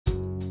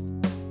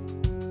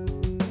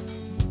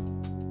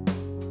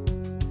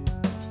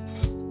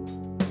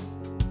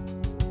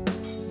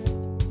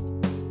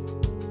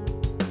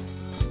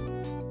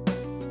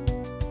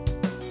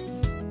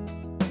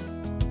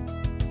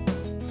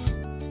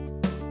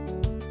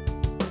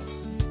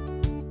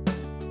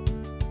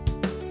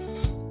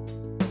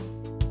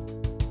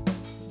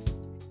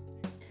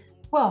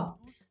Well,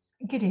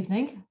 good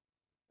evening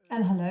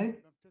and hello.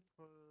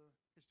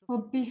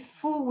 Well,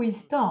 before we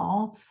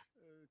start,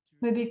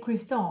 maybe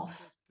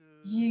Christophe,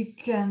 you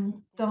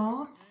can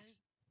start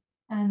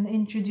and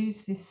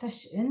introduce this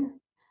session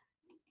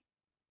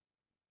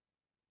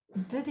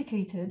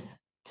dedicated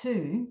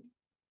to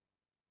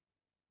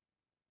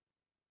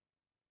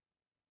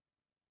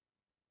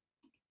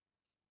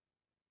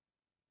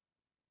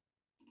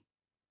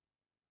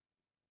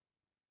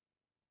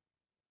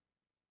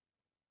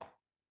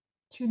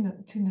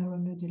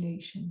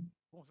neuromodulation.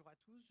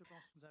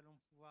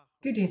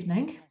 Good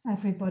evening,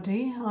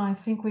 everybody. I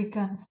think we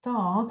can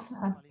start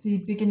at the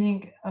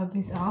beginning of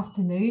this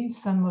afternoon.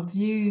 Some of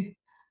you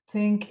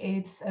think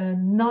it's a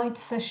night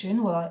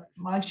session. Well,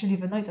 actually,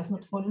 the night has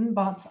not fallen,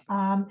 but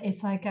I'm a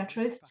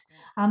psychiatrist.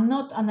 I'm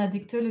not an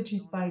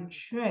addictologist by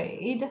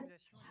trade,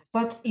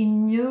 but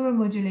in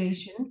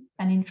neuromodulation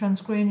and in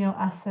transcranial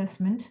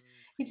assessment,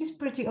 it is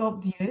pretty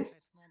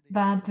obvious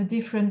that the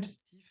different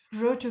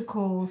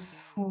protocols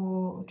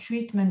for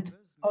treatment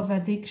of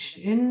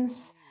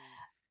addictions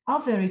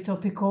are very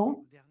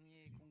topical.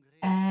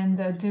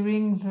 And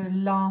during the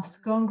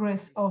last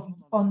Congress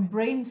on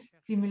brain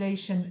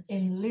stimulation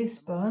in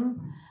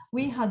Lisbon,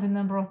 we had a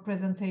number of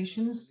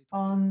presentations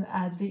on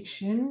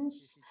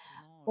addictions,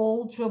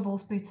 all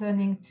troubles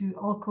pertaining to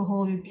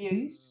alcohol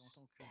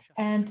abuse.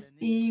 And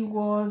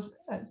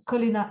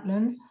Colin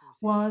Atlan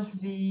was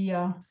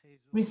the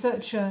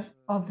researcher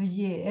of the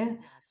year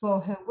for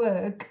her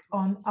work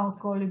on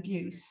alcohol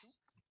abuse.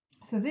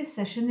 So this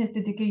session is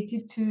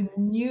dedicated to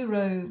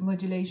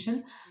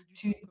neuromodulation,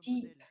 to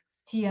deep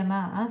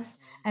TMS,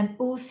 and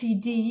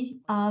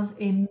OCD as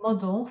a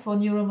model for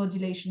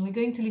neuromodulation. We're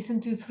going to listen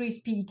to 3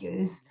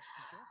 speakers,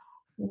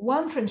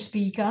 1 French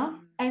speaker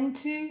and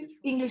 2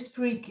 English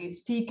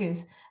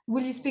speakers.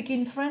 Will you speak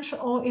in French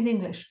or in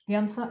English? The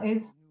answer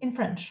is in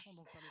French,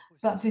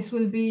 but this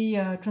will be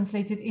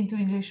translated into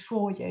English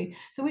for you.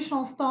 So we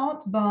shall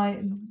start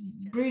by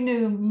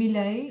Bruno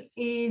MILLET.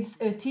 Is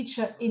a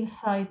teacher in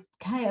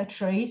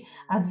psychiatry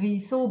at the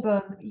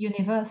Sorbonne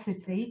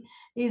University.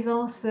 Is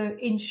also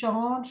in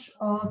charge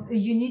of a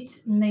unit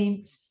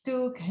named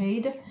TOC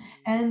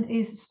and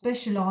is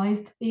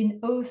specialized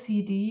in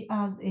OCD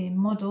as a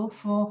model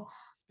for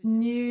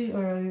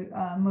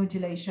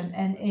neuromodulation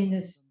and in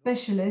a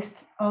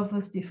specialist of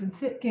those different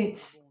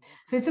circuits.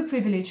 So it's a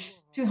privilege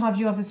to have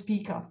you as a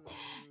speaker.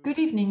 Good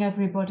evening,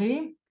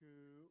 everybody.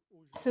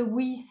 So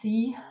we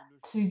see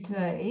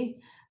today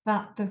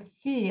that the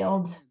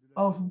field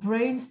of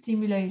brain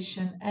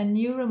stimulation and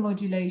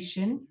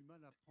neuromodulation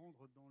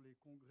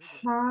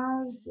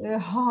has a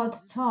hard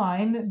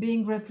time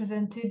being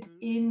represented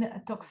in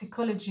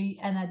toxicology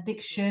and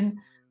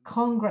addiction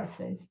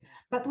congresses.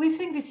 But we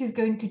think this is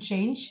going to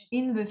change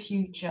in the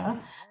future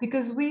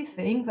because we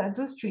think that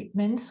those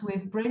treatments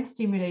with brain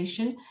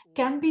stimulation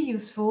can be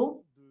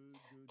useful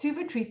to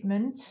the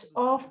treatment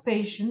of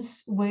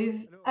patients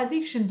with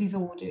addiction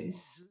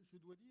disorders.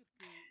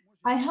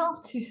 I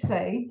have to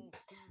say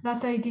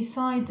that I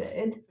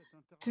decided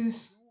to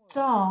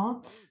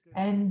start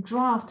and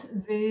draft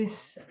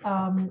this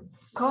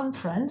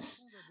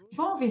conference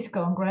for this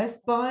Congress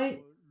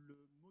by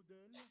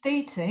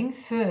stating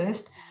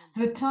first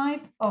the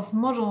type of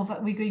model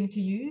that we're going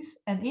to use.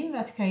 And in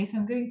that case,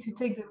 I'm going to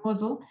take the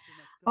model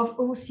of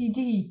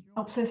OCD,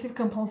 obsessive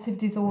compulsive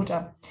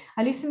disorder.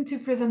 I listened to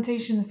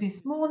presentations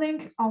this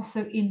morning,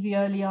 also in the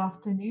early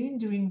afternoon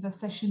during the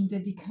session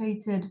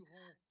dedicated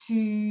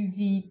to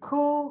the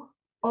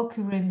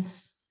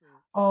co-occurrence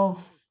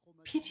of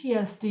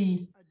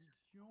PTSD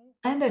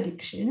and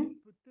addiction.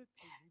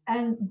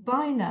 And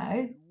by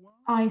now,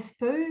 I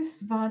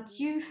suppose that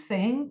you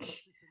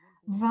think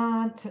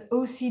that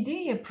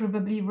OCD are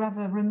probably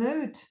rather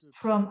remote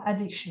from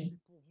addiction.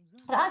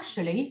 But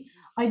actually,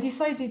 I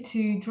decided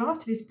to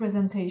draft this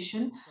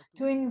presentation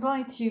to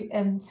invite you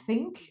and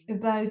think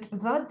about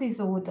that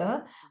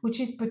disorder, which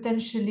is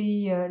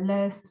potentially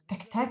less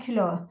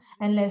spectacular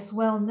and less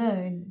well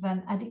known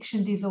than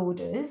addiction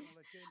disorders.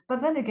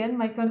 But then again,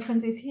 my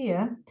conference is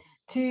here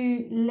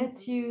to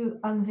let you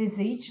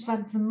envisage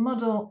that the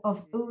model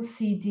of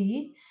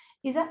OCD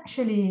is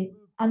actually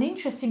an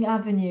interesting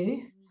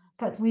avenue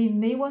that we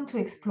may want to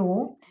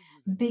explore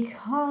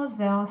because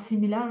there are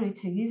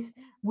similarities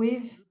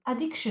with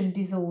addiction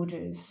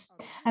disorders.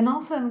 And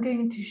also I'm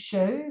going to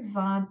show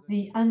that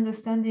the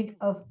understanding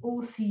of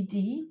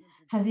OCD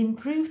has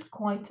improved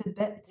quite a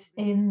bit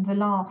in the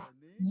last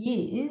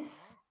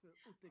years,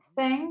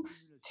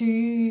 thanks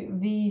to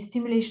the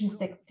stimulation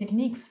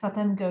techniques that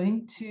I'm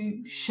going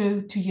to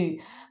show to you.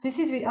 This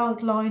is the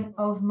outline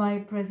of my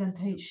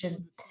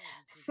presentation.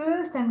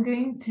 First, I'm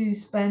going to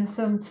spend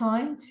some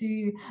time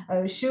to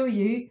show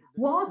you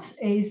what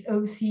is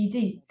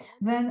OCD.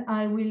 Then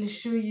I will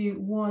show you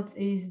what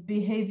is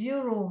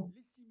behavioral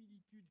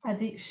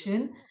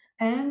addiction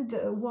and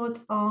what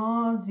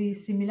are the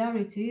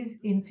similarities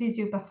in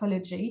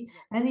physiopathology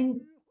and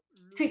in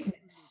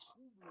treatments.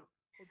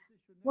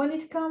 When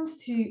it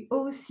comes to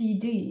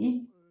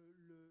OCD,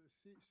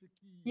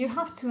 you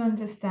have to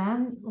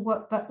understand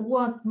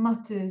what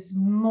matters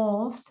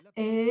most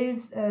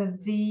is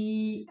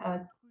the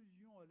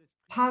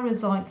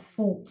parasite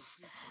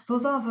thoughts.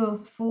 Those are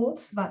those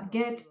thoughts that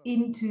get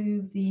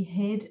into the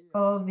head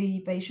of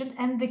the patient,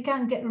 and they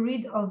can get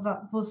rid of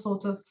those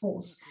sort of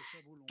thoughts.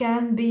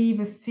 Can be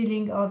the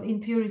feeling of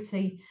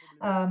impurity,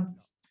 um,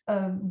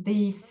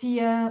 the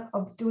fear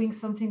of doing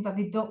something that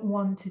they don't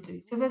want to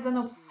do. So there's an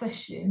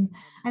obsession.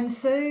 And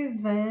so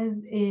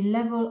there's a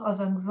level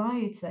of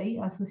anxiety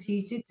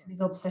associated to this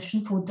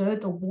obsession for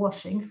dirt or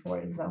washing, for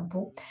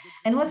example.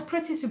 And what's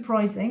pretty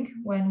surprising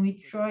when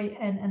we try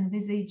and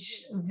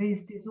envisage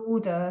this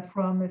disorder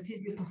from a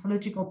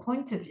physiopathological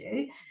point of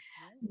view,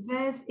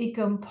 there's a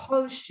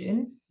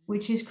compulsion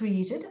which is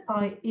created,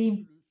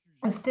 i.e.,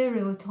 a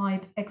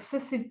stereotype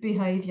excessive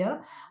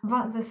behavior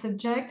that the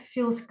subject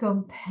feels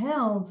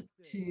compelled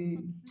to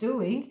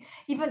doing,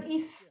 even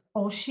if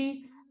or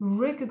she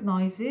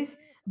recognizes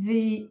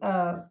the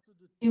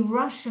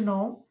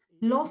irrational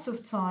loss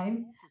of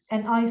time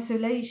and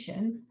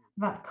isolation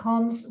that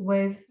comes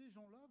with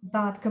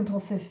that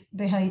compulsive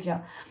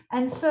behavior.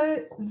 And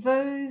so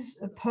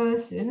those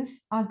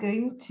persons are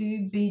going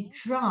to be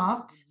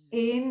trapped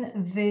in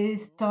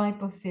this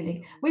type of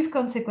feeling, with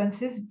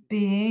consequences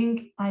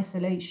being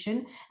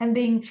isolation and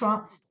being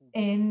trapped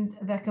in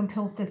their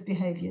compulsive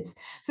behaviors.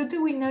 So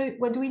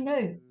what do we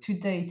know to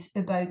date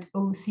about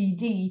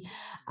OCD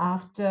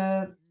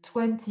after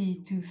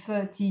 20 to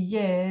 30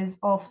 years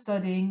of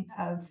studying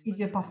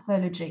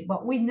physiopathology?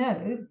 Well, we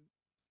know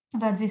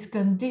that this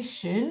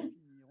condition,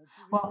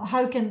 well,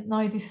 how can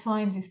I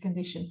define this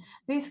condition?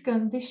 This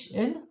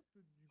condition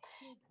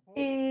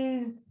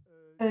is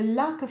a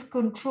lack of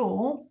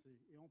control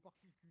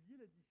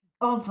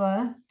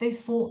over the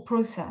thought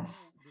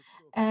process.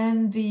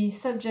 And the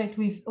subject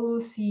with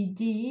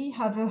OCD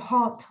have a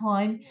hard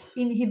time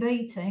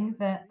inhibiting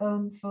their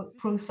own thought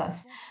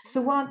process.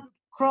 So what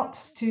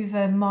crops to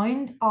their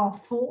mind are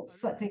thoughts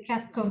that they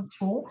can't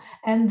control,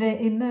 and they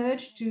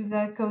emerge to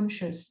their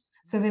conscious.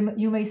 So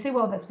you may say,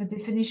 well, that's the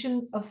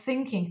definition of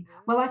thinking.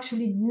 Well,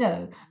 actually,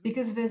 no,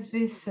 because there's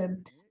this a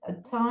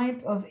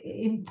type of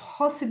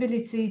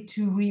impossibility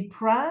to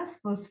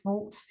repress those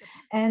thoughts,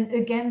 and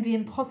again, the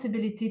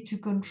impossibility to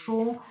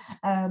control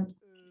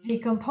the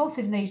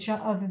compulsive nature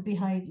of the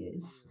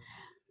behaviors.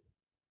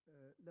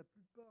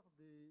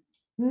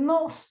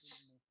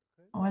 Most,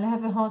 oh, I'll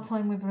have a hard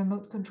time with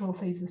remote control,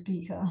 says the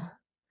speaker.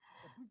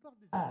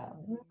 Uh,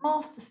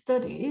 Most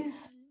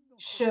studies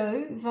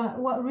show that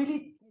what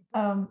really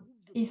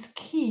is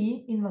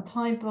key in the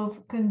type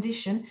of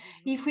condition,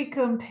 if we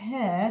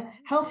compare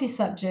healthy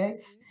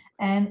subjects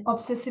and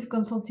obsessive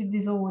consultative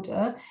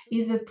disorder,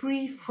 is a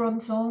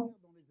prefrontal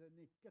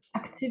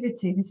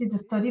activity. This is a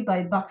study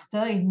by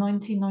Baxter in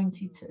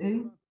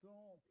 1992.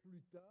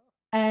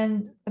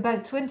 And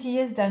about 20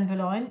 years down the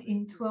line,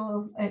 in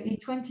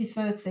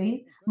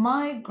 2013,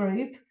 my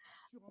group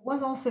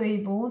was also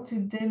able to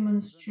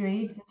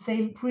demonstrate the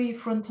same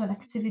prefrontal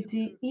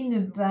activity in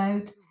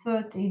about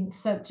 13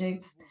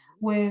 subjects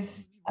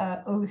with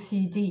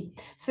OCD.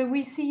 So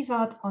we see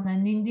that on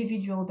an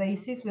individual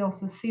basis. We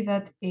also see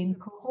that in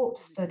cohort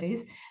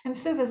studies. And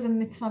so there's a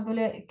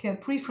metabolic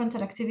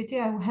prefrontal activity.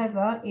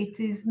 However, it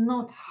is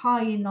not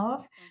high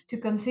enough to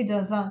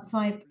consider that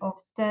type of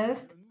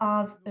test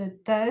as a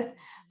test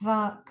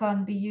that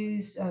can be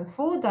used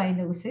for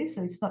diagnosis.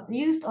 So it's not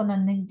used on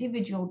an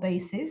individual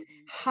basis.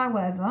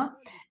 However,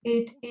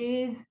 it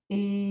is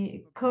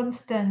a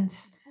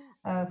constant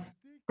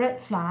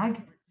red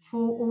flag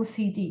for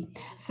OCD.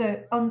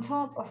 So on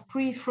top of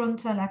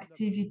prefrontal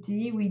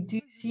activity, we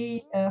do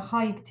see a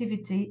high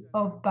activity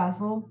of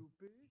basal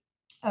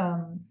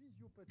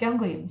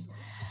ganglions.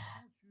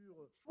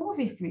 For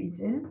this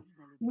reason,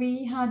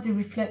 we had a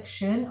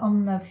reflection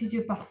on the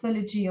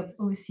physiopathology of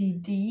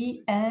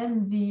OCD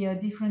and the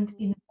different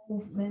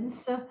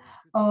involvements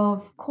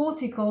of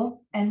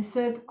cortical and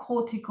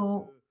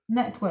subcortical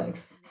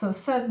networks, so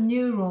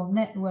subneural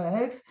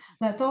networks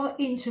that are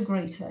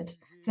integrated.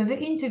 So they're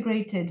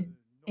integrated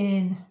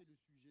in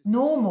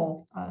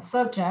normal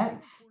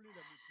subjects,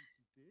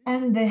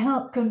 and they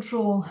help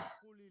control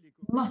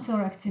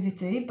motor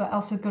activity, but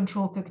also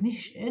control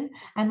cognition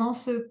and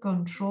also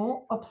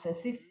control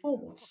obsessive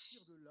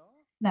thoughts.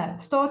 Now,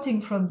 starting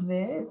from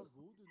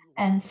this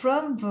and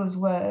from those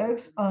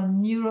works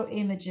on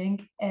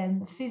neuroimaging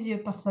and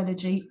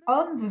physiopathology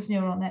on those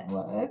neural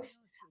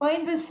networks, well,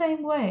 in the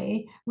same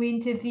way, we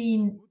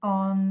intervene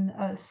on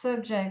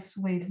subjects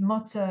with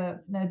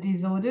motor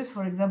disorders,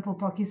 for example,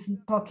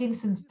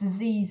 Parkinson's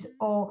disease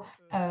or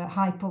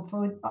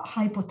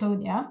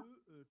hypotonia.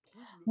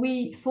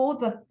 We thought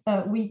that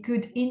we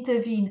could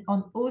intervene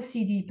on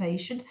OCD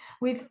patient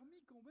with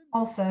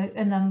also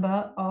a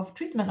number of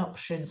treatment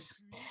options.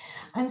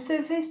 And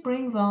so this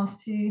brings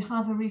us to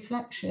have a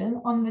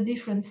reflection on the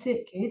different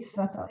circuits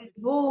that are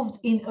involved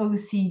in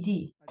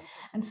OCD.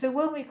 And so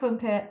when we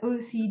compare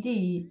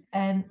OCD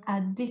and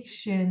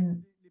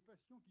addiction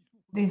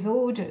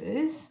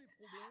disorders,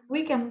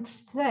 we can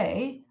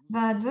say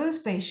that those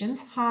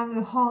patients have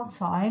a hard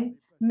time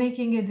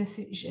making a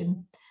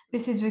decision.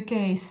 This is the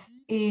case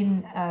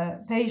in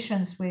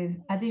patients with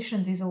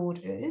addiction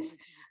disorders.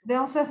 They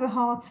also have a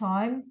hard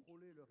time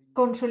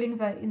controlling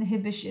the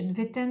inhibition.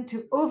 They tend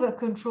to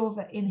over-control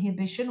the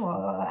inhibition.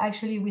 Well,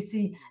 actually, we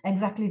see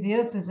exactly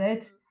the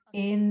opposite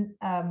in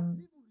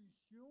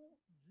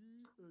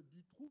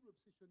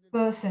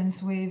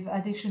persons with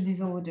addiction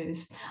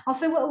disorders.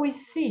 Also, what we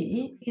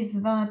see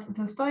is that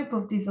those type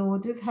of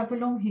disorders have a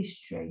long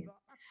history.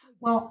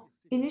 Well,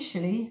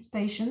 initially,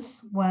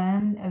 patients,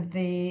 when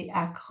they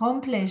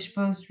accomplish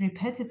those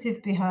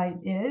repetitive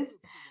behaviors,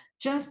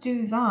 just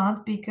do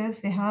that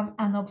because they have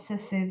an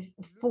obsessive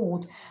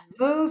thought.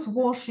 Those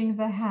washing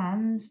their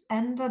hands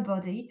and their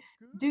body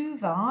do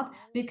that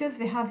because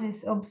they have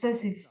this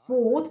obsessive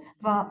thought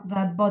that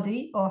their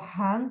body or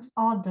hands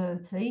are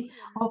dirty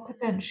or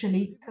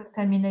potentially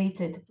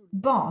contaminated.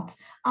 But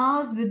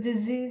as the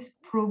disease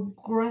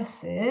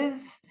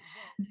progresses,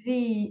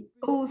 the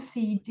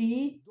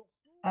OCD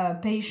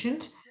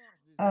patient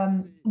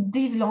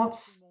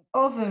develops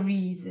other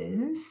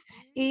reasons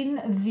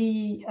in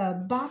the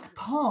back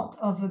part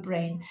of the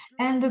brain,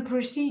 and the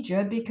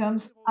procedure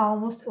becomes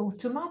almost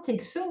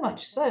automatic, so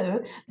much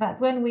so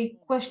that when we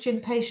question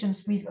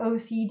patients with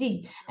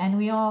OCD and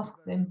we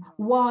ask them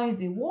why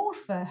they wash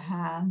their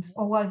hands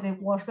or why they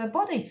wash their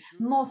body,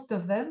 most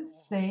of them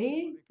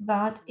say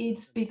that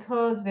it's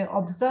because they're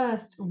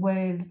obsessed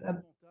with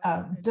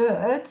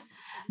dirt,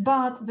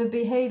 but the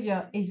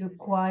behavior is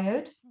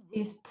acquired,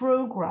 is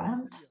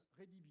programmed,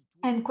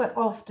 and quite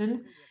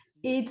often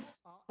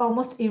it's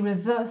almost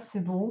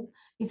irreversible.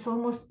 It's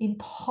almost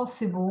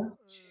impossible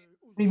to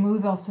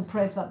remove or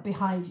suppress that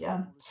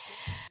behavior.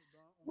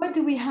 What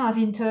do we have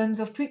in terms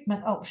of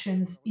treatment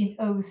options in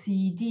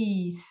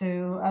OCD?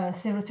 So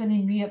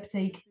serotonin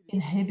reuptake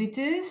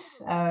inhibitors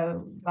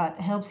that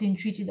helps in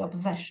treated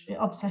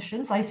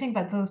obsessions. I think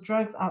that those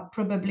drugs are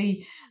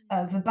probably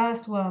the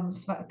best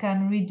ones that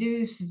can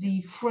reduce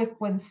the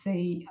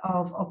frequency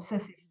of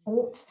obsessive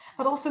thoughts,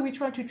 but also we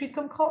try to treat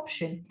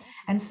concoction.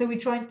 And so we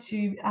try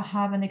to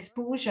have an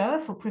exposure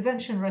for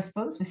prevention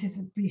response. This is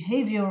a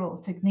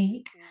behavioral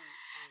technique.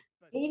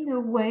 In a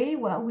way,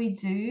 what we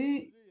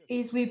do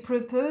is we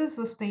propose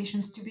those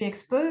patients to be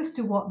exposed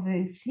to what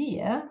they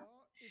fear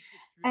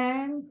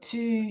and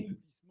to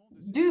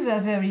do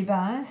their very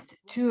best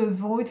to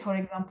avoid, for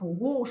example,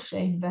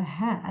 washing the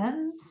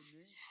hands,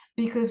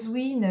 because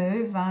we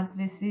know that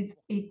this is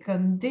a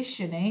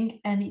conditioning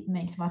and it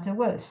makes matter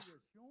worse.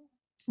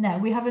 Now,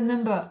 we have a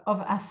number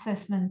of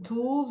assessment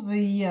tools.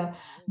 The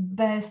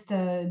best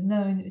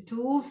known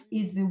tools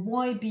is the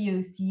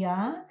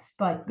YBOCS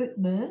by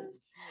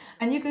Goodmans.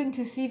 And you're going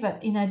to see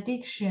that in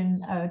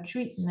addiction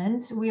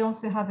treatment, we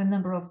also have a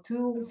number of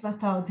tools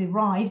that are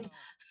derived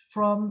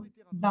from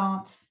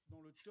that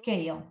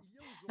scale.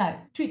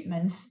 Now,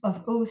 treatments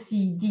of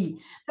OCD,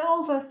 there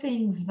are other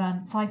things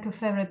than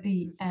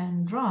psychotherapy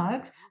and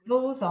drugs.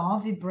 Those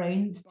are the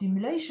brain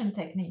stimulation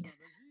techniques.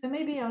 So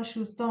maybe I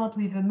should start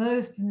with the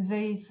most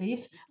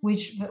invasive,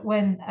 which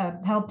when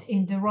helped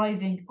in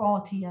deriving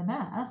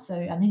rTMS, so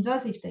an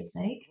invasive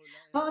technique.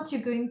 But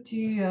you're going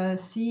to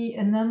see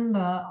a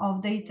number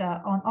of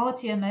data on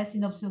rTMS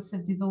in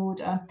obsessive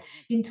disorder.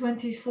 In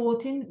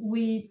 2014,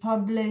 we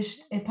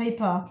published a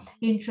paper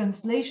in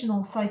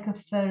Translational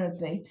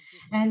Psychotherapy,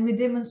 and we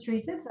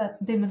demonstrated that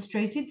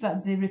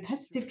the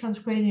repetitive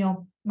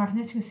transcranial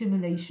magnetic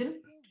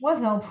stimulation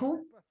was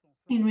helpful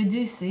in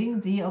reducing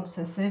the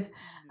obsessive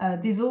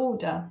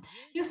disorder.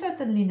 You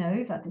certainly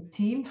know that a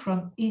team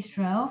from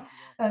Israel,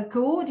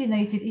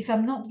 coordinated, if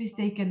I'm not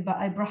mistaken,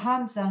 by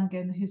Abraham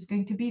ZANGEN, who's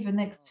going to be the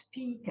next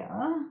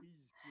speaker,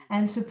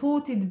 and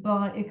supported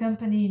by a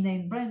company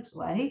named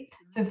Brentway.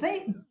 So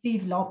they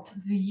developed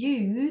the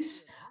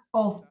use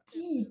of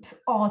deep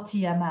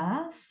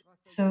rTMS.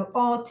 So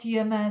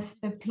rTMS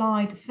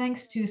applied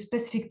thanks to a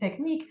specific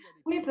technique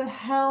with a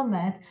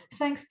helmet,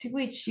 thanks to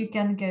which you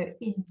can go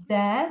in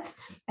depth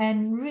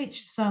and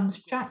reach some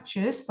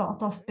structures that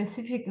are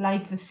specific,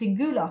 like the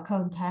singular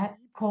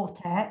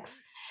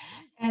cortex.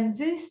 And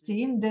this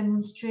team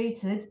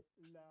demonstrated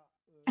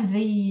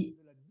the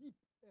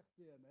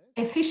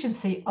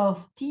efficiency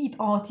of deep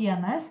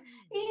rTMS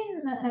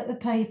in a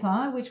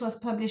paper which was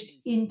published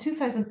in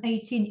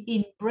 2018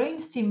 in Brain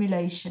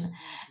Stimulation.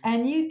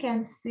 And you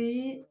can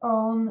see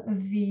on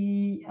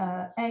the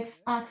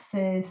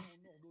x-axis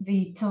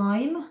the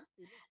time,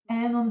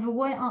 and on the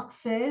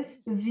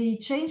y-axis the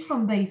change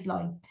from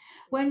baseline.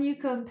 When you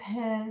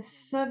compare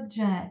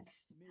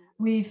subjects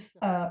with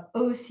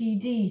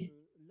OCD,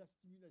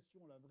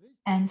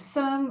 and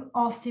some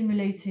are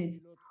stimulated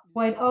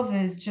while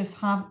others just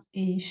have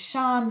a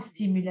sham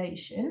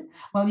stimulation.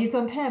 While you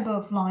compare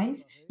both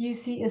lines, you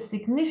see a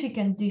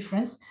significant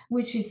difference,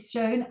 which is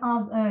shown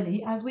as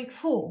early as week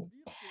 4.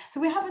 So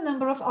we have a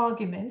number of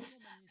arguments,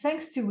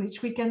 thanks to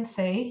which we can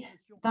say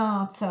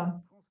that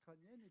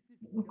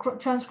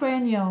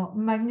transcranial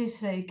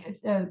magnetic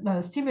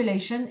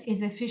stimulation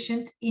is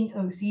efficient in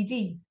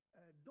OCD.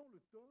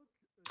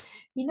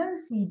 In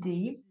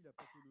OCD,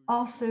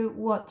 also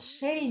what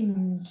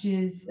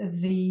changes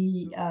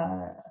the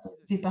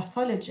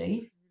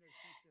pathology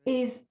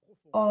is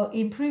or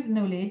improved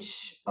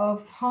knowledge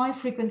of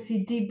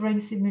high-frequency deep brain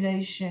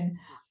stimulation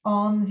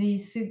on the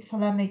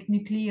subthalamic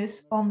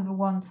nucleus on the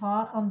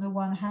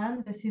one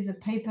hand. This is a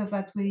paper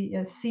that we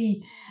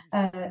see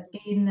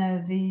in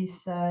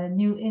this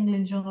New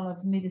England Journal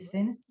of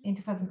Medicine in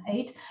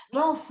 2008,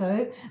 but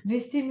also the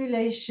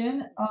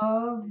stimulation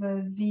of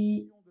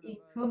the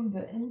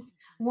incumbents.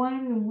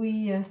 When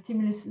we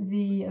stimulate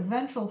the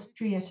ventral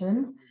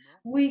striatum,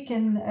 we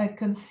can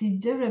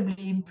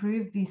considerably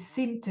improve the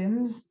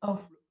symptoms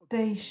of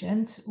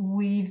patients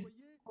with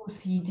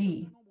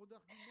OCD.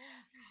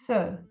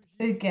 So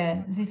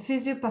again, the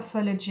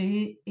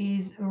physiopathology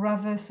is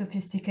rather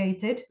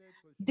sophisticated,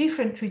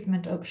 different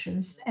treatment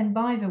options. And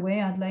by the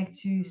way, I'd like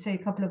to say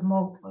a couple of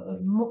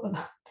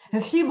a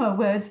few more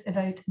words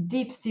about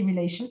deep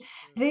stimulation.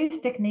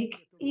 This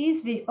technique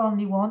is the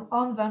only one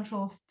on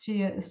ventral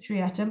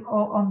striatum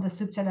or on the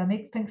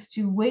subthalamic, thanks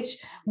to which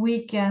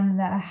we can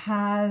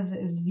have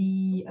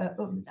the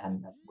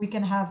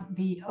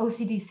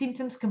OCD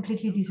symptoms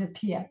completely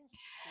disappear.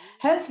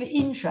 Hence the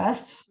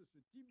interest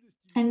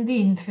and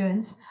the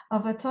influence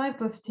of a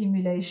type of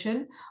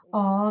stimulation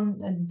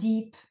on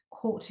deep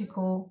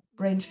cortical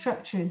brain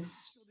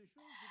structures.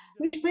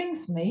 Which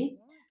brings me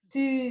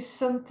to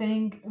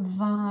something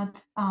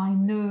that I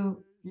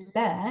know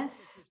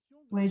less,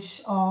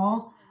 which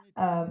are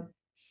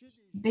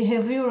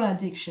behavioral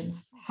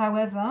addictions.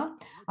 However,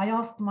 I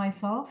asked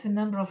myself a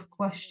number of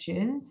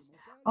questions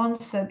on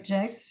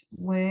subjects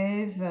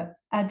with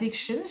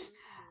addictions,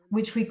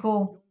 which we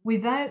call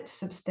without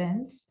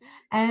substance.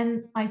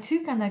 And I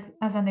took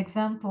as an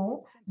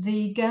example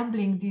the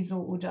gambling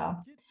disorder.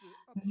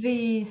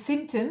 The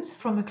symptoms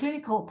from a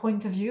clinical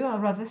point of view are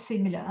rather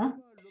similar,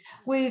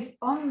 with,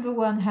 on the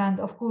one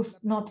hand, of course,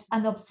 not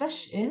an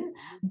obsession,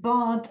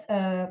 but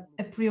a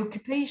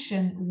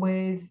preoccupation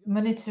with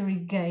monetary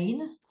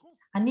gain,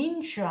 an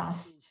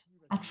interest,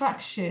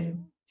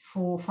 attraction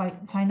for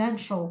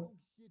financial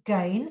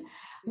gain,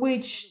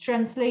 which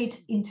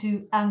translate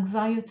into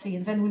anxiety,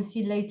 and then we'll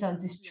see later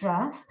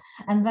distress,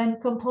 and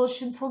then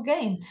compulsion for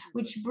gain,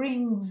 which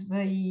brings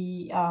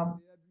the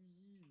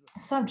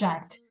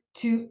subject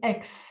to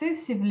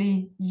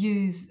excessively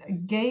use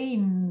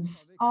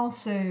games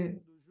also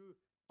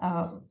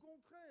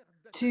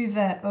to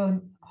their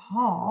own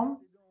harm.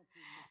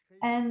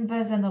 And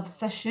there's an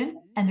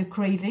obsession and a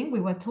craving.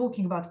 We were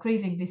talking about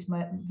craving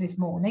this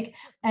morning,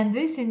 and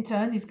this in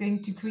turn is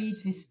going to create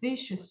this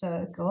vicious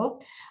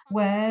circle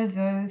where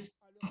those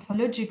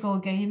pathological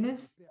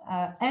gamers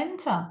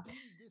enter.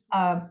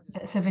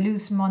 So they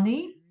lose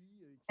money,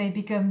 they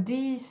become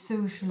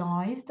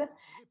desocialized,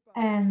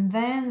 and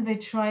then they're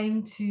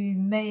trying to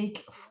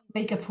make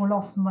up for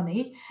lost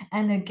money,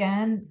 and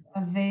again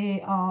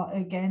they are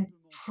again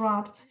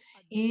trapped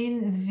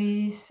in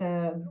this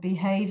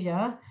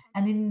behavior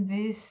and in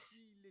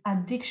this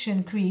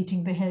addiction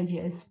creating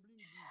behaviors.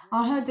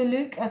 I had a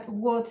look at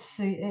what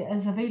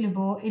is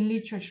available in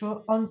literature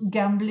on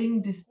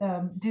gambling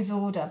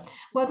disorder.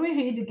 What we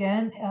read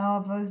again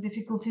are those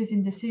difficulties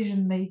in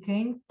decision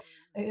making,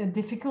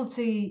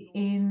 difficulty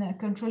in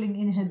controlling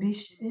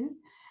inhibition,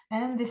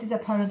 and this is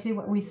apparently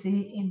what we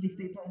see in this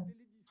paper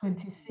in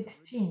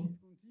 2016.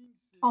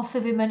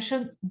 Also, we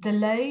mentioned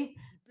delay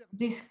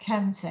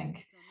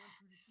discounting.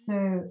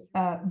 So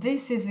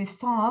this is this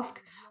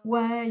task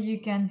where you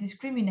can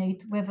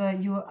discriminate whether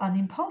you're an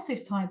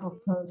impulsive type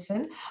of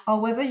person or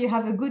whether you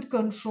have a good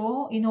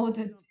control in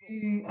order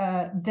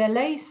to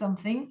delay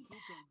something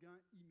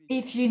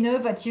if you know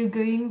that you're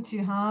going to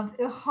have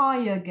a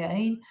higher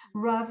gain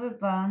rather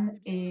than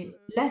a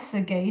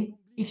lesser gain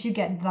if you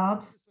get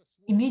that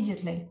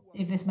immediately,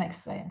 if this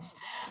makes sense.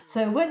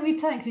 So when we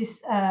take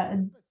this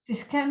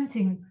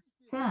discounting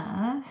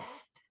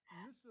test,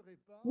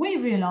 we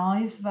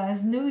realize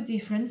there's no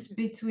difference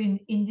between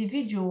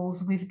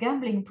individuals with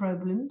gambling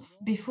problems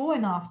before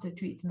and after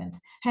treatment.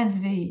 Hence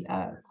the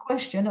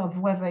question of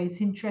whether it's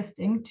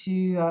interesting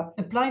to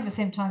apply the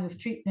same type of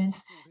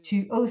treatments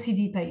to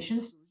OCD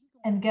patients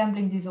and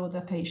gambling disorder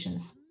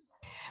patients.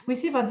 We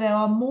see that there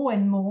are more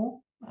and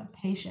more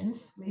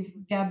patients with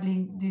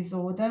gambling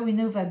disorder. We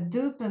know that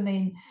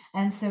dopamine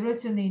and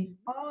serotonin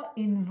are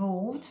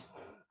involved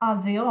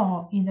as they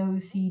are in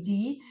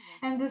OCD,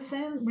 and the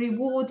same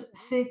reward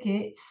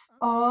circuits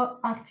are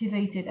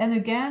activated. And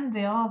again,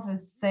 they are the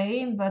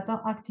same that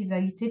are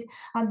activated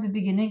at the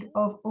beginning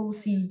of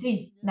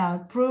OCD.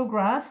 Now,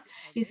 progress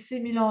is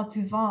similar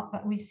to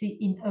that we see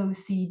in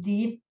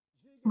OCD,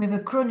 with a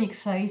chronic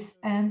phase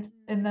and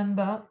a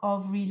number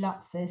of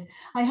relapses.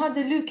 I had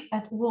a look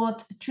at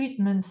what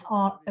treatments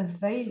are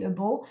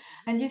available,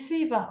 and you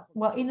see that,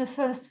 well, in the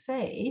first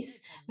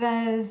phase,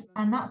 there's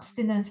an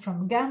abstinence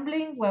from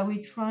gambling, where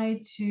we try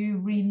to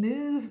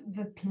remove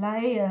the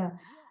player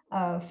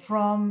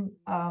from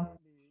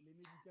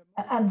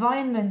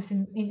environments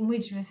in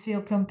which they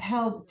feel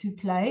compelled to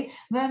play.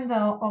 Then there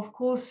are, of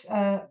course,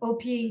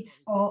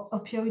 opiates or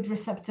opioid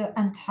receptor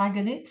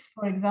antagonists,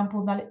 for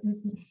example,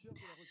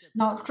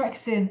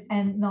 naltrexone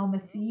and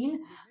nalmethine,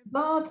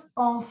 but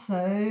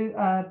also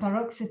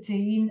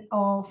paroxetine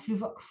or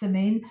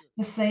fluvoxamine,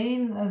 the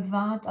same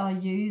that are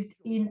used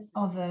in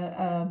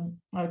other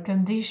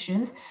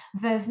conditions.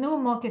 There's no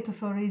market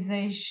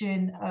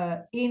authorization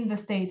in the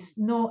States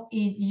nor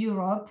in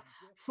Europe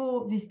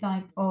for this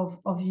type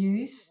of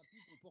use.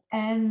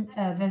 And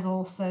there's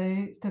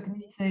also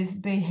cognitive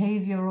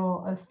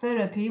behavioral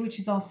therapy, which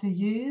is also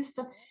used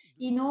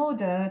in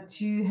order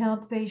to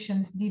help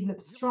patients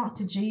develop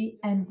strategy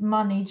and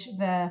manage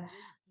their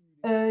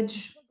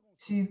urge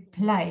to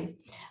play.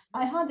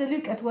 I had a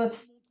look at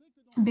what's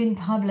been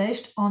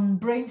published on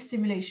brain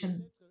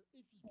stimulation.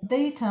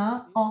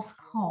 Data are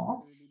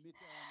scarce,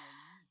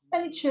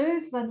 and it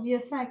shows that the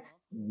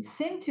effects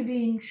seem to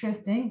be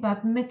interesting,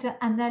 but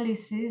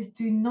meta-analyses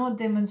do not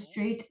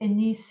demonstrate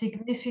any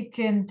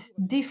significant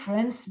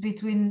difference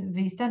between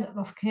the standard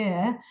of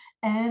care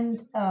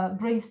and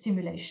brain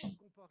stimulation.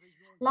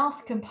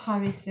 Last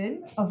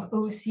comparison of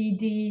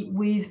OCD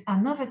with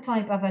another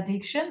type of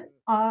addiction,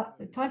 a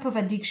type of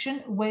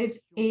addiction with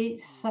a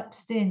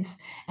substance.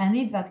 And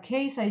in that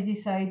case, I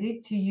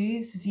decided to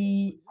use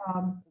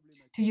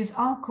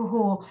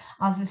alcohol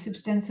as a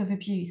substance of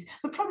abuse.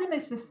 The problem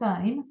is the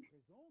same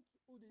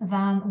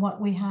than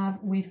what we have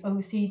with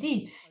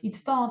OCD. It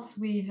starts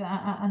with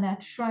an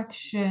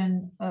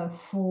attraction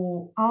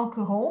for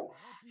alcohol,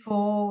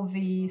 for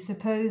the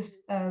supposed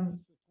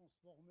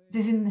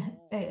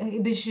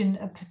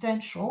disinhibition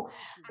potential,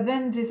 but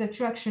then this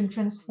attraction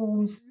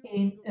transforms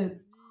in a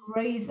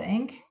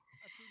craving.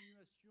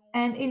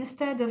 And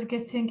instead of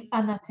getting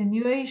an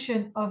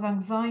attenuation of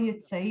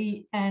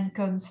anxiety and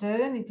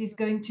concern, it is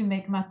going to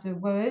make matter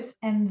worse.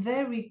 And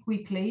very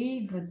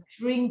quickly, the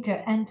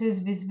drinker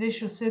enters this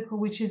vicious circle,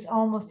 which is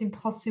almost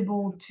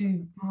impossible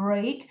to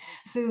break.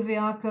 So they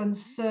are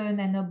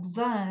concerned and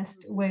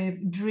obsessed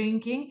with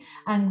drinking,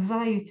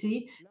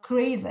 anxiety,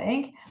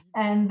 craving,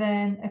 and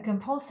then a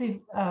compulsive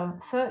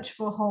search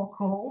for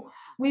alcohol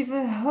with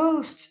a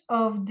host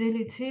of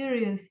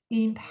deleterious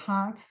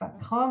impacts that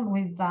come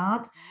with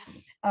that.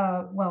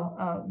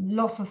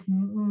 Loss of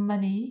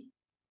money,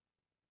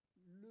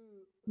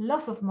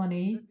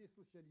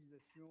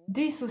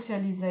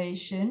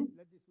 desocialization,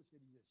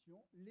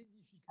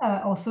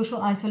 or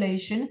social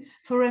isolation,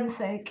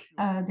 forensic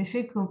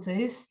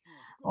difficulties,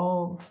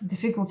 or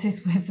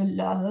difficulties with the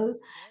law,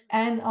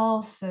 and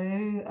also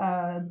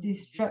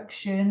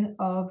destruction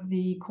of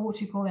the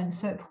cortical and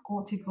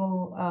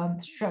subcortical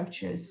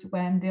structures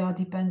when they are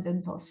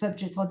dependent, or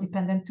subjects are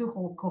dependent to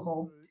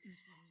alcohol.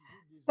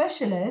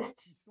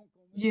 Specialists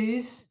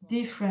use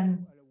different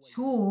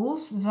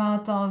tools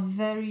that are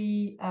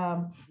very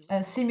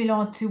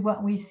similar to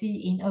what we see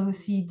in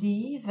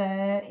OCD.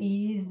 There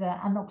is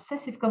an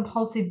obsessive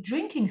compulsive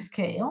drinking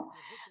scale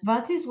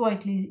that is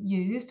widely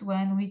used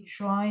when we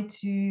try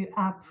to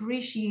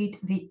appreciate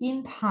the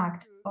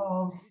impact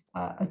of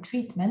a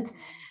treatment,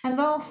 and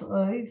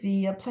also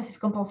the obsessive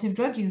compulsive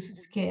drug use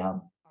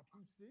scale.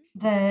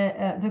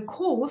 The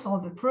course or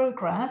the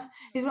progress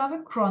is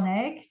rather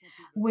chronic,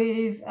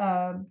 with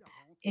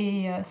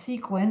a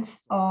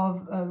sequence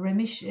of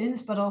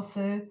remissions, but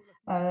also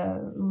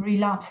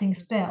relapsing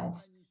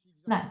spells.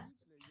 Now,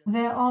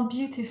 there are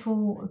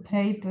beautiful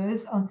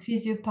papers on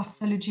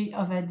physiopathology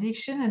of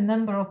addiction, a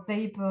number of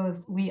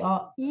papers we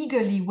are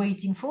eagerly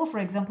waiting for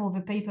example, the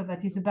paper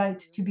that is about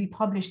to be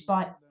published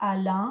by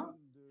Alain.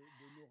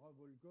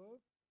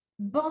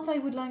 But I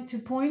would like to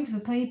point the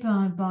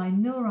paper by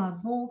Nora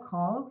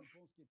Volkov,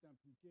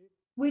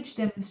 which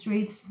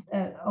demonstrates,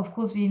 of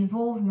course, the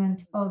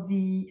involvement of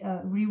the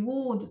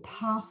reward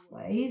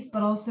pathways,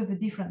 but also the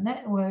different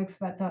networks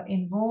that are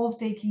involved,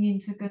 taking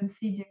into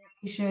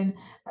consideration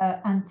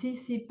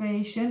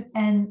anticipation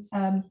and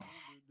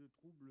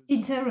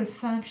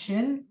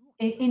interoception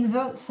in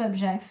those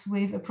subjects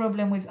with a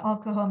problem with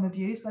alcohol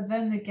abuse. But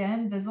then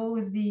again, there's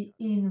always the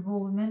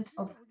involvement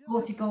of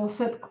cortical,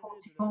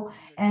 subcortical,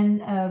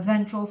 and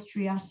ventral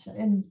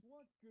striatum.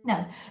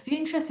 Now, the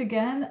interest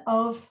again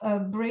of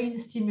brain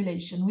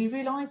stimulation. We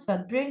realize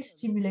that brain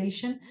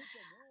stimulation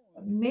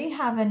may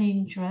have an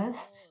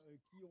interest,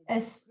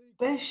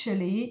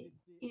 especially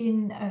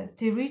in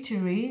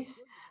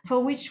territories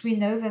for which we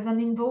know there's an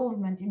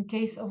involvement in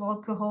case of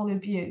alcohol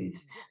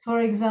abuse.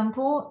 For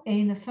example,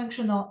 in a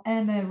functional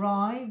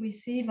MRI, we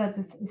see that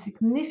a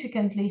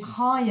significantly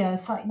higher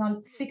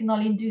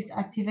signal-induced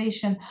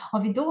activation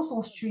of the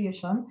dorsal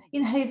striatum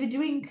in heavy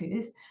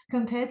drinkers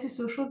compared to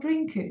social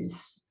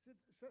drinkers.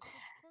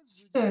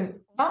 So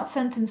that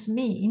sentence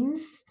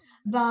means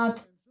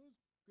that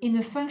in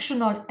a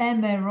functional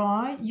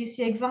MRI, you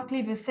see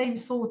exactly the same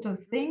sort of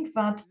thing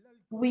that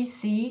we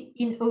see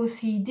in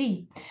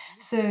OCD.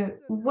 So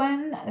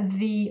when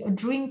the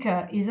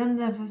drinker is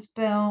under the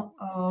spell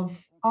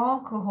of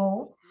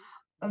alcohol,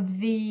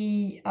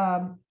 the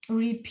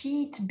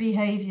repeat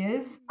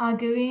behaviors are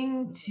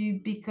going to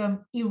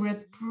become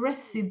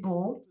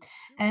irrepressible,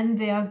 and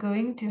they are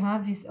going to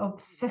have this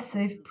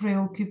obsessive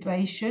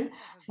preoccupation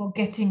for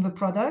getting the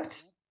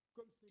product.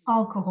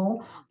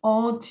 alcohol,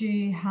 or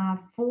to have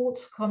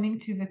thoughts coming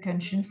to the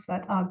conscience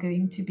that are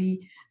going to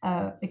be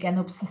again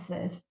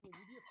obsessive.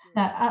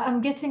 Now,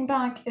 I'm getting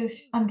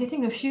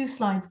a few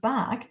slides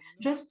back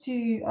just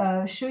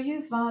to show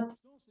you that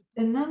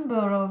a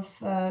number of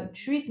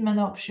treatment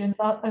options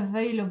are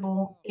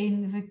available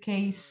in the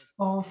case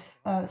of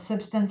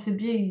substance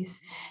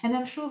abuse. And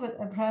I'm sure that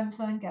Abraham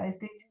Sanga is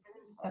going to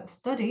do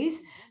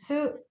studies.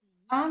 So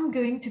I'm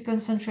going to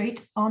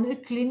concentrate on a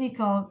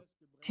clinical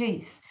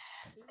case.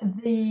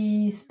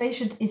 The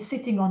patient is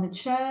sitting on a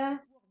chair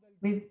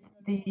with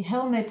the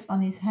helmet on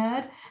his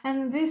head,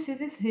 and this is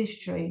his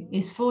history.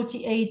 He's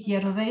 48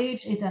 years of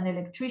age, is an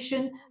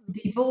electrician,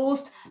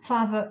 divorced,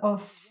 father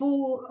of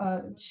four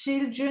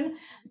children,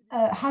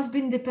 has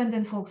been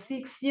dependent for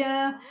 6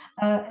 years.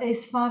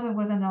 His father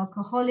was an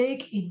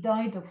alcoholic. He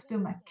died of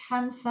stomach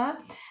cancer.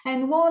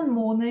 And one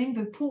morning,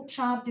 the poor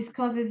chap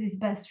discovers his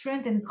best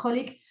friend and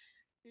colleague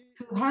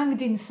who hanged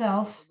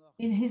himself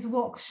in his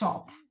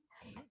workshop,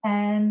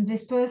 and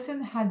this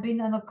person had been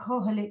an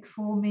alcoholic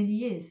for many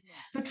years.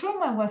 The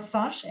trauma was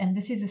such, and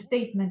this is a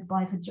statement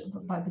by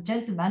the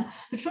gentleman,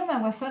 the trauma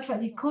was such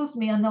that it caused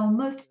me an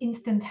almost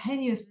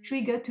instantaneous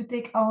trigger to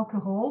take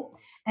alcohol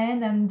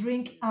and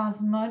drink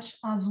as much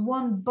as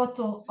 1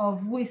 bottle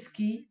of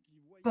whiskey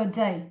per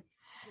day.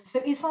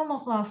 So it's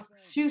almost like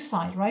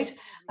suicide, right?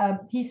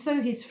 He saw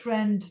his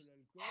friend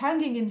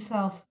hanging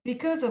himself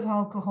because of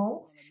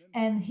alcohol,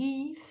 and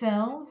he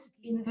falls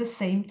in the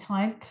same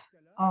type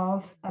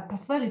of a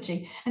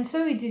pathology. And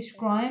so it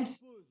describes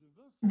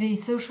the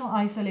social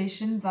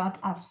isolation that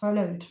has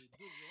followed.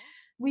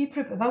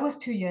 That was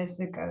 2 years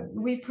ago.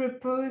 We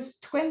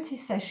proposed 20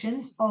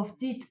 sessions of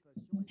deep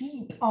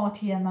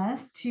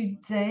rTMS.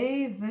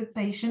 Today, the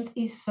patient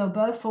is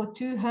sober for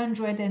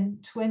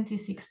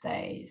 226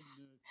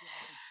 days.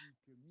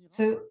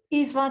 So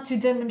is that to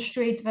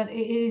demonstrate that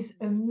it is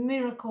a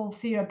miracle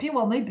therapy?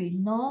 Well, maybe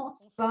not,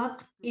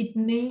 but it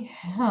may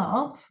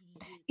help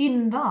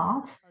in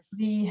that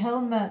the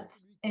helmet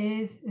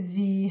is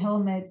the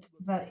helmet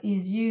that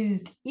is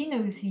used in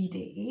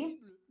OCD.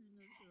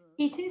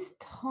 It is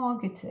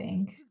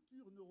targeting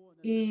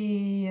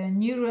a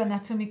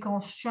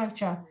neuroanatomical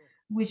structure,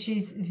 which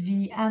is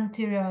the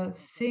anterior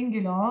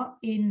cingulate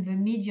in the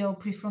medial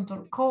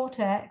prefrontal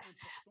cortex,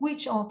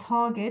 which are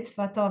targets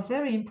that are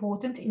very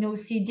important in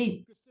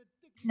OCD.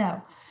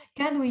 Now,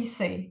 can we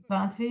say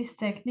that this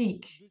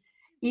technique,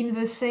 in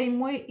the same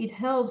way it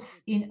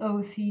helps in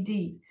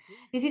OCD,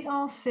 is it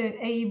also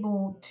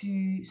able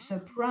to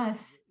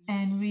suppress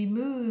and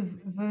remove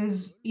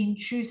those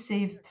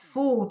intrusive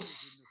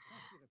thoughts,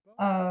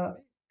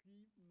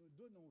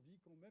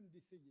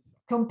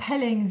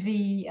 compelling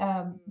the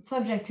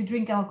subject to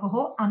drink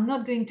alcohol? I'm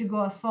not going to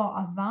go as far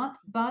as that,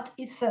 but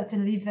it's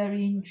certainly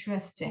very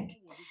interesting.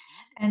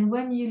 And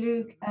when you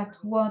look at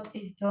what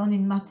is done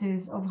in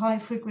matters of high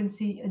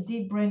frequency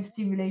deep brain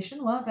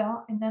stimulation, well, there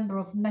are a number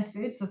of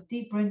methods of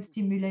deep brain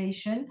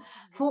stimulation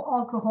for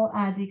alcohol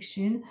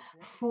addiction,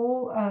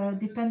 for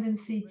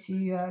dependency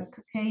to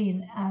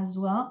cocaine as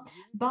well.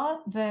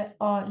 But there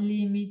are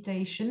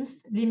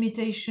limitations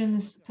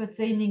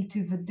pertaining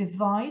to the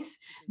device.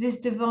 This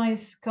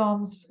device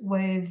comes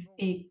with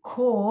a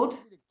cord,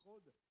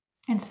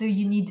 and so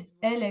you need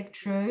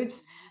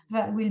electrodes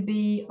that will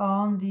be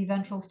on the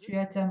ventral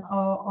striatum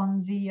or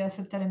on the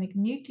subthalamic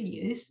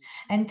nucleus.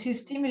 And to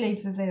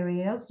stimulate those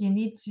areas, you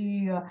need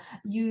to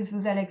use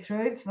those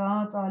electrodes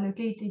that are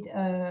located,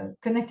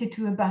 connected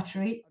to a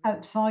battery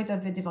outside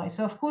of the device.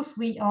 So of course,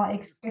 we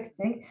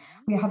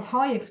have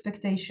high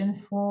expectation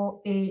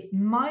for a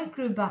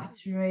micro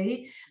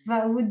battery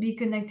that would be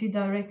connected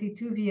directly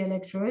to the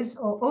electrodes,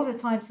 or other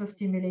types of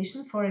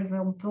stimulation, for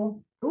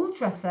example,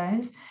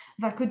 ultrasounds,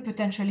 that could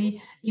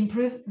potentially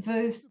improve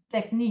those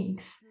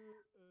techniques.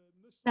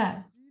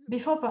 Now,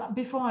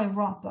 before I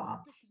wrap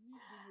up,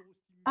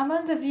 I'm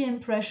under the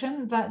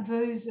impression that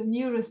those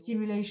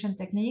neurostimulation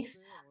techniques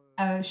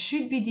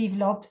should be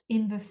developed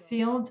in the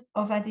field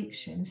of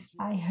addictions.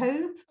 I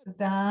hope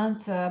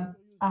that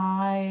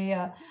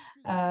I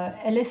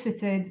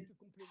elicited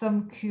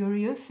some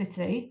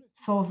curiosity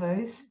for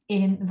those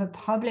in the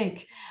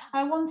public.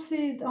 I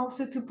wanted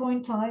also to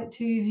point out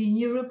to the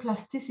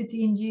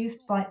neuroplasticity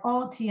induced by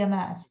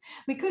rTMS.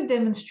 We could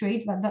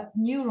demonstrate that that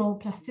neural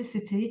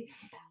plasticity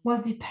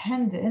was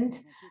dependent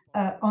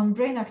on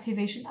brain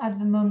activation at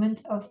the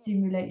moment of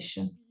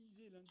stimulation.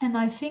 And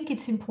I think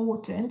it's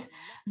important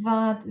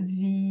that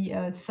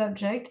the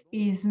subject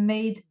is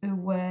made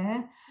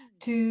aware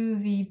to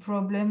the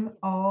problem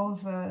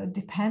of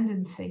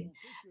dependency.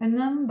 A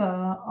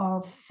number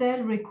of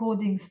cell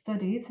recording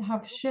studies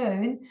have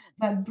shown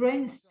that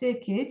brain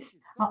circuits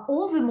are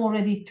all the more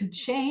ready to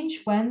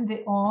change when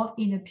they are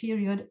in a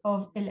period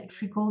of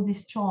electrical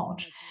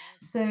discharge.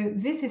 So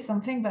this is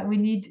something that we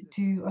need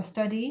to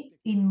study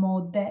in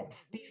more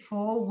depth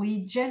before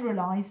we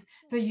generalize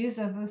the use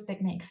of those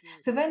techniques.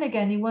 So then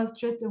again, it was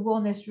just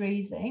awareness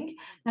raising,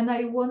 and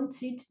I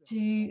wanted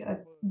to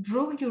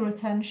draw your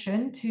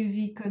attention to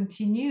the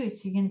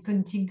continuity and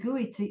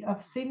contiguity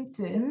of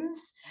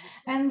symptoms.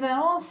 And there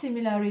are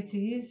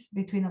similarities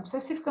between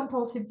obsessive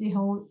compulsive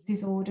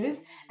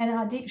disorders and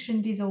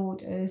addiction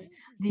disorders,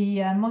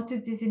 the motor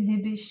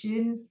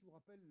disinhibition,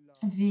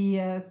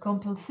 the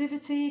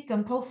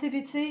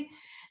compulsivity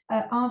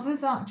are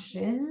those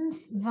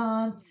actions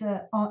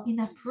that are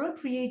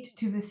inappropriate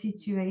to the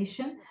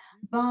situation,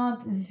 but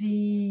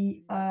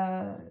the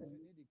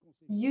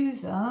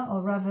user,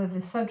 or rather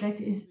the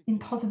subject, is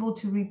impossible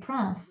to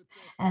repress.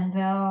 And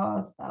there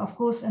are, of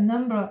course, a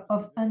number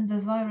of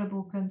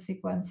undesirable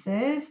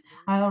consequences.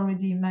 I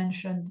already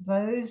mentioned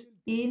those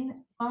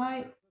in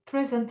my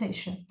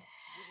presentation.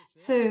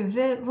 So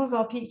those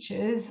are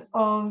pictures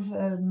of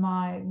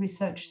my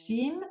research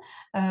team,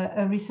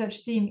 a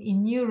research team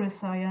in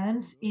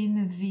neuroscience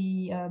in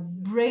the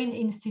Brain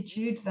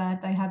Institute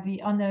that I have the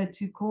honor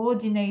to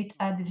coordinate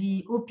at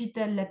the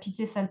Hôpital La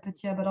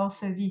Pitié-Salpêtrière, but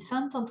also the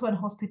Saint-Antoine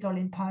Hospital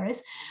in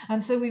Paris.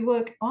 And so we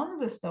work on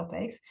those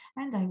topics,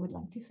 and I would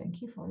like to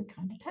thank you for your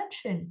kind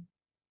attention.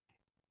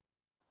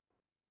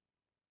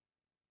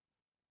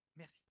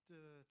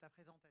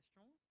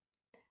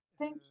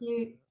 Thank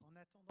you. En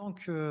attendant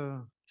que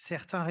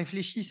certains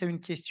réfléchissent à une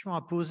question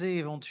à poser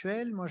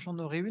éventuelle, moi j'en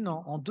aurais une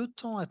en deux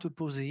temps à te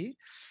poser.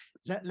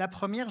 La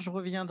première, je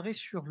reviendrai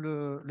sur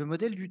le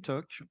modèle du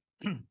TOC.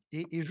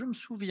 Et je me I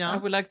souviens.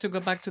 would like to go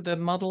back to the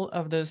model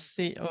of the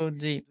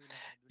COD.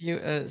 You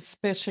a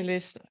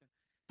specialist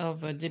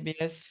of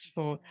DBS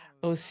for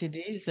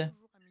OCDs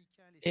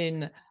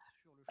in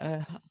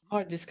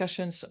hard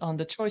discussions on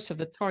the choice of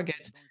the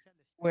target,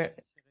 where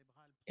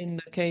in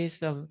the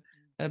case of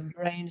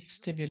brain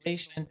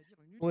stimulation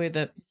with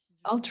the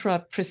ultra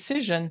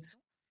precision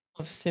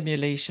of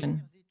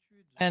stimulation.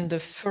 And the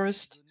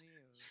first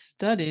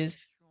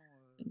studies,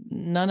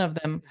 none of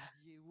them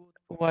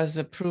was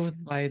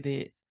approved by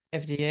the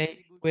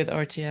FDA with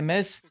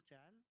rTMS,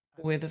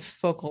 with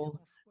focal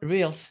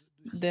reels.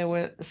 There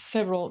were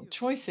several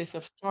choices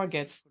of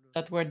targets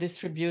that were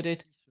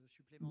distributed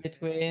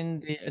between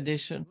the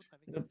addition,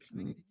 the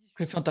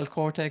prefrontal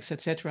cortex,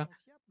 etc.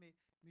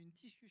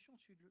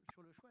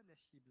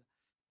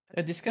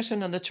 A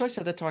discussion on the choice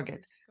of the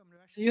target.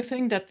 Do you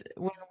think that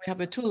when we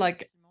have a tool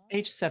like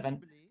H7,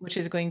 which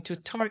is going to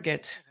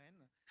target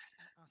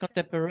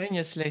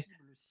contemporaneously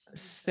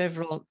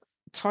several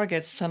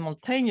targets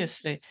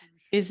simultaneously,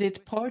 is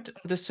it part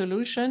of the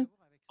solution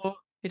or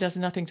it has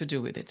nothing to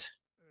do with it?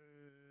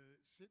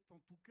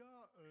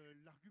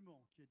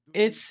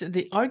 It's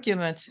the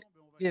argument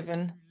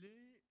given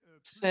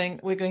saying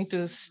we're going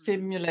to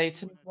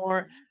stimulate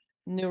more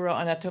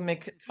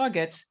neuroanatomic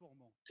targets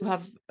to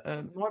have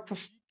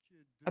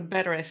a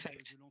better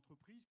effect.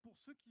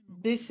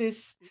 This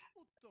is,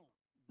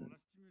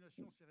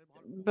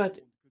 but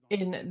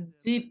in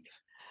deep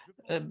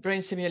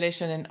brain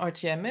simulation and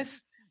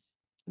rTMS,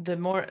 the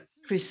more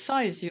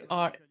precise you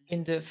are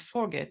in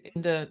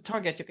the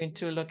target you're going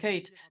to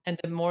locate, and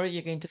the more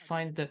you're going to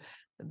find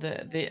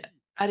the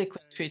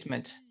adequate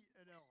treatment.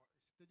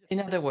 In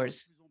other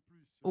words,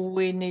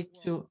 we need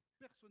to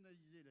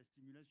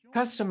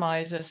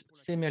customize a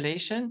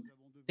stimulation.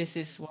 This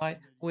is why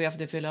we have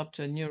developed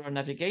a neuro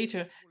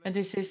navigator, and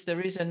this is the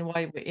reason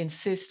why we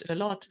insist a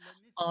lot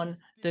on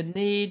the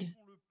need,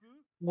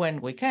 when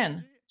we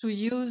can, to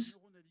use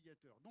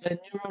a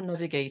neuro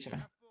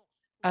navigator.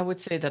 I would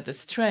say that the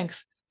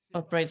strength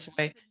of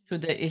BrainSway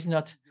today is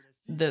not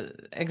the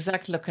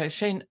exact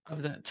location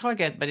of the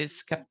target, but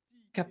its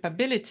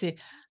capability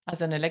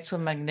as an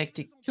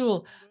electromagnetic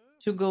tool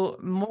to go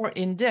more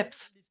in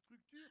depth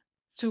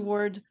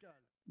toward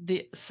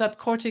the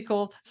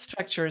subcortical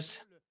structures.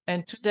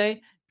 And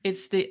today,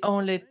 it's the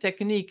only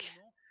technique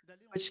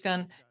which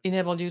can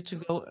enable you to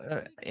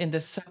go in the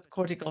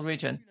subcortical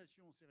region.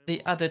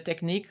 The other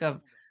technique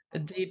of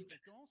deep,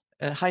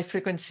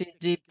 high-frequency,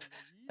 deep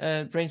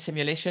brain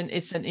simulation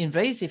is an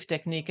invasive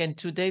technique. And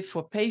today,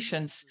 for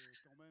patients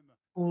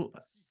who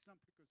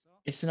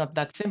it's not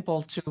that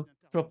simple to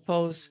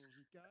propose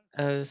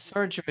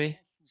surgery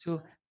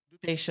to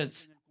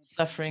patients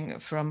suffering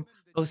from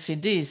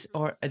OCDs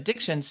or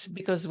addictions,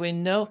 because we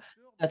know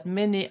that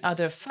many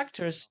other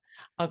factors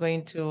are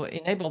going to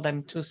enable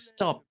them to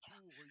stop.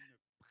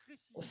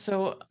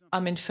 So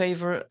I'm in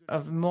favor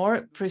of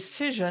more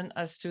precision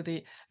as to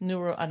the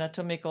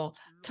neuroanatomical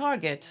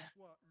target,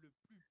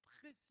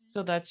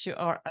 so that you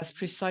are as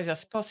precise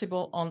as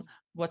possible on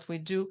what we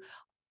do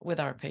with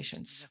our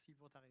patients.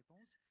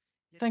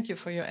 Thank you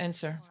for your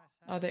answer.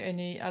 Are there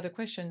any other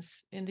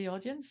questions in the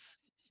audience?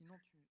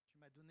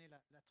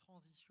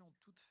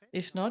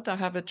 If not, I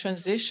have a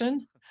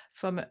transition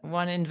from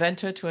one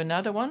inventor to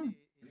another one.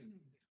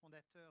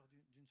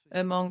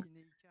 Among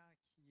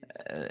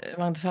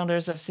the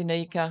founders of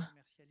Cineica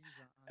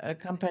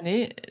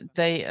company,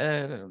 they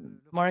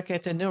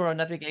market a neuro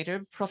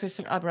navigator,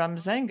 Professor Abraham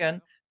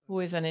ZANGEN, who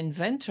is an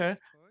inventor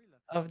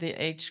of the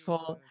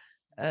HCall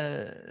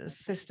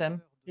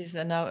system, He's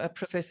now a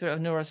professor of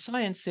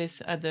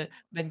neurosciences at the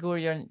Ben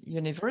Gurion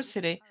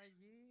University.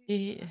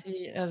 He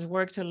has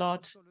worked a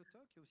lot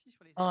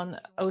on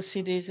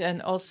OCDs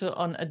and also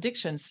on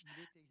addictions,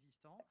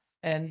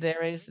 and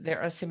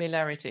there are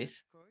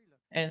similarities.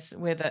 And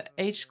with the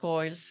H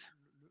coils,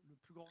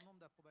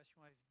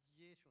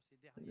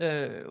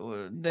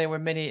 there were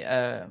many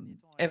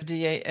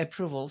FDA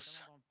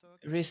approvals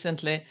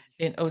recently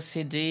in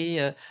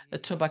OCD,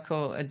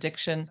 tobacco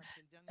addiction,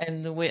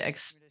 and we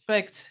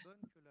expect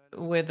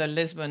with the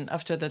Lisbon,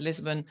 after the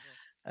Lisbon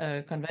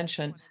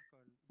Convention,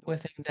 we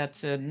think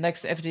that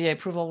next FDA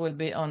approval will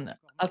be on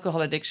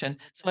alcohol addiction.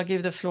 So I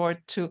give the floor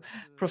to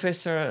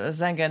Professor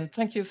ZANGEN.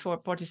 Thank you for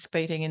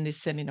participating in this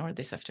seminar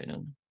this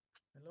afternoon.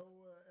 Hello,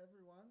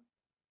 everyone.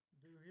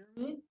 Do you hear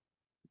me?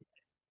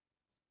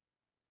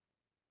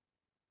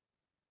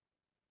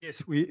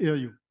 Yes, we hear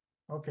you.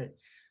 Okay.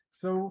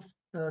 So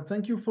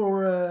thank you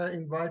for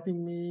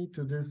inviting me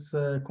to this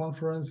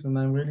conference, and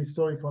I'm really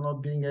sorry for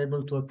not being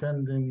able to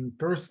attend in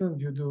person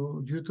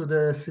due to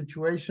the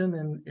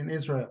situation in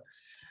Israel.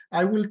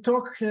 I will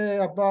talk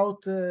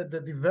about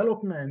the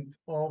development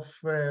of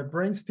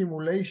brain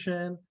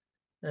stimulation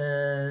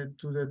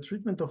to the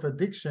treatment of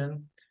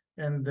addiction,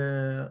 and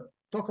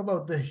talk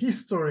about the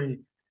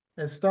history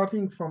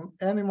starting from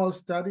animal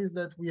studies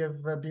that we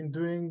have been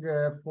doing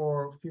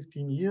for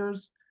 15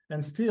 years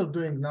and still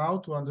doing now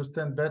to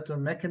understand better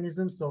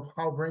mechanisms of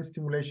how brain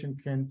stimulation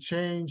can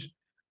change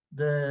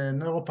the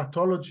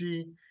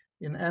neuropathology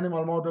in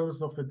animal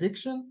models of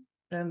addiction,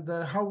 and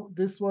how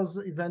this was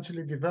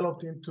eventually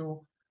developed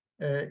into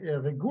a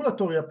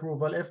regulatory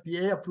approval,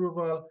 FDA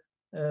approval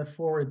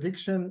for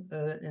addiction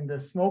in the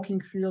smoking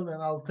field.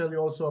 And I'll tell you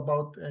also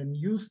about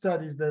new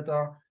studies that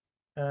are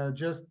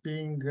just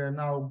being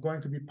now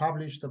going to be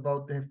published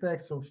about the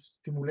effects of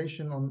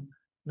stimulation on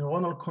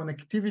neuronal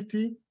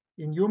connectivity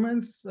in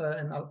humans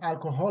and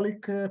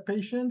alcoholic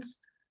patients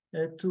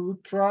to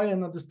try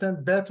and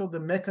understand better the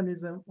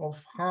mechanism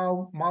of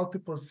how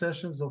multiple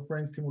sessions of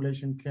brain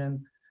stimulation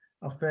can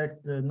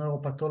affect the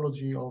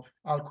neuropathology of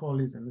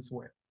alcoholism as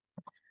well.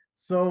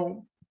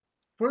 So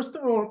first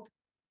of all,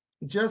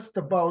 just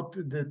about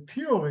the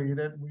theory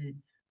that we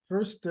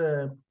first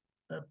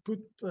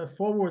put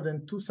forward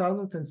in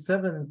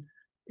 2007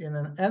 in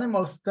an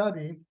animal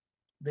study,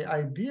 the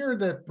idea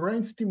that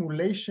brain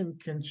stimulation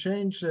can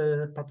change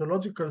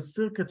pathological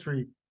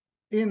circuitry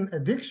in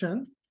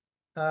addiction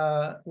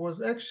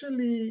was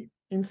actually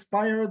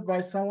inspired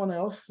by someone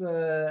else.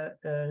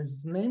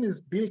 His name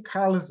is Bill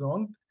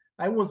Carlson.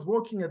 I was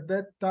working at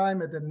that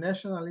time at the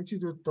National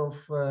Institute of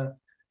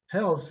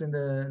Health in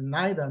the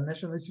NIDA,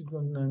 National Institute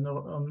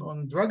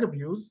on Drug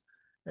Abuse,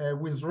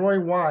 with Roy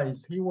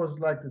Wise. He was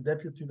like the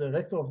deputy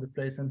director of the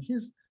place, and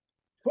his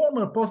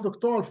former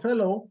postdoctoral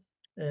fellow,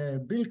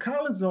 Bill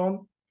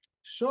Carlson,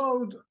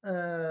 showed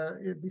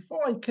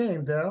before I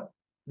came there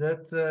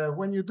that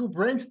when you do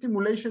brain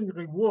stimulation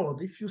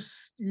reward, if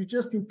you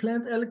just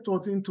implant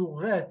electrodes into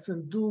rats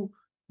and do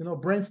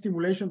brain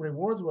stimulation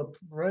rewards, what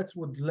rats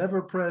would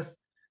lever press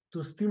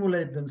to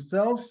stimulate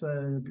themselves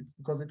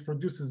because it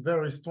produces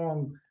very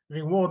strong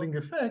rewarding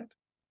effect.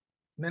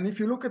 Then if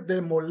you look at the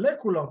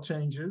molecular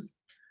changes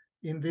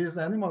in these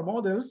animal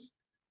models,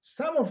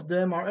 some of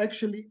them are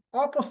actually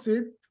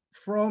opposite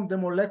from the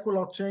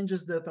molecular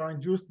changes that are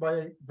induced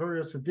by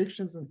various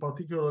addictions, and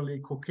particularly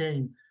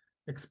cocaine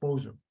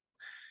exposure.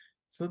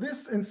 So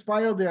this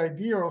inspired the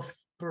idea of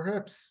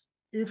perhaps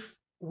if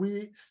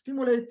we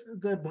stimulate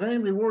the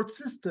brain reward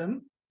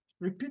system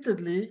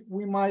repeatedly,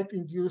 we might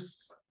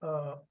induce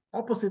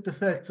opposite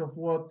effects of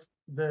what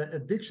the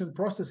addiction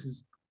process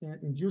is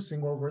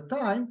inducing over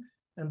time,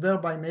 and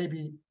thereby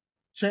maybe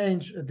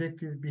change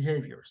addictive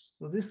behaviors.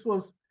 So this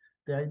was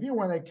the idea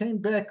when I came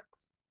back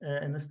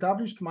and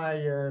established my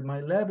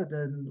lab at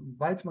the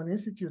Weizmann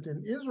Institute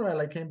in Israel.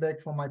 I came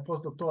back from my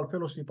postdoctoral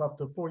fellowship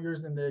after 4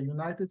 years in the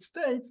United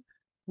States.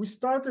 We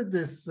started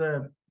this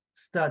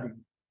study.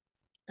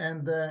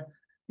 And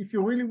if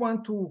you really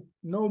want to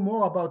know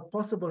more about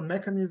possible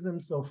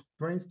mechanisms of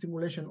brain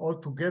stimulation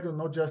altogether,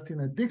 not just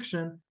in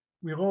addiction,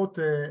 we wrote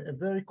a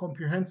very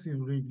comprehensive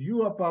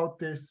review about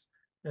this,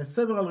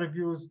 several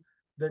reviews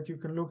that you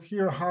can look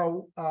here,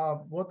 how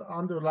what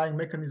underlying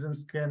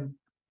mechanisms can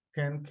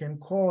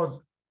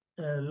cause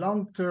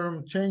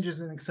long-term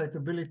changes in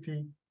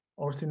excitability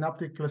or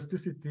synaptic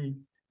plasticity,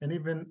 and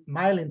even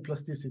myelin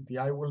plasticity.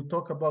 I will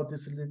talk about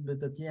this a little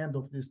bit at the end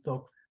of this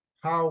talk,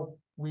 how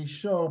we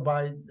show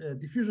by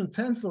diffusion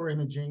tensor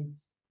imaging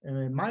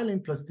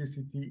myelin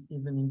plasticity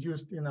even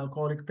induced in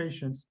alcoholic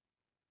patients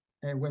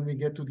when we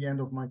get to the end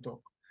of my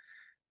talk.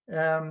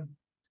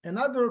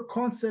 Another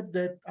concept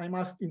that I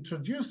must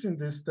introduce in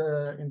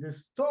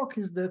this talk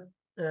is that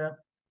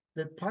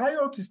that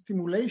prior to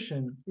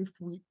stimulation, if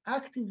we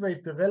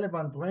activate the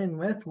relevant brain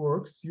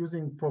networks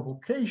using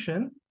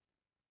provocation,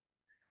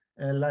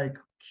 like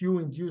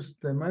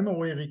cue-induced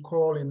memory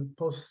recall in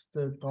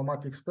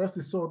post-traumatic stress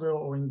disorder,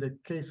 or in the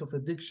case of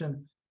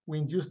addiction, we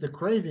induce the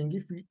craving.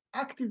 If we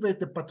activate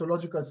the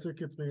pathological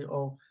circuitry,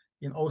 or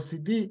in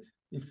OCD,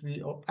 if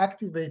we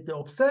activate the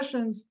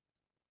obsessions,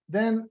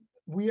 then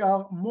we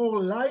are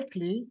more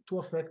likely to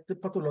affect the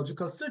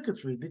pathological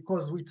circuitry,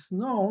 because it's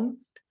known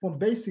from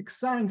basic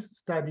science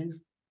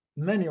studies,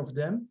 many of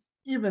them,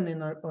 even in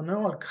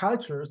neural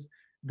cultures,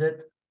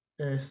 that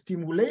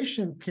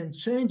stimulation can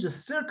change the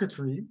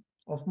circuitry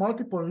of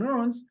multiple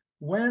neurons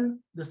when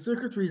the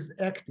circuitry is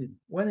active.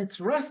 When it's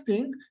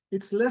resting,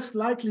 it's less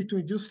likely to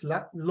induce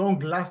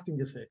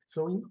long-lasting effects.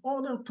 So in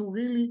order to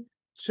really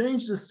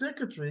change the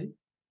circuitry,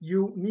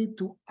 you need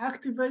to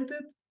activate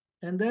it,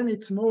 and then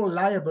it's more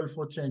liable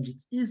for change.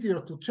 It's easier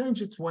to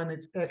change it when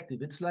it's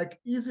active. It's like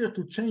easier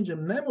to change a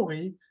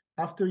memory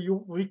after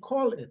you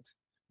recall it,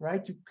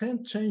 right? You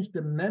can't change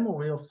the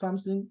memory of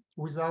something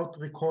without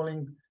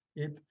recalling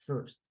it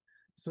first.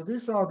 So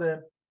these are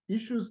the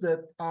issues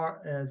that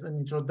are as an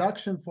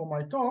introduction for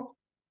my talk.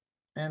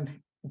 And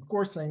of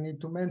course, I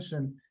need to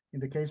mention, in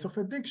the case of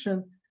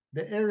addiction,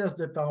 the areas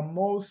that are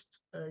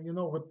most,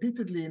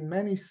 repeatedly in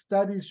many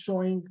studies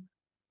showing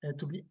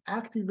to be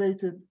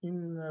activated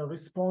in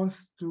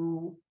response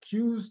to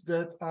cues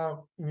that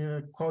are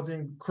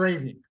causing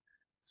craving.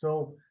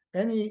 So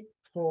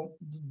for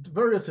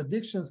various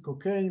addictions,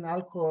 cocaine,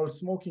 alcohol,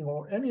 smoking,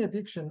 or any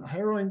addiction,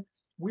 heroin,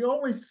 we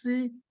always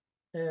see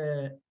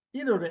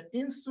either the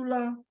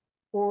insula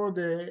or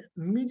the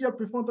medial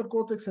prefrontal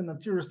cortex and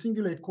anterior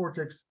cingulate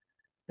cortex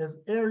as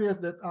areas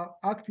that are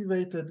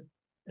activated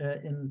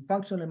in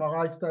functional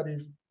MRI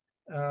studies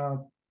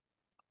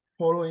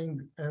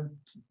following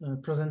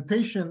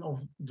presentation of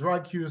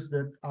drug use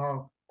that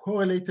are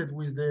correlated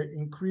with the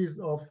increase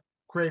of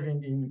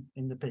craving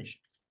in the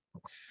patients.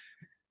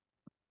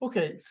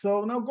 Okay,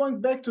 so now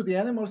going back to the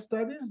animal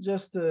studies,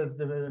 just as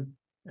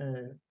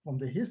from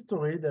the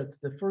history, that's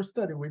the first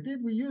study we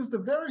did, we used a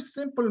very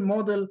simple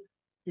model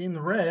in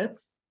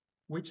rats,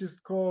 which is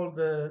called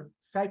the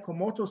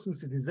psychomotor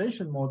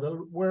sensitization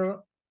model, where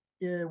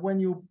when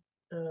you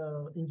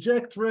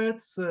inject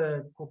rats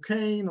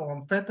cocaine or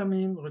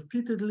amphetamine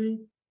repeatedly,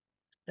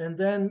 and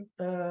then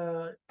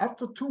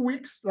after 2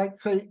 weeks, like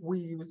say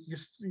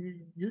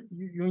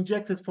you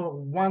inject it for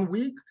 1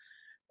 week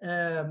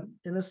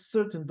in a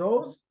certain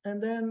dose,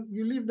 and then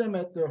you leave them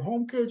at their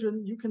home cage,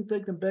 and you can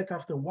take them back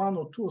after 1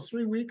 or 2 or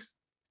 3 weeks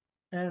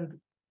and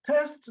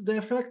test the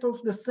effect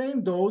of the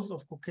same dose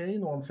of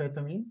cocaine or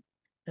amphetamine,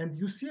 and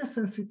you see a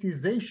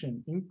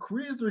sensitization,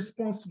 increased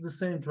response to the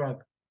same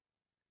drug.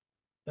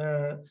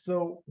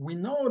 So we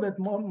know that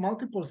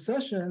multiple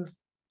sessions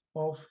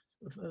of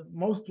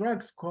most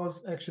drugs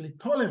cause actually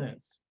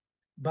tolerance,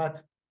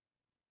 but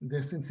the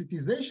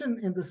sensitization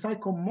in the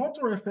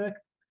psychomotor effect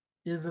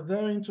is a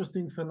very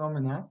interesting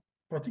phenomena,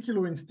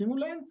 particularly in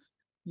stimulants.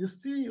 You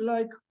see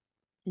like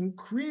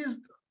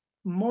increased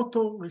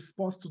motor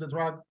response to the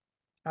drug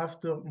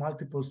after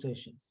multiple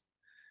sessions.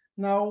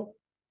 Now,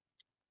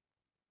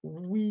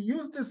 we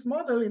use this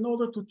model in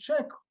order to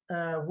check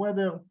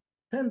whether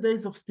 10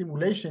 days of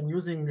stimulation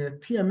using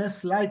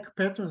TMS-like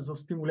patterns of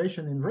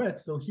stimulation in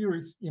rats. So here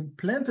it's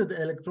implanted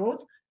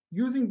electrodes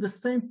using the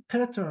same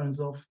patterns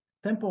of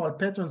temporal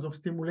patterns of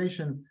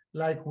stimulation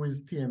like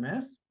with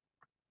TMS,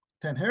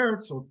 10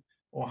 hertz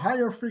or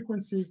higher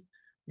frequencies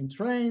in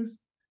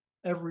trains,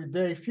 every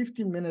day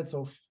 15 minutes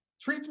of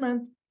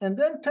treatment, and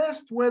then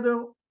test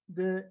whether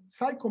the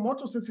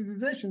psychomotor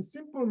sensitization,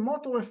 simple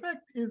motor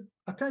effect is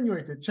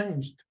attenuated,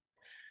 changed.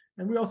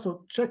 And we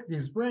also checked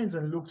these brains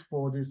and looked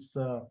for this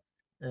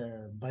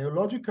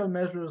biological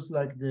measures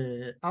like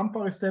the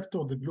AMPA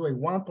receptor, the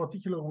GLUA1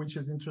 particular, which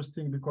is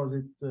interesting because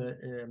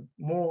the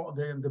more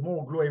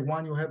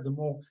GLUA1 you have, the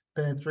more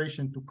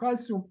penetration to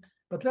calcium.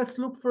 But let's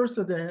look first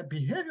at the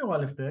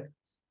behavioral effect.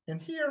 And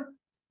here,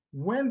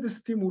 when the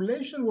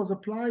stimulation was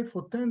applied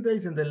for 10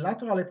 days in the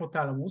lateral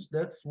hypothalamus,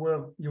 that's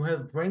where you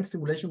have brain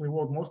stimulation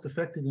reward most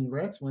effective in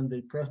rats when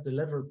they press the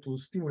lever to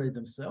stimulate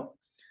themselves.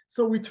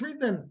 So we treat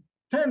them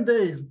 10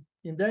 days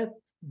in that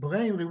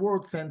brain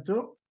reward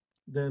center,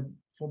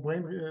 for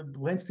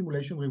brain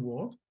stimulation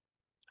reward.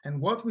 And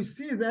what we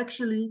see is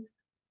actually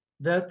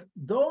that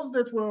those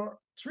that were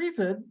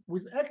treated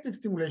with active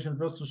stimulation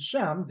versus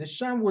sham, the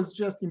sham was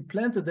just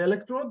implanted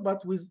electrode,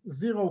 but with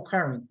zero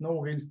current, no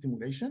real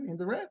stimulation in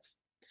the rats.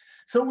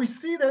 So we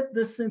see that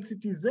the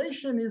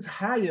sensitization is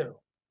higher.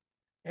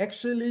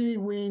 Actually,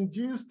 we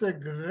induced a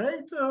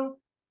greater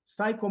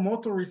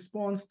psychomotor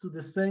response to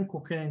the same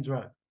cocaine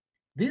drug.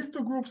 These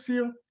two groups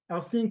here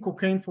are seeing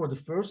cocaine for the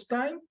first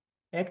time,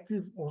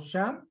 active or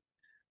sham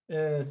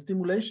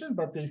stimulation,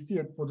 but they see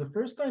it for the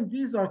first time.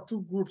 These are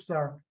two groups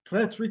are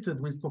pre-treated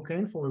with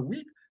cocaine for a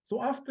week.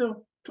 So after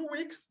 2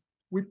 weeks,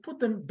 we put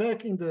them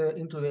back into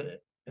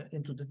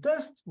the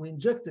test. We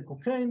inject the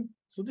cocaine.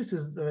 So this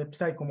is a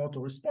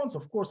psychomotor response.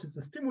 Of course, it's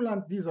a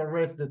stimulant. These are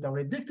rats that are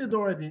addicted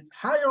already. It's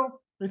higher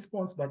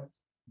response, but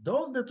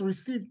those that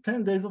received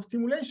 10 days of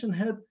stimulation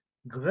had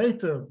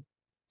greater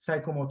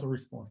psychomotor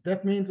response.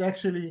 That means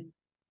actually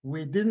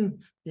we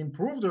didn't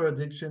improve their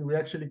addiction. We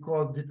actually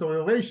caused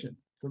deterioration.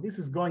 So this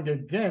is going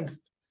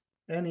against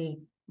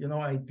any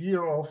idea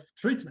of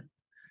treatment.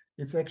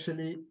 It's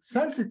actually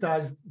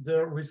sensitized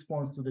their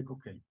response to the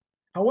cocaine.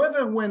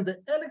 However, when the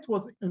electrode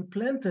was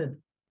implanted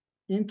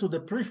into the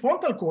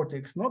prefrontal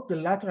cortex, not the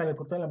lateral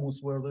hypothalamus,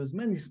 where there's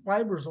many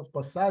fibers of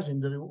passage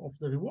of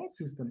the reward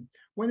system.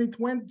 When it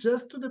went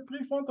just to the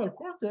prefrontal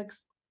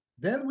cortex,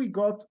 then we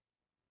got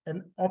an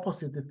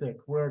opposite effect,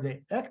 where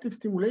the active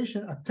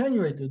stimulation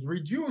attenuated,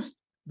 reduced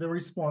the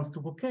response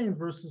to cocaine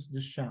versus the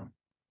sham.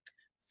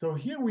 So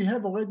here we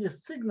have already a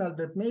signal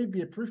that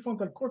maybe a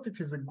prefrontal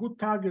cortex is a good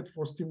target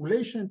for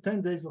stimulation,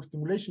 10 days of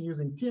stimulation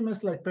using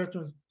TMS-like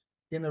patterns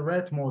in a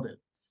rat model.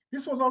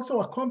 This was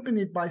also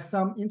accompanied by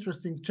some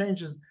interesting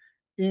changes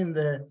in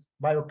the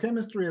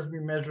biochemistry as we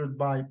measured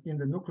in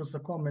the nucleus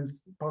accumbens,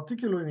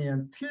 particularly the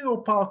anterior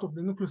part of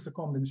the nucleus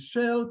accumbens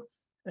shell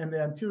and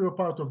the anterior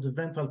part of the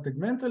ventral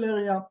tegmental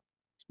area,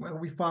 where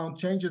we found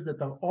changes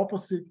that are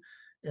opposite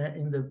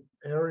in the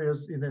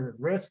areas in the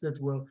rats that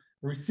were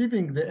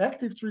receiving the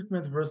active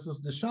treatment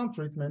versus the sham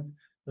treatment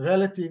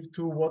relative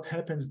to what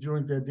happens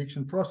during the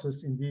addiction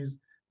process in these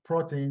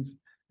proteins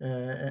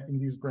in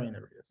these brain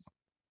areas.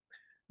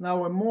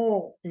 Now, a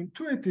more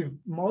intuitive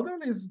model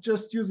is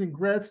just using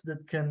rats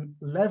that can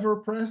lever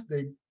press.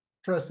 They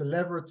press a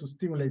lever to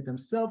stimulate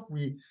themselves.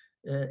 We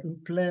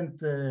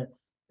implant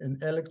an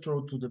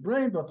electrode to the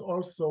brain, but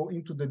also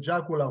into the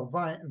jugular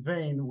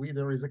vein.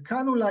 There is a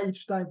cannula.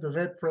 Each time the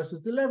rat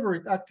presses the lever,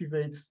 it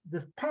activates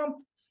this pump,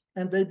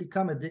 and they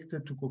become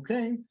addicted to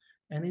cocaine.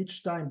 And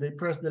each time they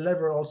press the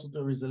lever, also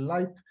there is a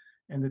light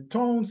and a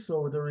tone,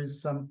 so there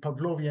is some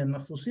Pavlovian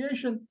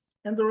association,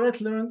 and the rat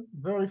learn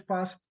very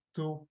fast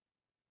to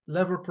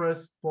lever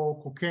press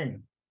for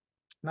cocaine.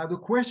 Now the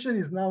question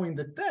is now in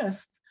the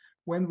test,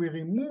 when we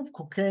remove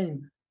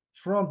cocaine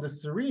from the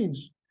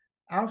syringe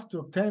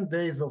after 10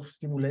 days of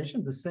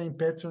stimulation, the same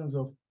patterns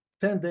of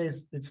 10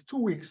 days, it's 2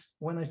 weeks.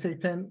 When I say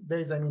 10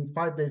 days, I mean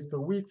 5 days per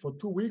week for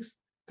 2 weeks,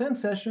 10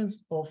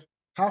 sessions of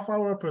half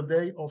hour per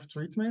day of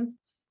treatment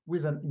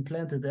with an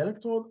implanted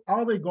electrode.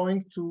 Are they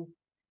going to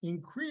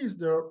increase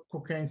their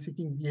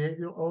cocaine-seeking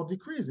behavior or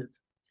decrease it?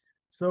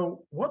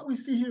 So what we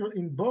see here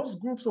in both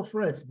groups of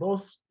rats,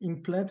 both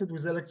implanted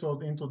with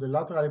electrode into the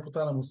lateral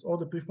hypothalamus or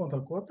the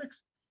prefrontal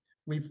cortex,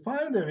 we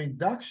find a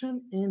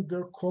reduction in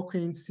their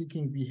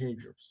cocaine-seeking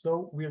behavior.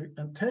 So we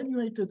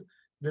attenuated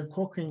the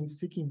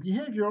cocaine-seeking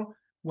behavior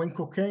when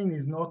cocaine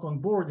is not on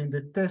board in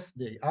the test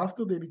day.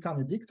 After they become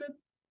addicted,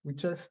 we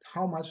test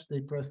how much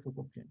they press for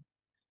cocaine.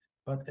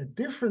 But a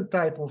different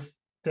type of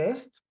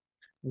test,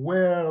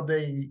 where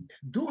they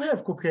do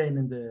have cocaine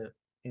in the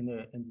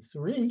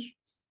syringe,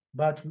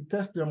 but we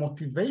test their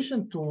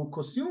motivation to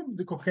consume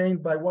the cocaine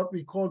by what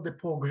we call the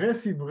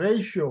progressive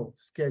ratio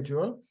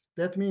schedule.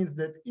 That means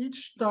that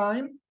each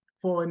time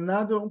for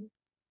another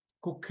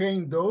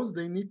cocaine dose,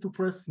 they need to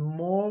press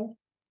more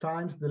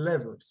times the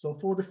lever. So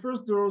for the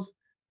first dose,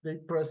 they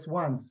press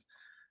once.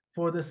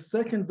 For the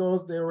second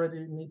dose, they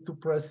already need to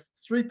press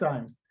 3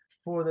 times.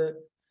 For the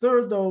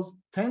third dose,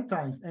 10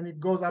 times, and it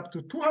goes up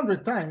to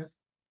 200 times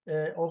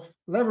of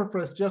lever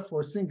press just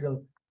for a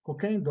single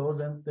cocaine dose,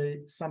 and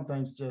they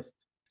sometimes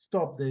just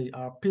stop. They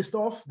are pissed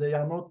off. They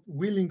are not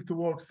willing to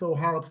work so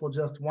hard for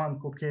just one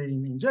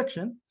cocaine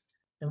injection.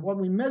 And what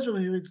we measure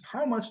here is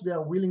how much they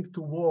are willing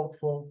to work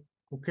for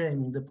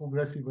cocaine in the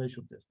progressive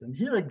ratio test. And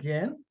here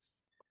again,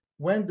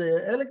 when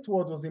the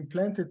electrode was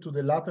implanted to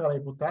the lateral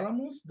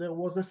hypothalamus, there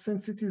was a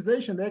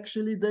sensitization.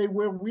 Actually, they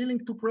were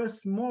willing to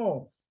press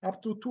more,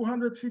 up to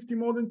 250,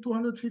 more than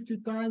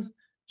 250 times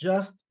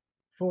just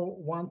for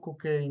one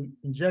cocaine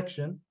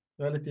injection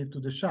relative to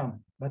the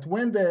sham. But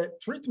when the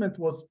treatment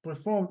was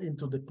performed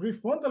into the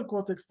prefrontal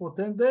cortex for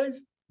 10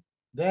 days,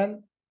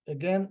 then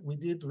again, we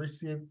did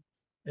receive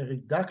a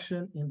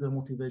reduction in the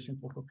motivation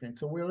for cocaine.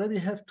 So we already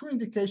have 2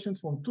 indications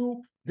from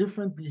 2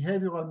 different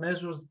behavioral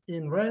measures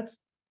in rats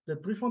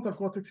that prefrontal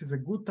cortex is a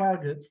good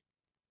target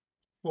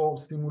for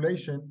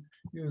stimulation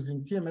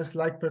using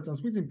TMS-like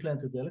patterns with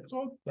implanted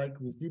electrode, like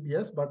with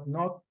DBS, but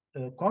not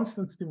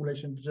constant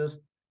stimulation, just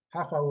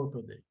half hour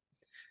per day.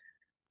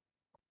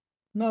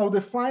 Now,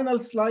 the final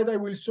slide I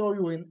will show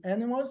you in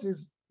animals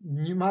is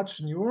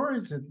much newer.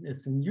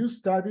 It's a new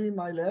study in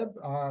my lab.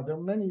 There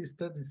are many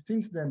studies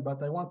since then,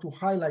 but I want to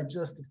highlight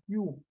just a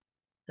few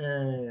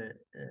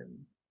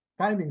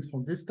findings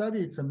from this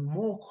study. It's a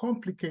more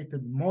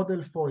complicated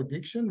model for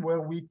addiction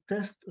where we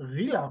test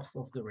relapse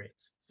of the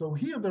rats. So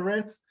here the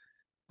rats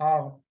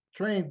are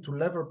trained to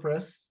lever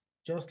press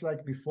just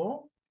like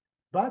before,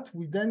 but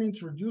we then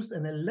introduce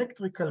an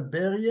electrical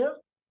barrier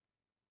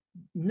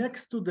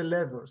next to the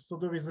lever. So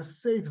there is a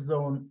safe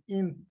zone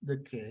in the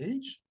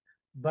cage,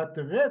 but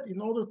the rat, in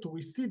order to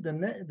receive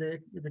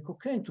the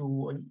cocaine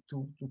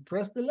to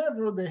press the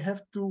lever, they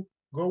have to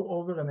go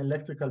over an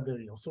electrical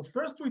barrier. So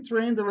first we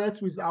train the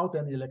rats without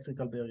any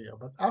electrical barrier,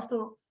 but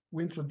after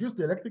we introduce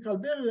the electrical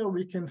barrier,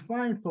 we can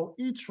find for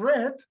each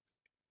rat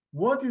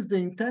what is the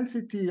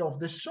intensity of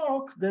the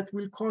shock that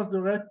will cause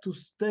the rat to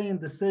stay in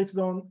the safe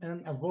zone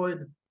and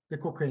avoid the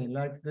cocaine.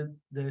 Like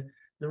the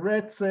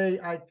rats say,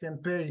 I can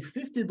pay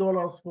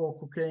 $50 for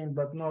cocaine,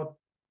 but not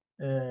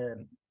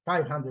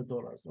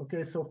 $500.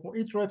 Okay, so for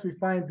each rat, we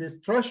find this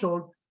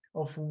threshold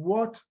of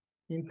what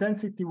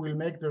intensity will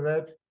make the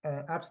rat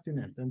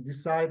abstinent and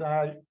decide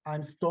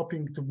I'm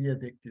stopping to be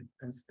addicted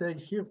and stay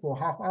here for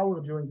half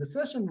hour during the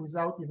session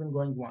without even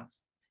going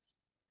once.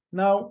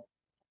 Now,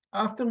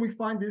 after we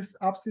find this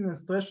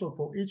abstinence threshold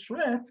for each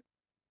rat,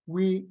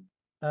 we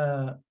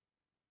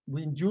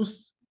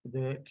induce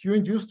the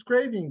cue-induced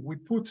craving. We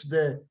put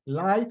the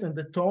light and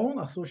the tone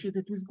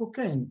associated with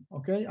cocaine.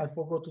 Okay, I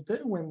forgot to tell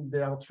you, when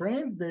they are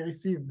trained, they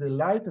receive the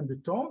light and the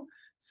tone.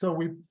 So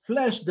we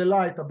flash the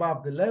light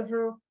above the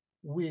lever,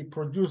 we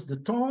produce the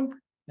tone,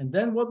 and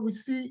then what we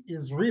see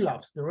is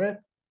relapse. The rat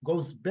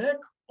goes back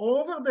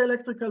over the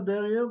electrical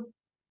barrier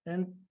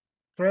and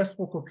press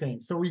for cocaine.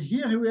 So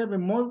here we have a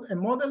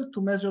model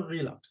to measure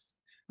relapse.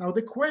 Now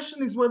the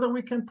question is whether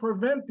we can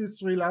prevent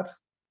this relapse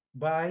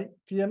by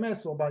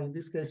TMS, or by, in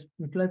this case,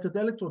 implanted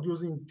electrode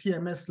using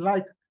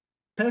TMS-like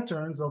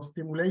patterns of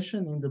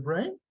stimulation in the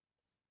brain.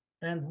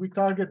 And we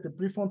target the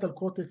prefrontal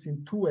cortex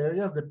in two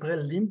areas, the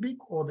prelimbic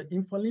or the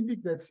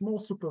infralimbic, that's more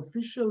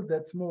superficial,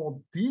 that's more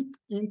deep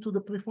into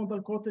the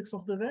prefrontal cortex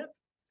of the rat.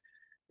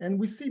 And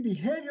we see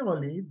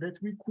behaviorally that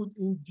we could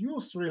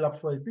induce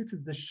relapse rates. This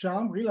is the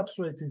sham. Relapse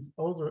rate is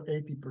over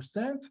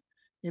 80%.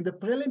 In the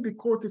prelimbic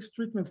cortex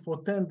treatment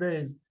for 10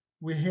 days,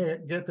 we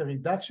get a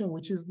reduction,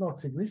 which is not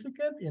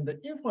significant. In the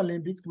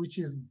infralimbic, which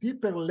is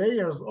deeper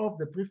layers of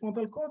the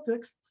prefrontal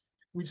cortex,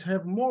 which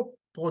have more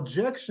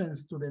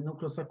projections to the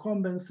nucleus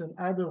accumbens and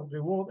other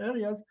reward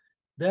areas,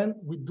 then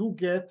we do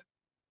get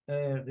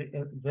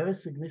a very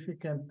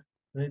significant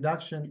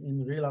reduction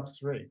in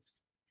relapse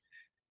rates.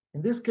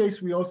 In this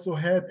case, we also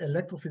had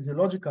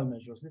electrophysiological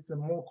measures. It's a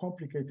more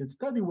complicated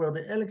study where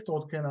the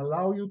electrode can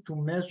allow you to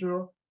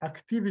measure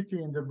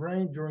activity in the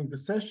brain during the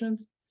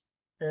sessions.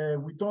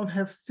 We don't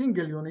have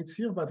single units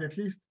here, but at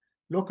least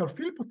local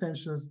field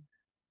potentials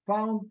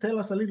tell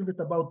us a little bit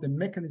about the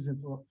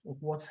mechanisms of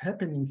what's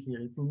happening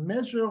here. If we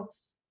measure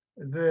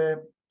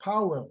the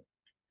power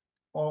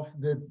of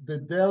the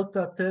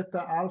delta,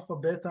 theta, alpha,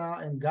 beta,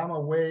 and gamma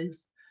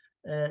waves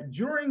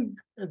during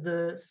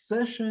the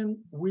session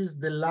with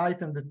the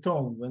light and the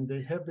tone, when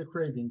they have the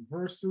craving,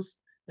 versus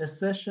a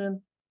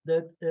session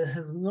that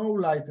has no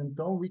light and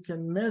tone, we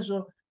can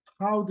measure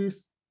how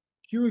this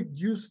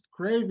cue-induced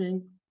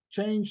craving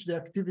change the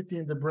activity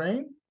in the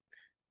brain.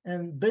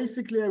 And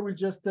basically, I will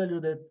just tell you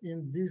that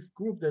in this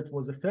group that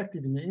was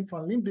effective, in the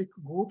infralimbic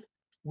group,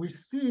 we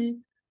see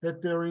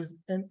that there is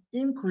an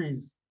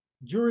increase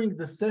during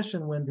the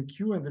session when the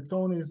cue and the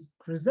tone is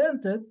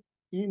presented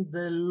in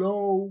the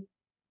low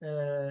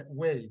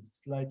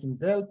waves, like in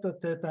delta,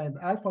 theta, and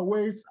alpha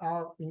waves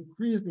are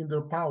increased in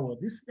their power.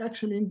 This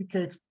actually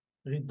indicates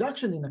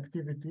reduction in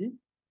activity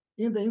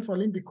in the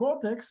infralimbic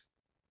cortex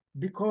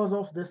because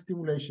of the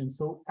stimulation.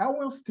 So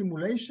our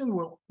stimulation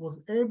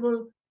was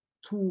able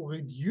to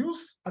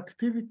reduce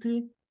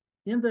activity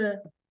in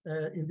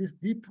this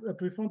deep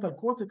prefrontal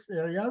cortex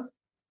areas,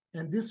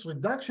 and this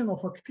reduction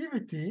of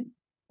activity,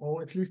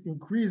 or at least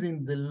increase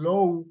in the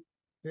low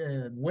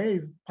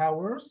wave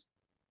powers,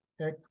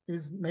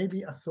 is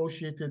maybe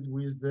associated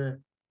with the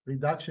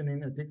reduction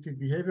in addictive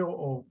behavior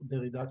or the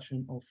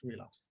reduction of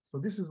relapse. So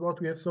this is what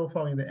we have so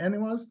far in the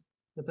animals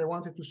that I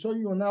wanted to show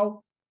you.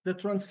 Now, the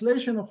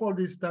translation of all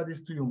these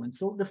studies to humans.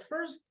 So the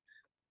first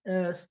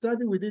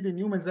study we did in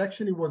humans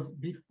actually was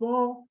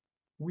before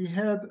we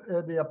had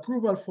the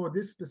approval for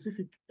this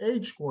specific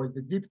age coil,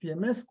 the deep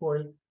TMS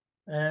coil.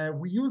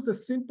 We used a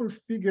simple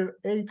figure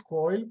 8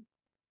 coil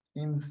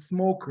in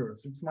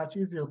smokers. It's much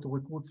easier to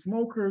recruit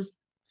smokers.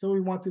 So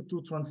we wanted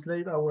to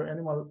translate our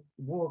animal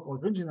work,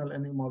 original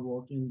animal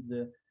work, in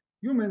the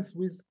humans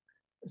with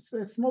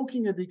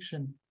smoking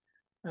addiction.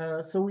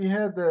 So we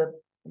had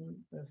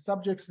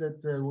subjects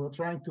that were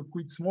trying to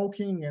quit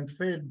smoking and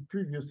failed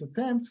previous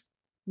attempts.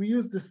 We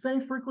used the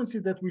same frequency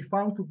that we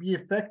found to be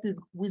effective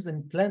with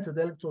implanted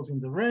electrodes in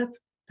the rat,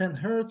 10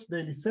 hertz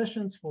daily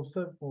sessions for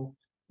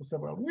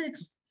several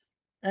weeks.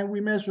 And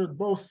we measured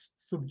both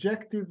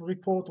subjective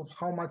report of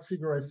how much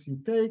cigarettes you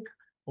take,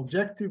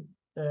 objective,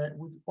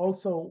 with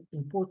also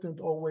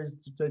important always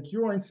to take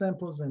urine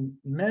samples and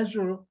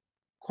measure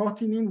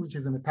cotinine, which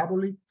is a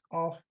metabolite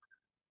of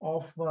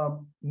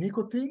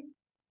nicotine.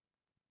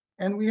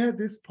 And we had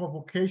this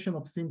provocation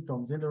of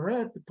symptoms. In the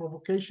rat, the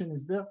provocation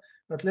is there,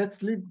 but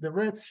let's leave the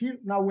rats here.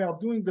 Now we are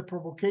doing the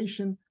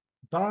provocation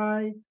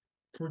by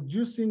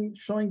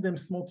showing them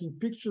smoking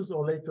pictures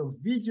or later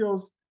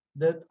videos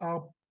that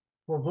are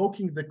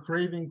provoking the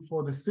craving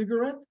for the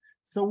cigarette.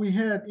 So we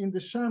had in the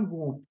sham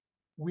group,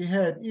 we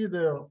had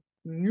either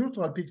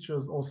neutral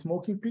pictures or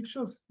smoking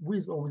pictures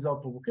with or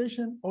without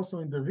provocation. Also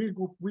in the real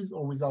group, with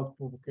or without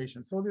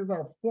provocation. So these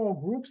are 4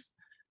 groups,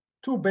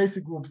 2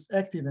 basic groups,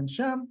 active and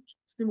sham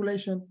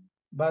stimulation,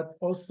 but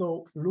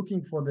also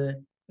looking for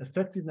the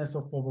effectiveness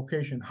of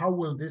provocation. How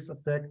will this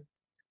affect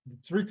the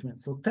treatment?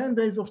 So 10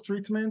 days of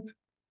treatment,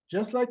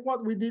 just like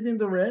what we did in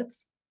the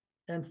rats,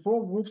 and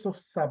 4 groups of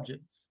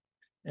subjects.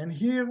 And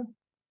here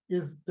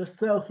is the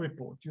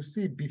self-report. You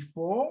see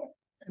before,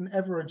 an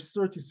average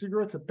 30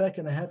 cigarettes, a pack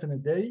and a half in a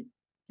day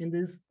in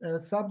these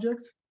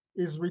subjects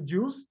is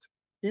reduced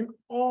in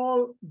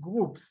all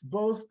groups,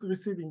 both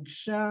receiving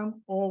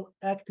sham or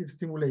active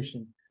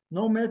stimulation.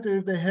 No matter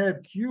if they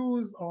had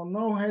cues or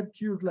no had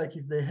cues, like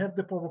if they have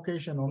the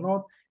provocation or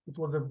not. It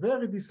was a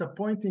very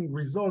disappointing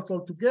result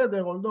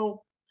altogether,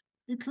 although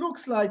it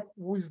looks like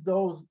with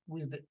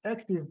the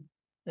active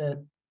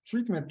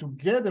treatment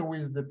together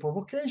with the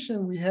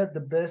provocation, we had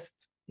the best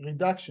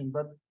reduction,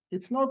 but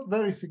it's not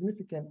very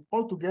significant.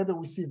 Altogether,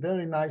 we see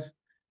very nice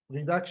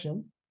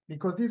reduction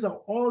because these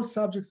are all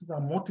subjects that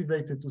are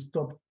motivated to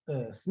stop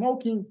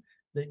smoking.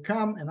 They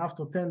come and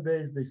after 10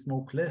 days, they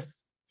smoke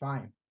less,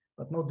 fine,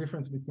 but no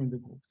difference between the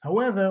groups.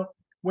 However,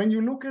 when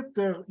you look at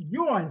the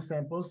urine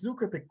samples,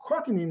 look at the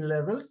cotinine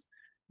levels,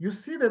 you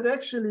see that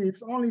actually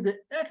it's only the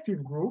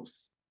active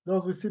groups,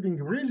 those receiving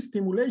real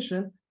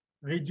stimulation,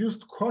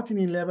 reduced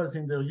cotinine levels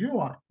in their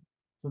urine.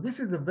 So this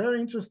is a very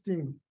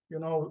interesting,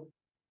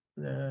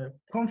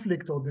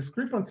 conflict or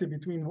discrepancy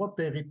between what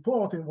they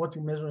report and what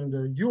you measure in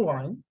the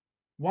urine.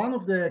 One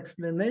of the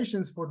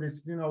explanations for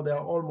this, they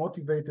are all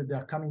motivated, they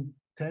are coming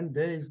 10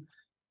 days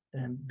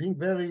and being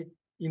very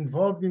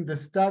involved in the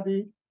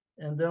study,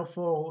 and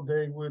therefore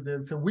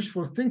it's a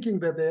wishful thinking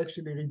that they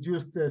actually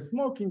reduced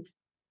smoking.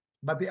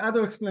 But the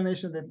other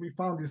explanation that we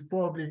found is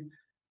probably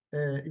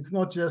it's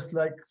not just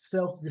like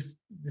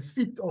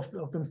self-deceit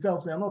of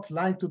themselves. They are not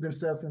lying to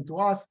themselves and to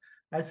us.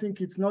 I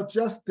think it's not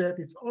just that,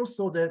 it's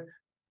also that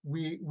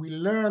we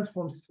learned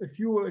from a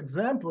few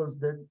examples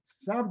that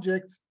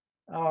subjects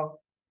are,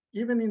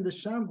 even in the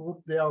sham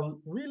group, they are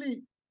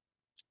really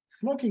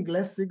smoking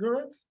less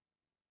cigarettes,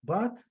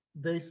 but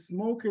they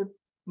smoke it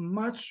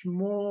much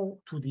more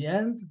to the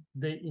end.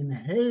 They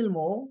inhale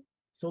more,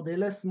 so they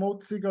less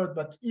smoke cigarette,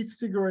 but each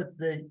cigarette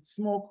they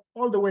smoke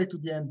all the way to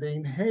the end. They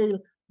inhale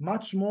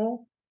much more.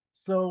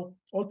 So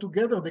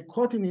altogether, the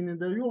cotinine in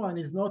the urine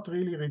is not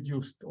really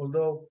reduced,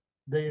 although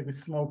they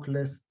smoke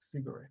less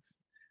cigarettes.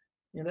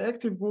 In the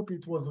active group,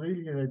 it was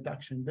really a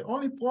reduction. The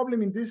only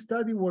problem in this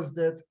study was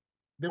that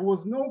there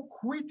was no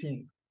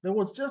quitting. There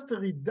was just a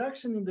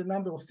reduction in the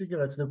number of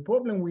cigarettes. The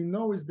problem we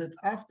know is that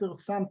after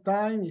some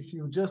time, if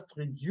you just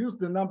reduce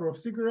the number of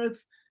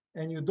cigarettes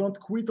and you don't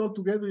quit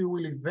altogether, you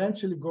will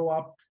eventually go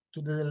up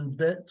to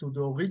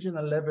the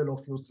original level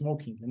of your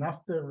smoking. And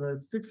after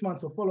 6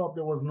 months of follow-up,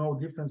 there was no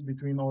difference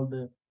between all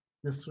the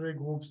three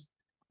groups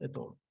at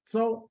all.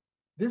 So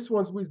this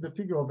was with the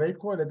figure of 8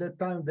 coil. At that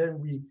time, then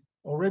we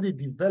already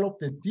developed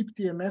the deep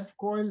TMS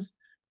coils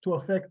to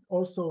affect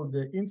also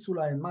the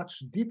insula and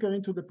much deeper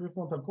into the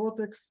prefrontal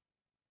cortex.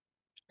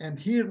 And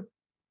here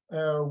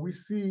we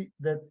see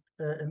that,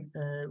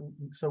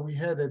 so we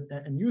had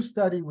a new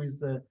study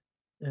with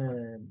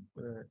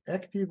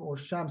active or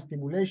sham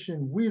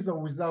stimulation with or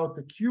without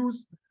the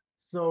cues.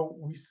 So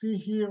we see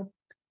here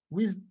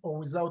with or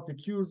without the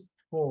cues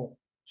for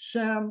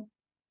sham.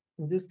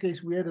 In this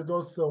case, we added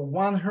also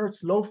 1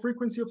 hertz low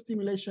frequency of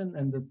stimulation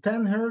and the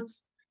 10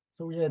 hertz.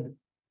 So we had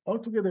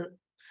altogether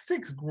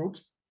 6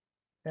 groups.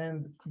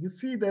 And you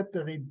see that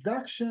the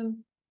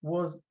reduction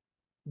was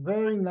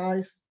very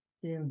nice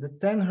in the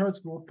 10 hertz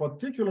group,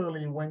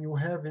 particularly when you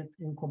have it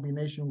in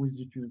combination with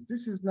the cues.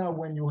 This is now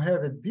when you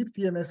have a deep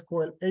TMS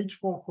coil,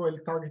 H4 coil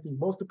targeting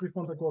both the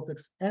prefrontal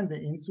cortex and the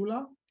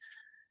insula.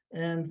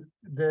 And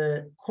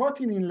the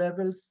cotinine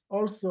levels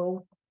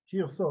also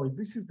here, sorry,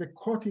 this is the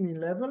cotinine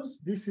levels.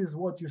 This is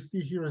what you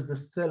see here is the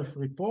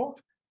self-report.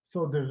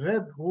 So the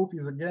red group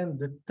is again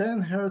the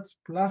 10 hertz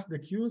plus the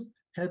cues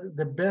had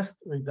the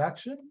best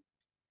reduction.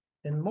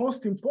 And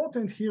most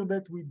important here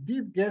that we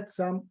did get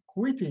some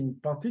quitting,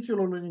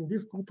 particularly in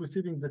this group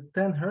receiving the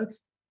 10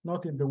 hertz,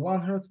 not in the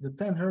 1 hertz, the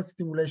 10 hertz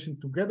stimulation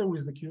together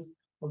with the cues,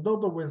 although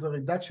there was a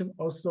reduction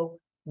also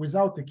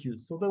without the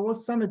cues. So there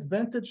was some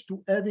advantage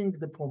to adding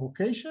the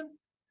provocation,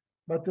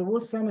 but there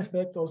was some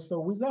effect also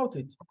without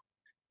it.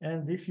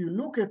 And if you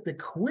look at the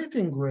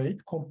quitting rate,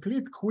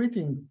 complete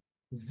quitting,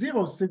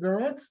 0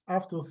 cigarettes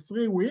after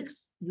 3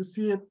 weeks, you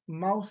see it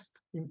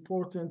most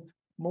important,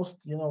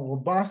 most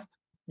robust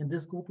in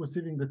this group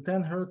receiving the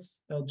 10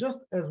 hertz,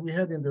 just as we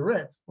had in the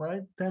rats,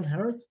 right? 10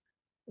 hertz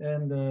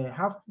and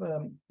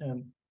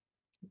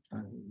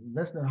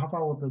less than half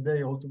hour per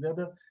day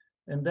altogether.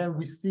 And then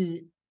we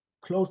see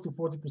close to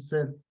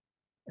 40%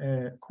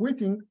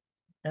 quitting.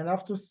 And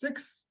after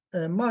 6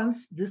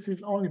 months, this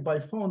is only by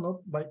phone,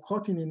 not by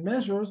cotinine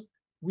measures,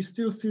 we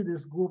still see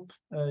this group,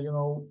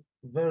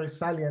 very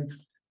salient,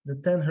 the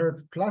 10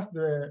 hertz plus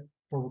the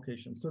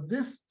provocation. So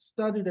this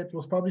study that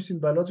was published in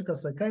Biological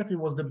Psychiatry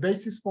was the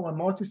basis for a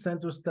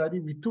multi-center study.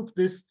 We took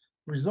these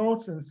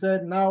results and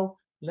said, now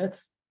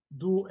let's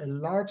do a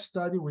large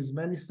study with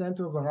many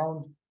centers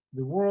around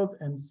the world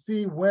and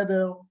see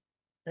whether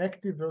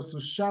active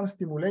versus sham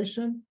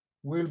stimulation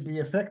will be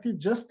effective,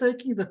 just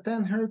taking the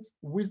 10 hertz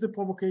with the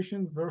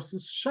provocation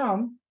versus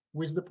sham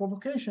with the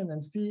provocation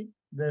and see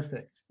the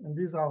effects. And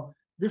these are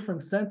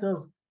different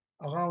centers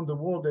around the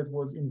world that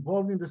was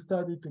involved in the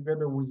study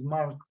together with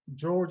Mark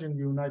George in the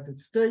United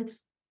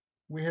States.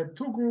 We had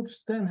 2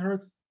 groups, 10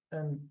 hertz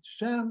and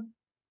sham.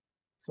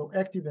 So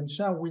active and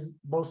sham with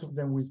both of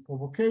them with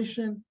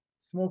provocation,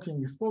 smoking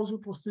exposure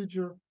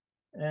procedure.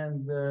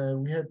 And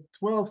we had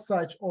 12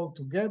 sites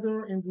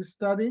altogether in this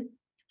study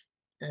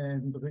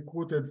and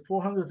recruited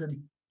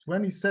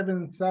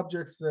 427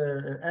 subjects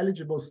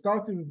eligible.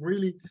 Starting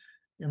really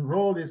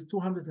enrolled is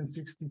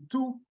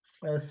 262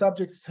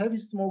 subjects, heavy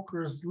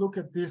smokers. Look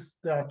at this,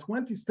 there are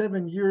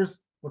 27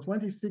 years or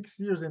 26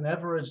 years in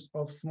average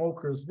of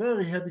smokers,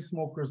 very heavy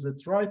smokers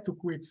that tried to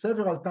quit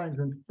several times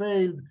and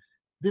failed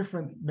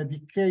different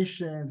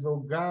medications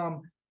or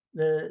gum.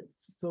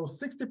 So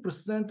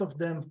 60% of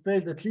them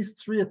failed at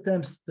least 3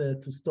 attempts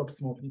to stop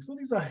smoking. So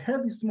these are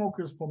heavy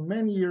smokers for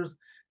many years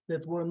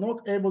that were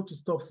not able to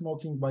stop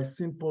smoking by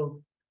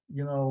simple,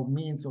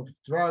 means of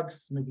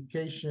drugs,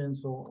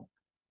 medications, or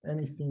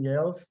anything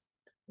else.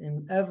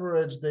 In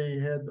average, they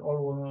had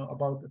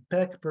about a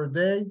pack per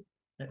day,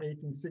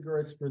 18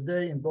 cigarettes per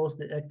day in both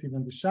the active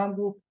and the sham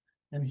group.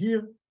 And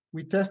here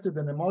we tested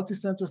in a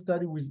multi-center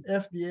study with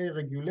FDA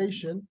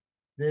regulation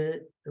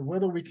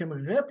whether we can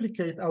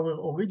replicate our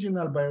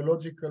original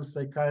biological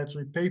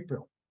psychiatry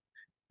paper.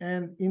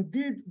 And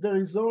indeed, the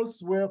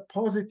results were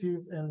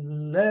positive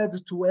and led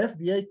to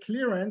FDA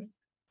clearance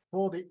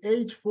for the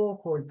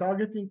H4 coil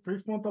targeting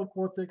prefrontal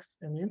cortex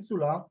and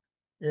insula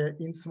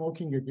in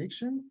smoking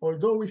addiction.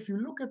 Although if you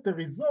look at the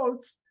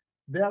results,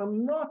 they are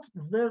not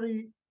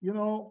very,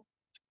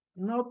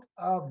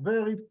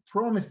 very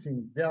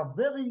promising. They are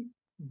very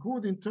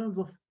good in terms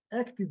of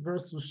active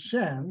versus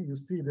sham. You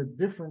see the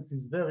difference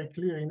is very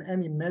clear in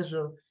any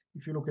measure.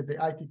 If you look at the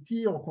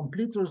ITT or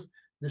completers,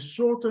 the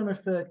short-term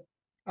effect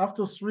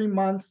after 3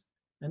 months,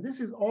 and this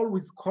is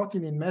always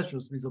cutting in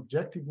measures with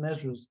objective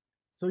measures.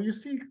 So you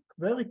see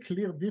very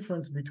clear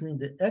difference between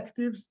the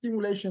active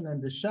stimulation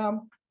and the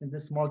sham in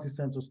this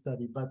multi-center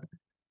study, but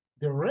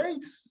the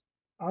rates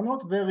are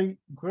not very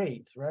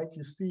great, right?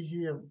 You see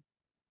here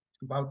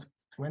about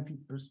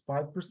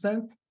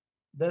 25%.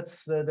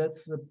 That's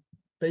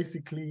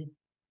basically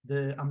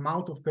the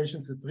amount of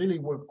patients that really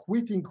were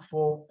quitting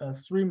for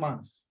 3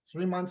 months,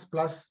 3 months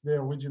plus the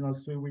original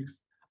 3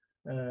 weeks.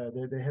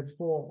 They had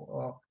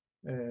 4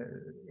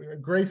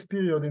 grace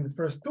period in the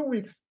first 2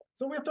 weeks.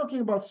 So we're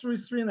talking about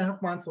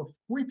 3.5 months of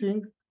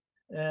quitting.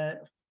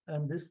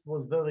 And this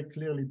was very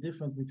clearly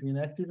different between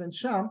active and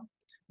sham.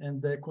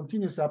 And the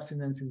continuous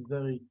abstinence is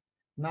very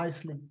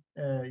nicely,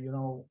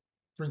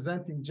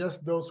 presenting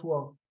just those who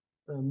are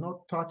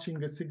not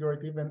touching a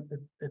cigarette, even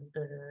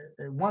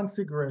one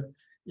cigarette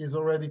is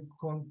already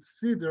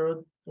considered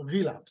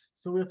relapse.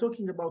 So we're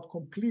talking about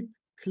complete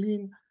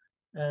clean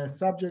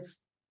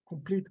subjects,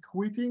 complete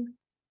quitting,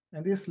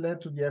 and this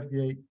led to the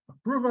FDA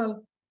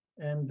approval.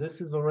 And this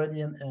is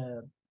already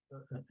an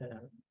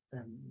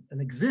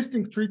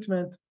existing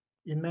treatment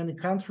in many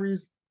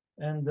countries,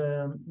 and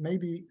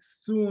maybe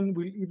soon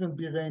will even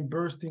be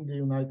reimbursed in the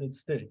United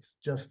States,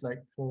 just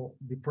like for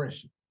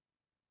depression.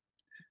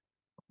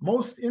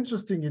 Most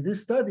interesting in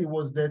this study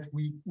was that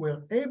we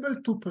were able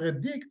to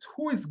predict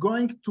who is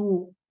going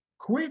to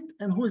quit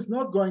and who is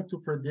not going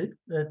to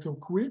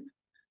quit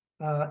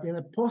in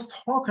a post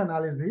hoc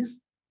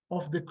analysis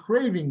of the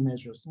craving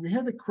measures. We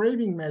had a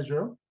craving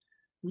measure,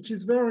 which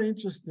is very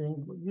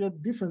interesting. We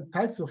had different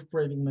types of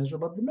craving measure,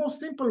 but the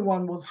most simple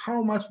one was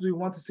how much do you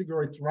want a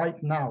cigarette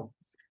right now?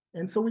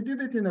 And so we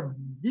did it in a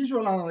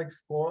visual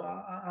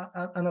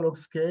analog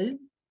scale.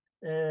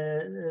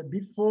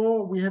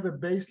 Before we have a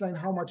baseline,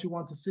 how much you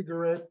want a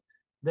cigarette,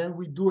 then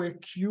we do a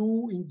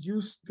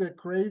cue-induced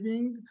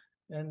craving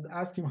and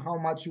ask him how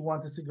much you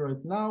want a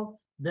cigarette now.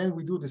 Then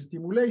we do the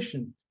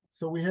stimulation.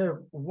 So we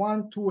have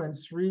 1, 2, and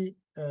 3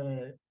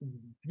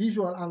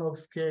 visual analog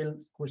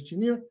scales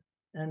questionnaire.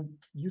 And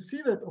you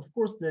see that, of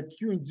course, the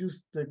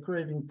cue-induced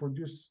craving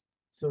produce.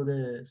 So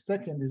the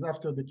second is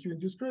after the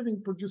cue-induced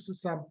craving produces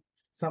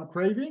some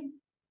craving.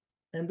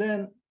 And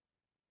then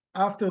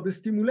after the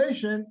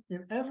stimulation,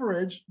 in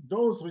average,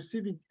 those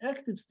receiving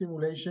active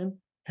stimulation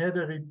had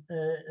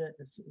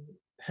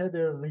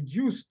a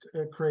reduced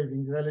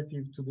craving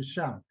relative to the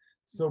sham.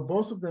 So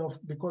both of them,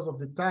 because of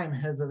the time,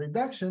 has a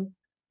reduction,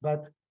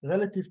 but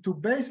relative to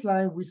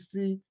baseline, we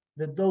see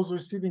that those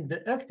receiving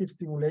the active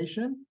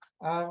stimulation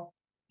are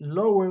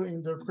lower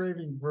in their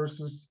craving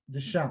versus the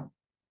sham.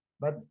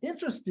 But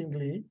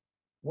interestingly,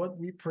 what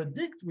we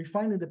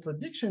find in the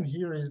prediction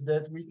here is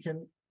that we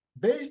can,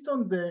 based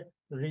on the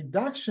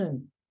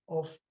reduction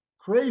of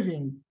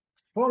craving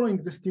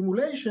following the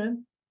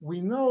stimulation, we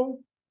know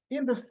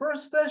in the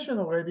first session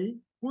already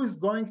who is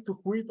going to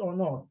quit or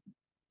not,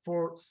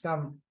 for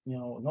some,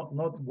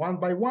 not one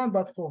by one,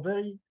 but for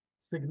very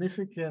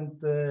significant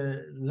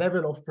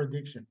level of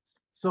prediction.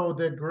 So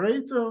the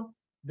greater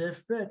the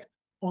effect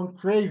on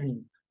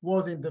craving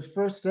was in the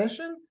first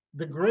session,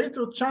 the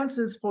greater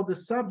chances for the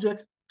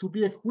subject to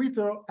be a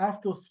quitter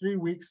after 3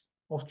 weeks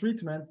of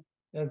treatment,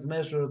 as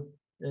measured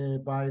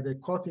by the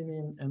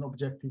cutting-in and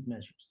objective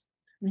measures.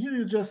 And here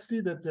you just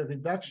see that the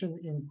reduction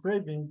in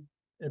craving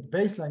at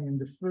baseline in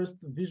the first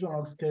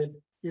visual scale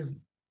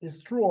is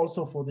true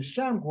also for the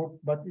sham group,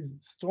 but is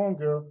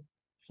stronger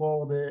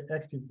for the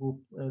active group.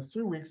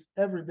 3 weeks,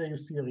 every day you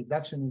see a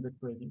reduction in the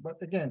craving.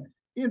 But again,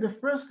 in the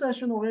first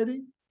session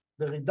already,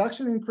 the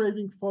reduction in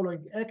craving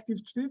following active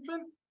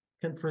treatment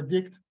can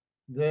predict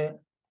the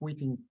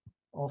quitting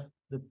of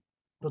the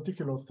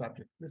particular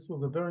subject. This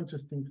was a very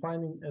interesting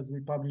finding as we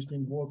published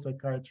in World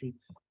Psychiatry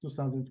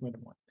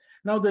 2021.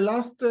 Now, the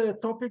last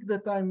topic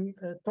that I'm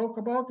talk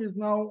about is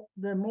now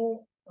the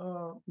more,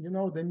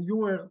 the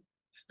newer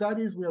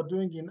studies we are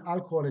doing in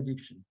alcohol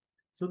addiction.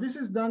 So this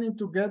is done in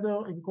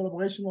together in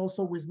collaboration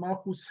also with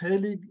Marcus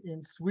Helig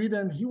in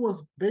Sweden. He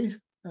was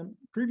based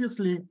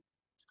previously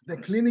the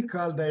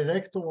clinical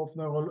director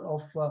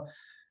of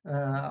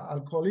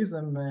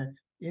alcoholism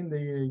in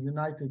the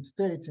United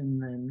States in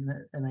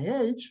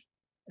NIH.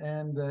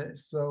 And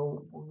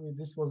so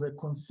this was a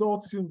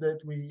consortium that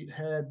we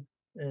had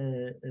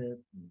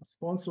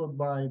sponsored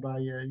by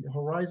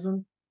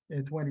Horizon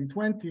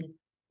 2020.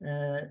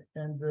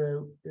 And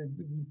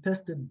we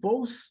tested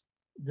both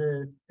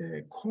the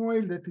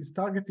coil that is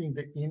targeting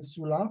the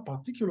insula,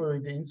 particularly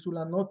the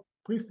insula, not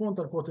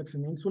prefrontal cortex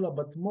and insula,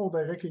 but more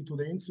directly to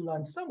the insula,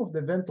 and some of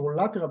the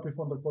ventrolateral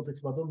prefrontal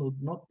cortex, but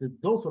not the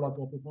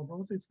dorsolateral prefrontal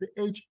cortex. It's the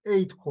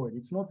H8 coil.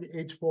 It's not the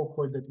H4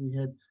 coil that we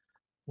had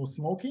for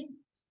smoking.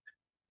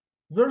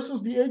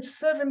 Versus the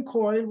H7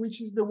 coil, which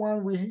is the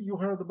one you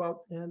heard about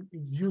and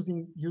is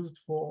used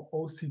for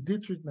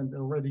OCD treatment,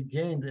 already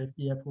gained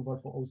FDA approval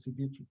for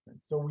OCD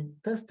treatment. So we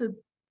tested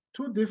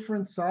two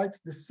different sites,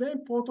 the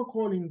same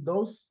protocol in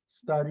those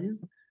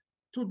studies,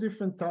 two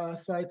different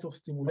sites of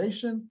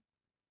stimulation,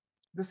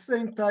 the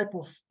same type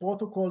of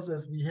protocols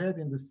as we had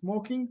in the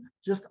smoking,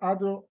 just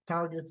other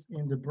targets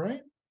in the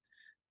brain.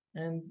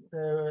 And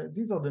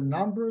these are the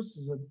numbers.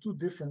 These are two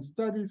different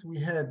studies. We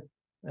had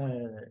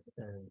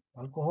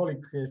alcoholic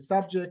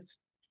subjects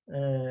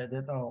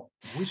that are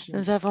wishing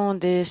Nous avons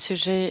des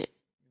sujets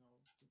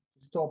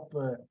to stop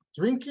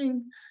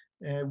drinking.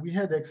 We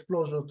had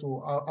exposure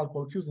to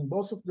alcohol cues in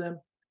both of them.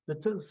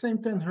 The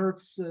same 10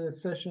 hertz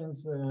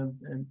sessions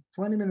and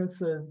 20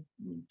 minutes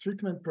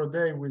treatment per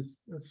day with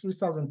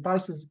 3,000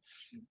 pulses.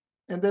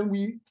 And then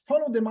we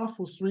follow them up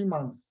for 3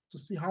 months to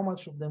see how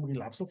much of them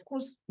relapse. Of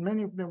course,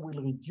 many of them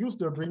will reduce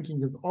their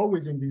drinking, as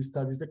always in these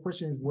studies. The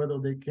question is whether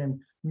they can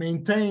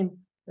maintain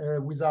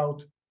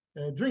without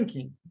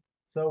drinking.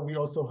 So we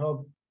also have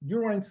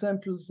urine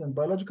samples and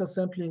biological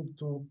sampling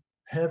to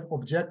have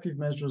objective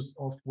measures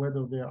of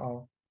whether they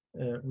are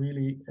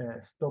really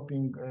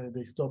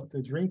they stopped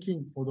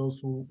drinking for those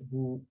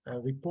who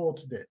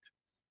report that.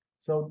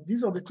 So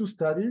these are the two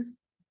studies.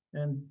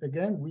 And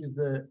again, with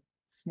the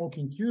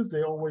smoking cues,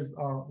 they always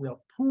are, we are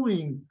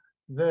pouring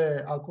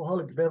the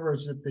alcoholic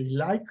beverage that they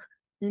like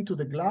into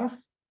the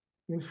glass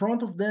in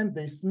front of them.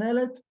 They smell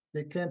it,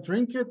 they can't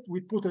drink it. We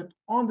put it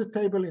on the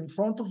table in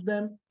front of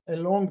them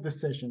along the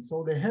session.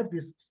 So they have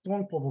this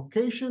strong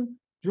provocation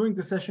during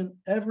the session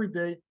every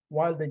day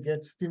while they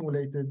get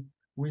stimulated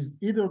with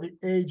either the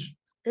age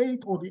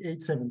 8 or the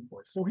age 7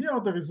 coil. So here are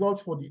the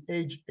results for the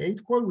age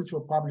 8 coil, which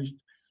were published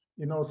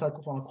in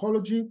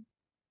neuropsychopharmacology.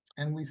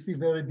 And we see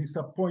very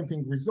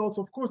disappointing results.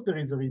 Of course, there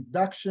is a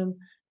reduction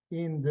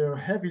in the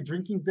heavy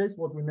drinking days.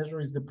 What we measure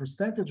is the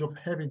percentage of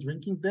heavy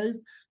drinking days.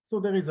 So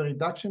there is a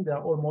reduction. They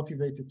are all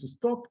motivated to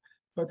stop,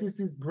 but this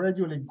is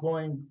gradually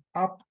going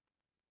up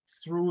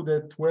through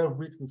the 12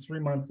 weeks, the 3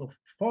 months of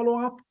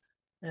follow-up.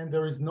 And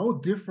there is no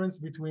difference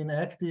between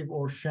active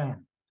or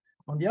sham.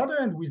 On the other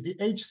hand, with the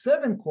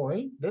H7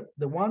 coil,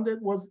 the one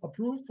that was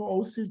approved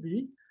for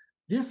OCD,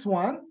 this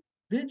one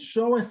did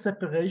show a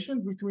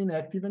separation between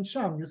active and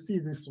sham. You see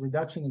this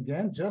reduction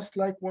again, just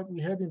like what we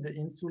had in the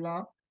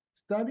insula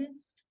study.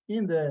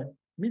 In the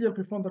medial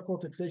prefrontal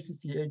cortex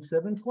HCC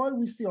H7 coil,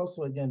 we see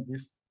also again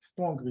this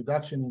strong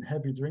reduction in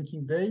heavy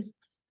drinking days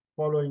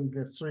following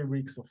the 3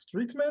 weeks of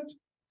treatment.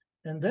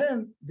 And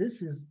then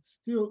this is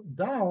still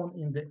down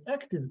in the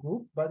active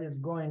group, but it's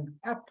going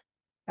up,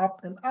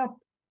 and up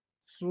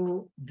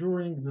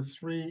during the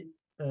 3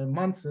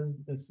 months.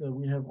 As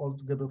we have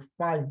altogether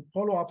 5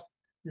 follow-ups.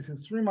 This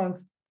is 3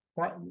 months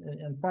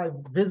and 5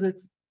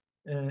 visits,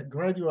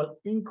 gradual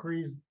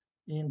increase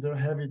in the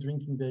heavy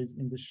drinking days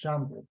in the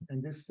sham group.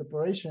 And this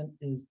separation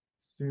is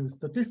still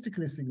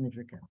statistically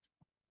significant.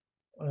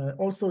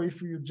 Also,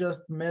 if you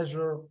just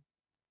measure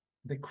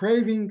the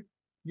craving,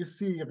 you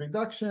see a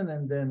reduction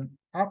and then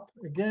up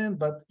again.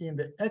 But in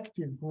the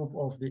active group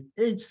of the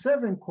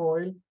H7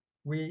 coil,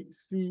 we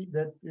see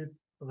that it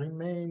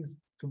remains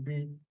to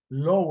be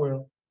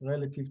lower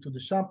relative to the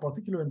sham,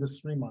 particularly in the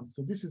 3 months.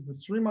 So this is the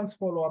 3 months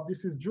follow-up.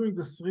 This is during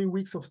the 3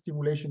 weeks of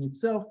stimulation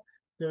itself.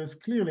 There is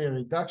clearly a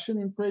reduction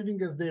in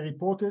craving as they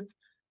reported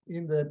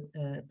in the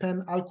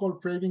pan-alcohol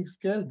craving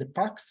scale, the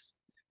PAX.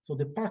 So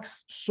the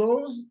PAX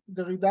shows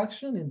the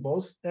reduction in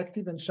both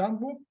active and sham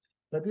group,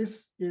 but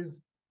this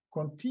is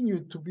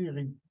continued to be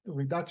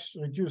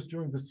reduced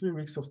during the 3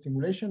 weeks of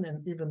stimulation,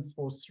 and even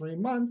for 3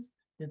 months,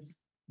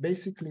 it's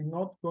basically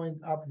not going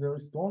up very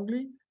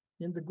strongly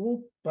in the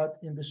group, but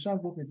in the sham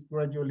group, it's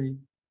gradually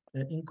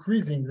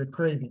increasing the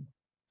craving.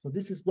 So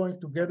this is going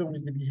together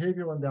with the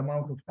behavior and the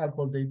amount of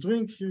alcohol they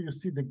drink. Here you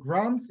see the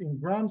grams, in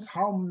grams,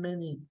 how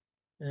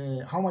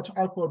much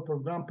alcohol per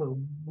gram per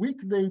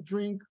week they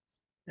drink.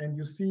 And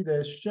you see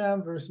the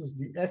sham versus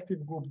the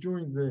active group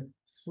during the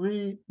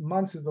 3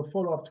 months of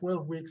follow-up,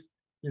 12 weeks.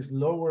 is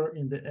lower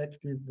in the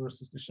active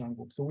versus the sham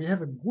group. So we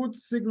have a good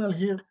signal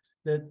here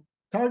that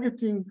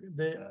targeting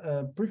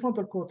the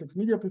prefrontal cortex,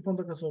 medial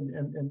prefrontal cortex,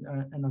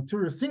 and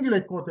anterior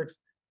cingulate cortex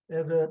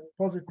as a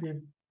positive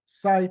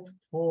site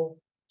for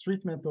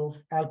treatment of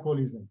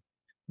alcoholism,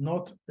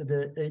 not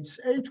the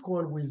H8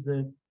 coil with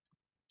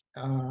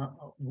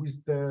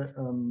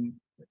the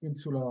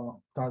insular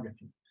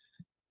targeting.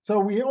 So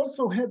we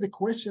also had the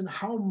question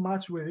how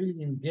much we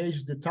really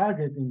engage the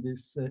target in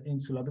this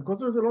insula, because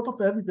there's a lot of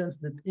evidence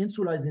that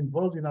insula is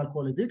involved in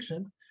alcohol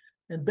addiction.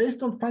 And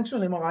based on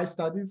functional MRI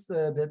studies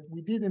that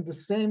we did in the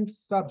same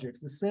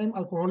subjects, the same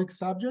alcoholic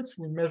subjects,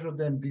 we measured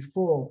them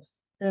before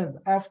and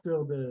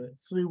after the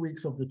 3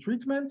 weeks of the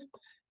treatment.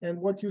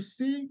 And what you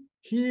see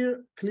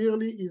here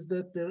clearly is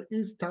that there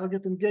is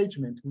target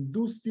engagement. We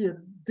do see a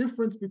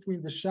difference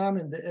between the sham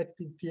and the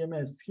active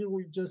TMS. Here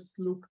we just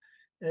look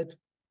at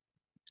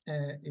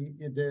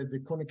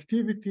the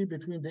connectivity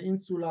between the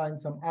insula and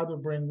some other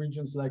brain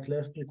regions like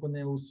left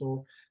precuneus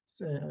or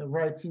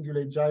right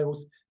cingulate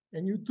gyrus.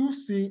 And you do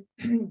see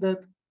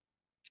that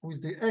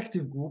with the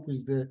active group,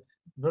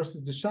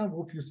 versus the sham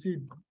group, you see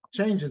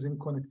changes in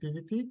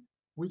connectivity,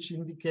 which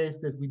indicates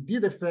that we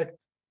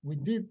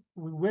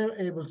were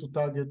able to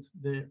target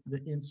the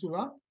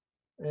insula,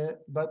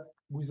 but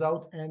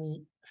without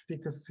any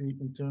efficacy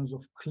in terms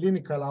of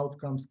clinical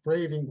outcomes,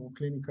 craving, or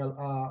clinical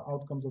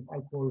outcomes of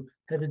alcohol,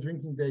 heavy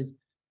drinking days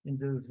in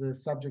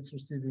these subjects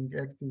receiving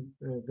active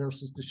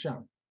versus the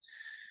sham.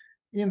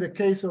 In the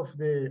case of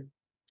the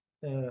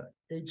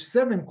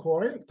H7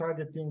 coil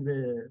targeting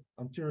the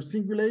anterior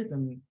cingulate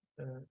and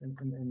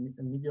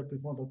medial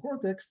prefrontal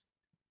cortex,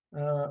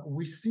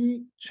 we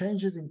see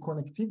changes in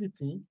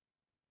connectivity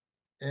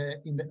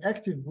in the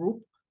active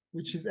group,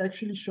 which is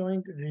actually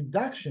showing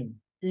reduction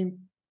in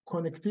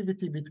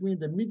connectivity between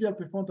the medial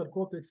prefrontal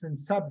cortex and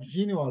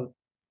subgenual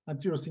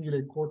anterior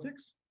cingulate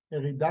cortex, a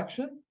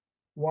reduction,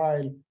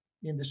 while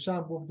in the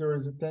sham group there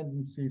is a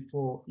tendency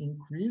for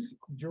increase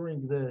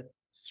during the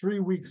 3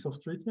 weeks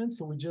of treatment.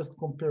 So we just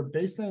compare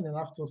baseline and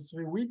after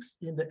 3 weeks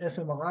in the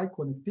fMRI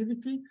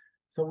connectivity.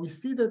 So we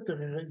see that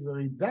there is a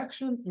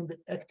reduction in the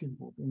active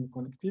group, in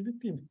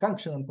connectivity, in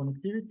functional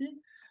connectivity.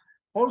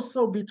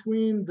 Also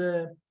between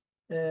the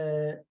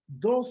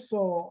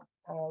dorsal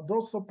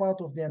part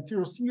of the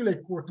anterior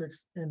cingulate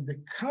cortex and the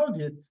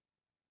caudate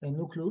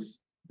nucleus,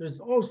 there's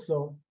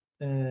also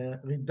a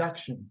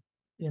reduction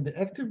in the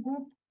active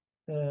group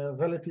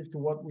relative to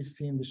what we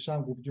see in the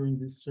sham group during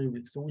these 3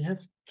 weeks. So we have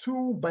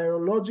 2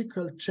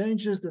 biological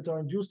changes that are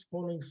induced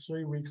following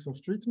 3 weeks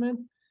of treatment,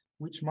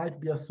 which might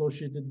be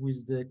associated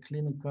with the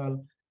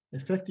clinical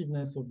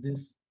effectiveness of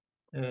this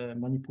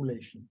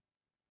manipulation.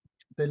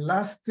 The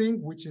last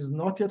thing, which is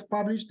not yet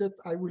published, that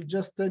I will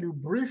just tell you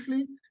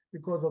briefly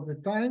because of the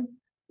time,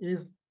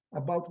 is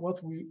about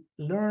what we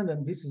learned,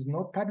 and this is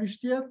not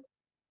published yet,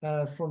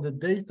 from the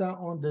data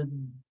on the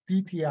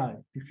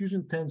DTI,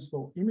 diffusion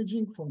tensor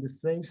imaging from the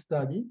same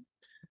study.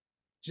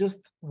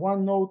 Just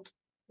one note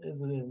as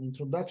an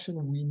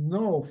introduction, we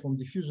know from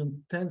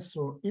diffusion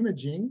tensor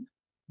imaging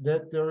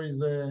that there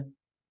is a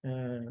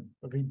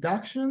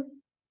reduction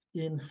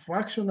in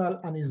fractional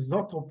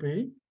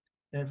anisotropy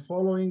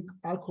following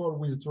alcohol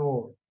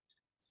withdrawal.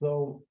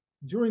 So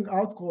during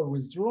alcohol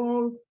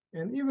withdrawal,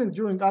 and even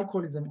during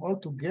alcoholism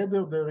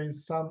altogether, there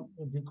is some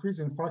decrease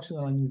in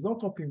fractional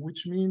anisotropy,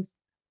 which means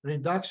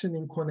reduction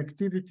in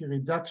connectivity,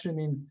 reduction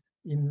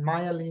in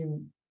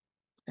myelin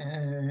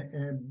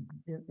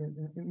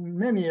in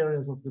many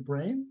areas of the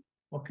brain,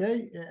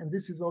 okay? And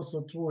this is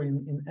also true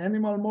in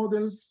animal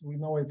models. We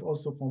know it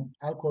also from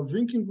alcohol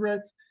drinking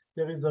rats.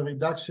 There is a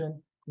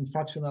reduction in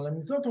fractional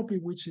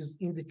anisotropy, which is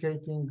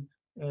indicating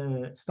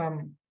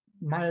some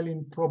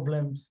myelin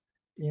problems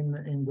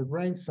in the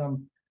brain,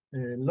 some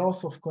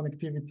loss of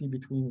connectivity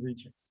between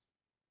regions,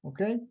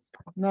 okay?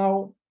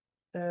 Now,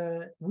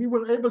 we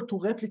were able to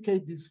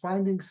replicate these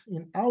findings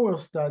in our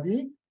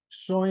study,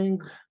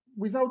 showing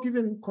without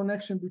even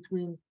connection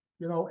between,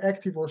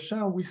 active or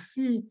sham, we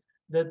see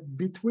that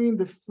between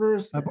the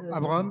first...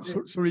 Abraham,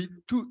 sorry,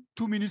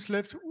 two minutes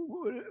left.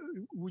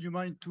 Would you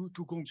mind to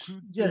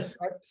conclude? Yes,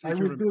 I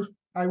will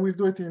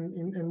do it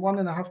in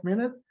 1.5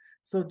 minutes.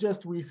 So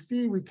just we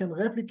can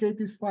replicate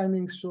these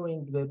findings,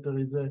 showing that there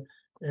is a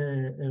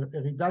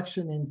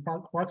reduction in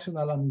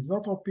fractional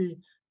anisotropy,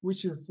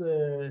 which is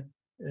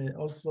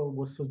also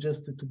was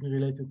suggested to be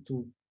related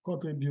to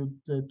contribute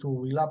to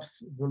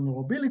relapse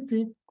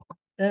vulnerability.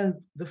 And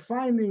the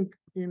finding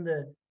in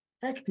the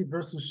active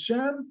versus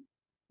sham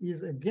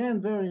is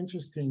again very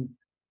interesting.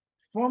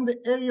 From the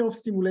area of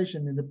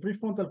stimulation in the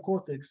prefrontal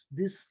cortex,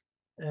 this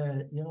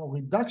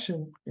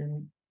reduction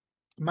in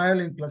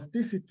myelin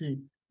plasticity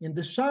in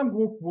the sham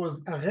group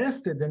was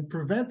arrested and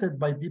prevented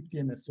by deep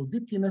TMS. So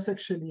deep TMS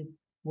actually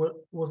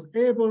was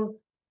able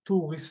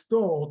to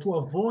restore or to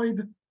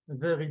avoid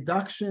the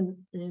reduction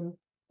in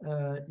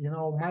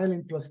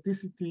myelin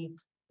plasticity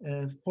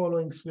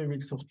following 3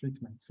 weeks of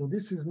treatment. So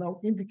this is now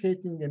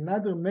indicating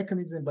another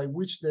mechanism by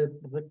which the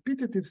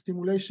repetitive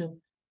stimulation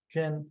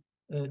can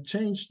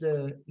change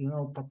the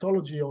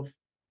pathology of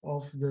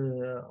of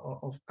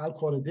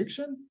alcohol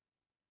addiction.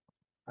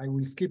 I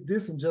will skip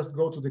this and just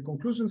go to the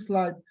conclusion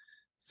slide.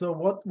 So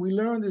what we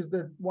learned is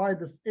that while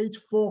the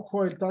H4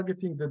 coil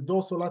targeting the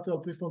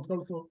dorsolateral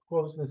prefrontal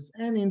cortex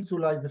and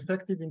insula is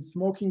effective in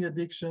smoking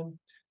addiction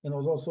and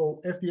was also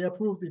FDA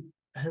approved, it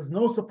has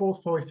no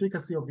support for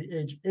efficacy of the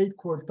H8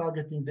 coil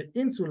targeting the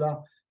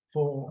insula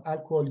for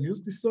alcohol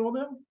use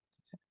disorder.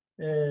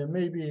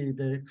 Maybe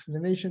the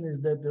explanation is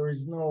that there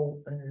is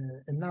no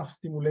enough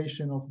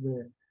stimulation of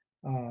the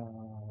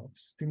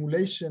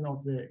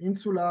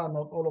insula.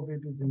 Not all of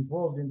it is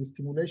involved in the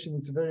stimulation.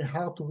 It's very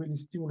hard to really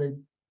stimulate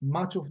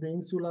much of the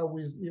insula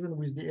even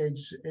with the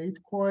H8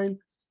 coil.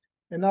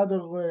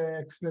 Another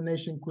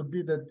explanation could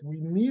be that we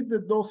need the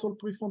dorsal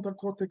prefrontal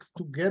cortex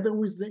together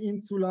with the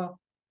insula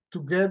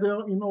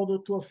together in order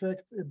to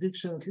affect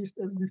addiction, at least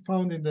as we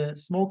found in the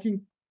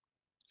smoking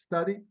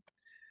study.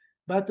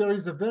 But there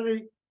is a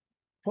very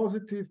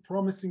positive,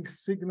 promising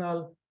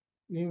signal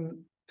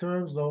in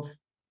terms of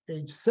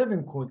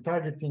H7 coil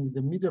targeting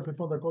the medial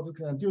prefrontal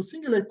cortex and anterior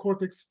cingulate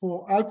cortex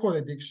for alcohol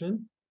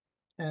addiction.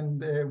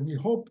 And we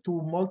hope to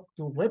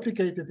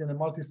replicate it in a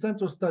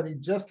multi-center study,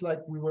 just like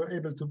we were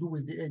able to do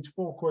with the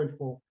H4 coil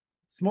for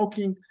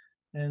smoking.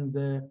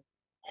 And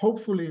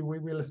hopefully we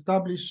will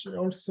establish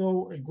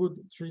also a good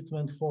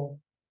treatment for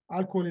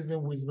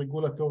alcoholism with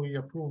regulatory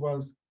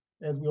approvals,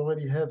 as we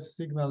already have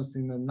signals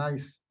in a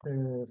nice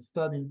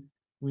study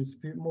with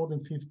more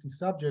than 50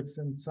 subjects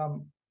and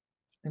some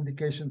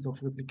indications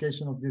of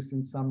replication of this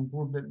in some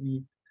group that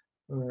we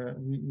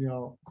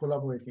are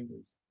collaborating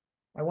with.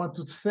 I want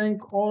to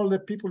thank all the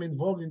people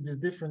involved in these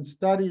different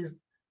studies,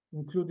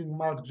 including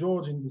Mark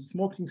George in the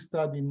smoking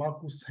study,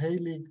 Marcus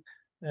Heilig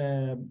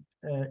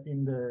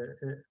in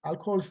the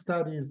alcohol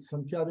studies,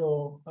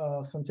 Santiago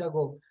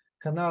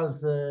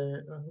Canals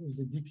is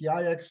the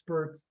DTI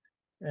expert,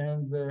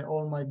 and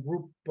all my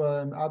group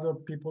and other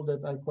people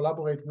that I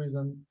collaborate with.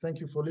 And thank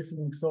you for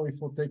listening. Sorry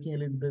for taking a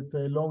little bit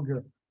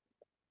longer.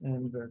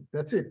 And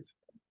that's it.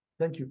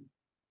 Thank you.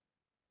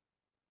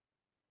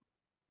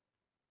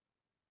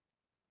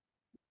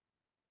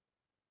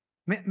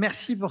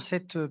 Merci pour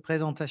cette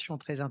présentation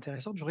très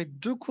intéressante. J'aurais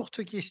deux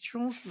courtes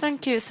questions.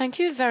 Thank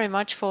you very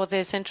much for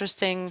this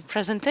interesting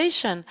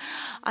presentation.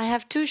 I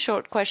have two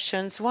short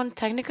questions, one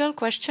technical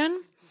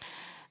question.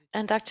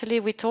 And actually,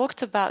 we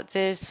talked about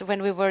this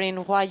when we were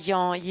in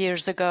Royan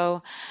years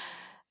ago.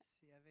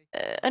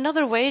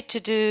 Another way to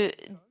do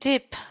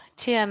deep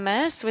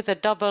TMS with a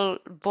double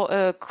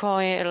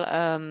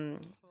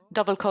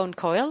cone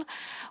coil.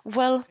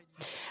 Well,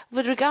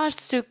 with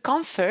regards to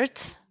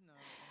comfort,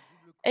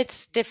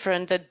 it's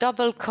different. The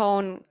double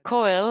cone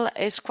coil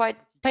is quite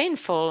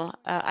painful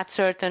at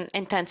certain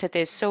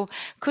intensities. So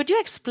could you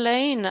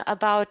explain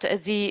about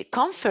the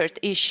comfort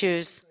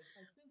issues?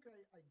 I think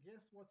I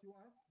guess what you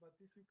asked, but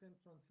if you can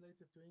translate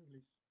it to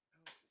English.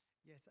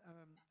 Yes,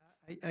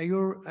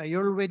 I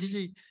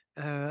already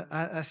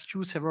asked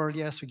you several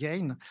years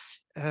again.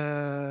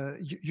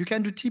 You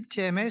can do deep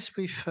TMS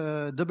with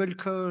double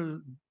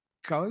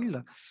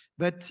coil,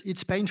 but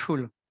it's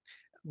painful.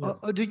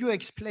 Yes. How do you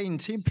explain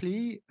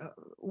simply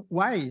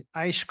why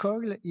H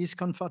coil is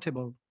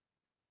comfortable?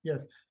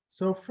 Yes.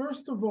 So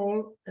first of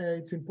all,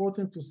 it's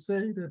important to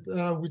say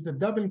that with the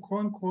double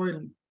cone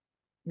coil,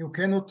 you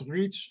cannot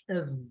reach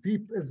as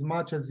deep as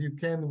much as you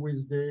can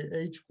with the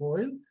H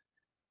coil.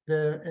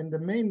 And the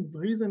main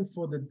reason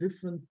for the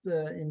difference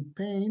in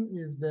pain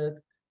is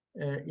that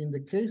in the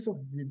case of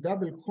the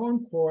double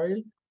cone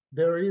coil,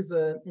 there is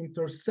an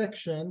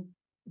intersection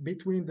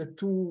between the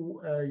two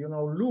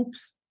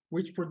loops,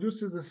 which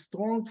produces a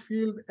strong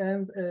field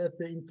and at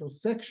the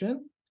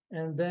intersection,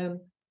 and then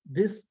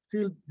this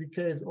field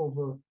decays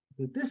over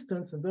the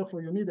distance, and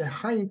therefore you need a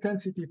high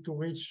intensity to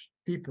reach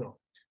deeper.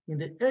 In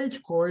the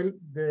H coil,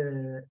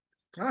 the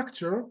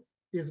structure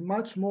is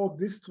much more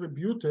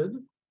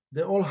distributed.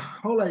 The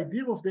whole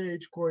idea of the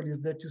H coil is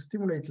that you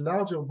stimulate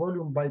larger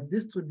volume by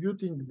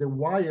distributing the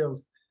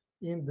wires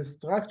in the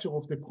structure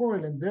of the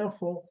coil, and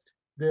therefore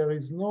there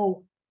is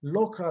no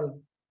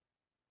local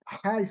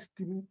high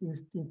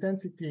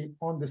intensity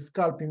on the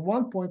scalp. In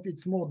one point,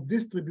 it's more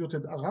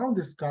distributed around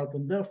the scalp,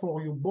 and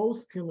therefore you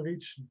both can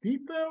reach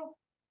deeper,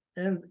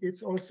 and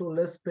it's also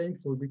less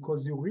painful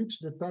because you reach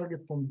the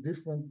target from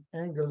different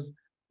angles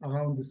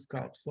around the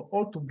scalp. So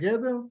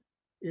altogether,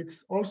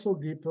 it's also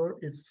deeper.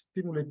 It's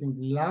stimulating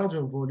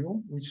larger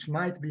volume, which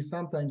might be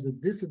sometimes a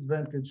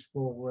disadvantage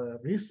for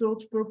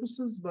research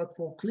purposes, but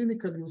for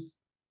clinical use,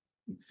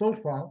 so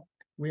far,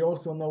 we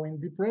also know in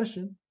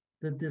depression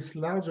that this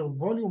larger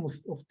volume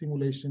of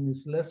stimulation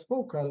is less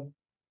focal.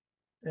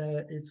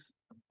 It's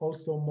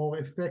also more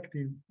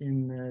effective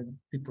in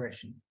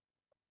depression.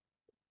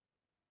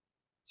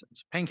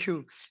 Thank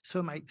you.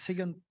 So my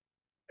second...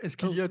 Est-ce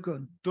qu'il y a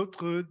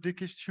d'autres des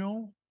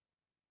questions?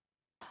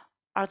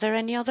 Are there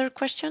any other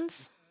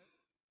questions?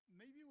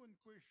 Maybe one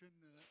question,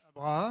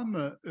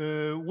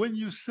 Abraham. When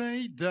you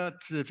say that,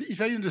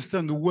 if I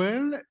understand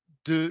well,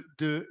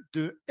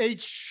 the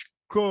H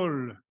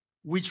call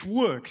which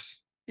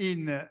works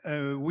in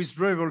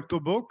withdrawal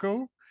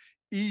tobacco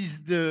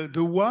is the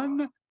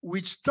one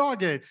which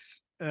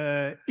targets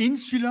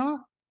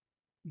insula,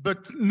 but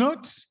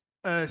not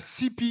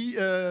CP,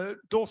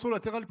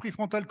 dorsolateral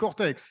prefrontal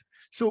cortex.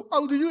 So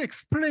how do you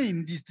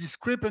explain this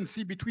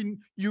discrepancy between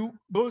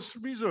both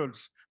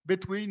results,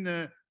 between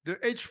the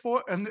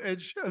H4 and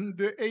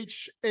the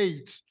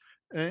H8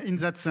 in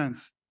that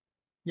sense?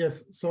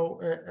 Yes, so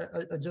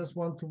I just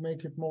want to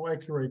make it more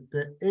accurate.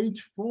 The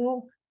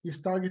H4 is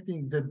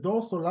targeting the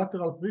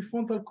dorsolateral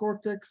prefrontal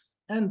cortex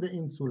and the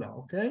insula,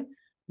 okay?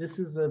 This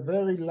is a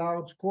very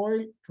large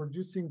coil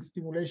producing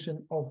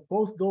stimulation of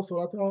both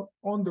dorsolateral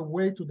on the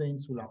way to the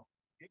insula.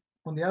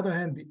 On the other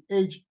hand, the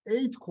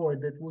H8 coil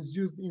that was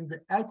used in the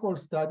alcohol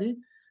study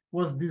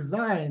was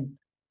designed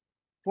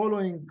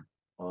following,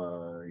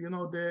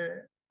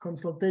 the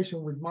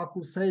consultation with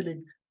Marcus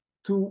Heilig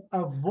to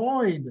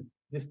avoid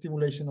the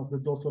stimulation of the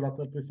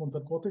dorsolateral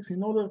prefrontal cortex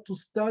in order to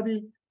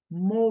study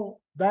more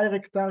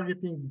direct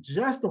targeting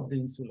just of the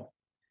insula.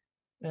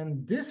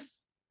 And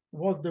this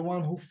was the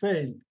one who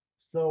failed.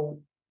 So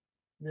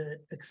the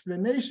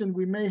explanation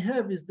we may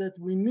have is that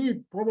we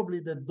need probably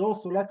the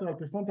dorsolateral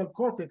prefrontal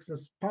cortex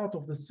as part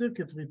of the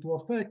circuitry to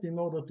affect in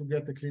order to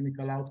get a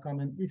clinical outcome.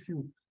 And if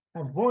you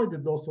avoid the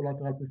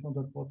dorsolateral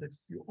prefrontal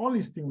cortex, you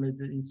only stimulate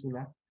the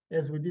insula,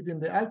 as we did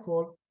in the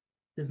alcohol,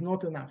 is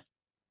not enough.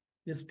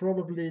 Is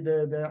probably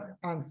the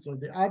answer.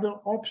 The other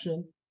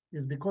option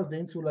is because the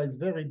insula is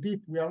very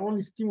deep, we are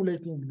only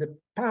stimulating the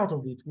part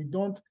of it. We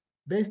don't,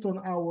 based on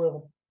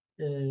our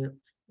the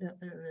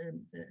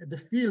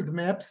field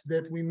maps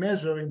that we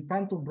measure in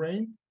phantom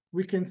brain,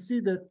 we can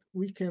see that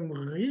we can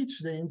reach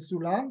the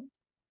insula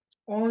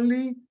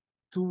only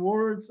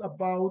towards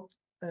about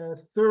a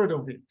third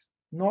of it,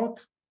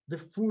 not the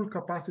full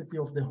capacity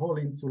of the whole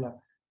insula.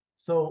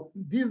 So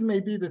these may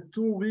be the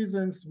two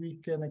reasons we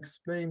can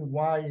explain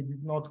why it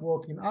did not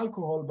work in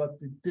alcohol, but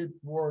it did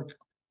work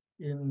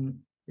in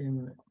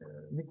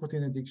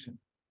nicotine addiction.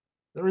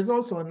 There is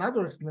also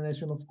another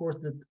explanation, of course,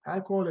 that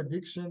alcohol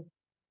addiction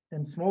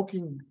and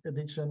smoking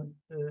addiction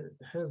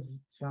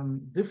has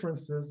some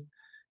differences,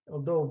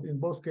 although in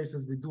both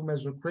cases we do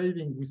measure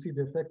craving, we see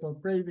the effect on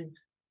craving,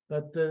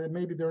 but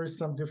maybe there is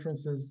some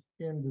differences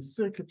in the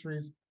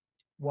circuitries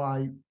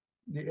why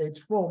the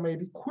H4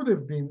 maybe could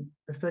have been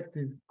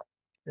effective,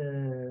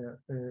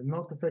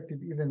 not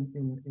effective even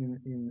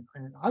in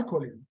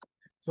alcoholism.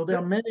 So there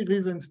are many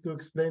reasons to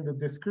explain the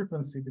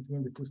discrepancy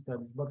between the two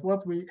studies. But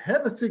what we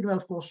have a signal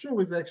for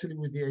sure is actually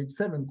with the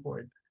H7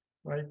 coil,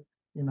 right,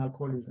 in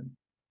alcoholism.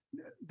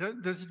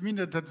 Does it mean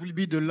that that will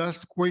be the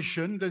last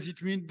question? Does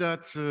it mean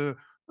that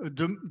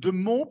the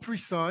more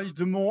precise,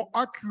 the more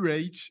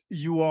accurate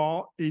you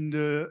are in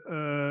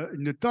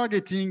the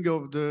targeting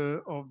of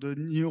the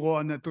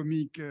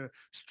neuroanatomic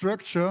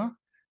structure,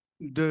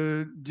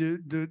 the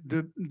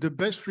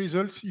best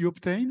results you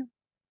obtain?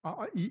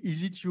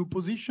 Is it your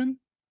position?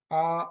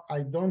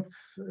 I don't.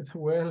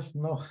 Well,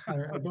 no,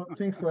 I don't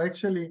think so.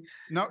 Actually,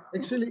 no.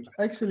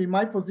 Actually,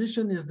 my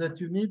position is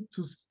that you need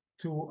to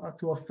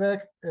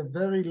affect a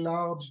very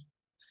large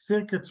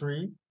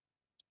circuitry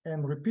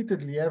and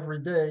repeatedly every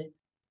day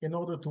in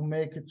order to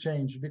make a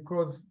change,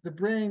 because the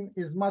brain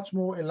is much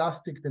more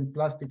elastic than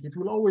plastic. It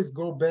will always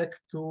go back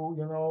to,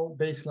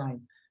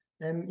 baseline.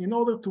 And in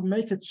order to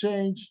make a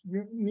change,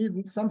 you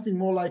need something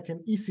more like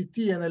an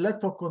ECT, an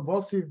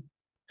electroconvulsive,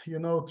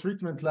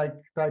 treatment like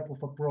type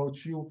of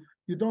approach. You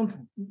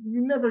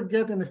never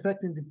get an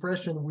effect in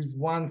depression with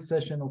one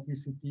session of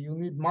ECT. You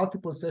need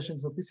multiple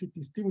sessions of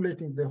ECT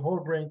stimulating the whole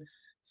brain.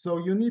 So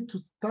you need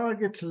to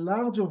target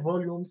larger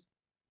volumes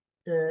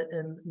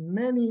and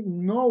many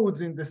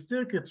nodes in the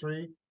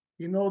circuitry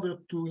in order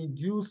to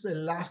induce a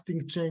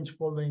lasting change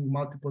following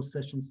multiple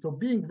sessions. So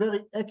being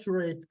very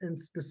accurate and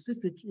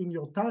specific in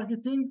your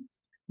targeting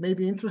may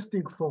be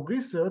interesting for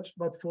research,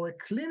 but for a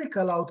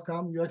clinical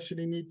outcome, you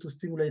actually need to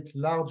stimulate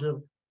larger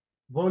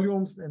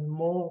volumes and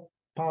more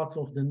parts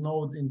of the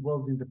nodes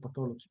involved in the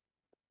pathology.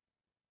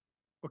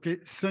 Okay,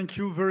 thank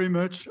you very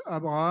much,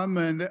 Abraham,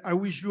 and I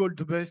wish you all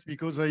the best,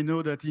 because I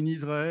know that in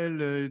Israel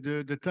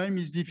the time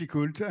is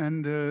difficult,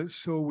 and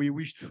so we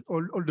wish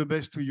all the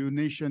best to your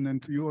nation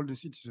and to you, all the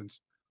citizens.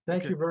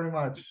 Thank you very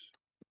much.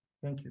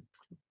 Thank you.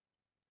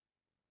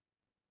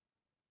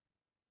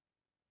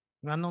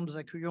 Maintenant, nous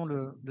accueillons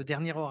le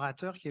dernier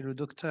orateur, qui est le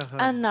docteur.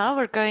 And now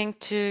we're going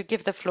to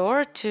give the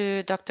floor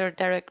to Dr.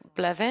 Derek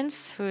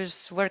Blevins,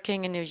 who's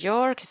working in New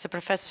York. He's a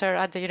professor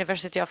at the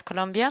University of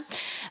Columbia,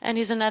 and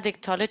he's an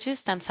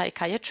addictologist and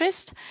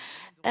psychiatrist.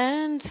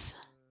 And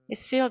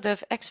his field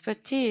of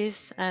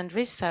expertise and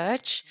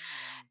research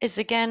is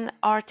again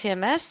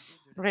rTMS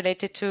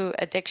related to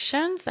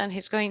addictions, and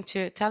he's going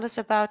to tell us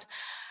about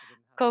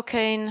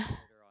cocaine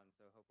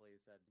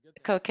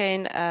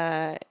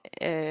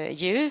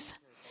use.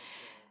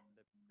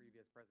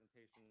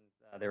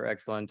 They were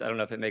excellent. I don't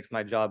know if it makes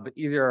my job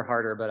easier or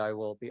harder, but I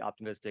will be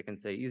optimistic and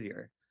say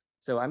easier.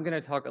 So I'm going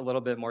to talk a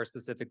little bit more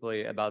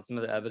specifically about some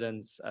of the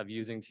evidence of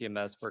using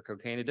TMS for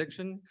cocaine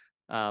addiction,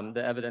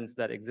 the evidence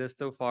that exists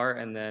so far,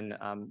 and then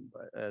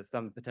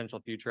some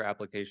potential future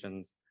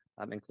applications,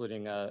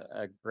 including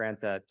a grant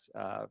that,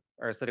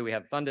 or a study we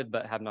have funded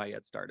but have not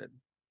yet started.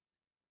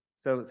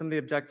 So some of the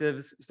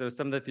objectives, so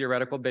some of the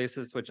theoretical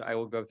basis, which I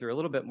will go through a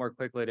little bit more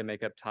quickly to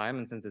make up time,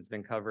 and since it's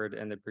been covered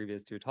in the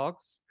previous two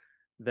talks,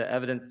 the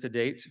evidence to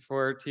date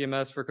for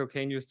TMS for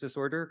cocaine use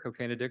disorder,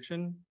 cocaine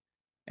addiction,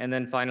 and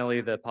then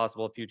finally, the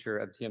possible future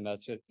of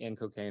TMS in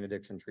cocaine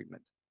addiction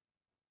treatment.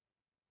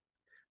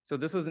 So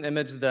this was an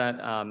image that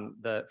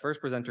the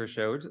first presenter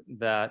showed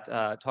that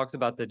talks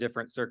about the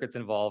different circuits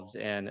involved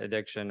in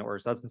addiction or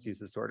substance use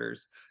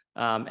disorders.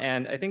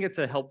 And I think it's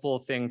a helpful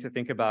thing to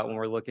think about when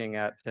we're looking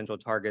at potential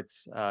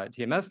targets,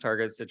 TMS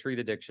targets to treat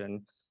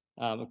addiction.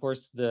 Of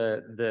course,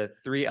 the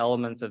three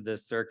elements of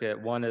this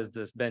circuit, one is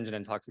this benzene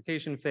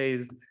intoxication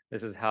phase.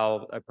 This is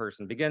how a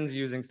person begins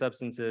using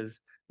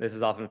substances. This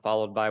is often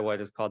followed by what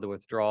is called the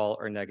withdrawal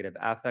or negative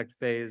affect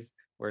phase,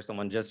 where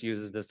someone just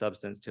uses the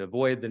substance to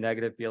avoid the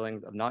negative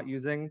feelings of not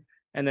using.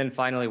 And then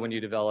finally, when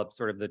you develop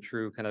sort of the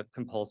true kind of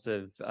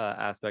compulsive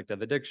aspect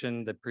of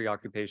addiction, the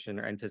preoccupation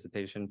or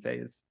anticipation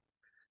phase.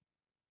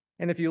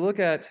 And if you look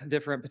at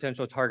different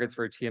potential targets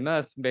for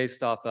TMS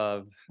based off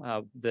of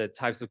the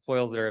types of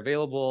coils that are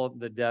available,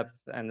 the depth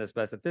and the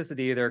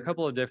specificity, there are a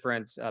couple of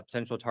different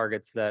potential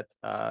targets that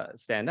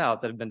stand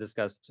out that have been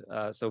discussed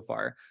so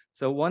far.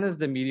 So one is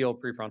the medial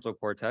prefrontal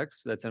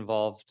cortex that's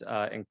involved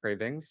in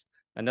cravings.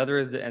 Another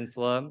is the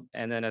insula,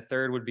 and then a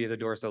third would be the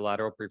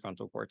dorsolateral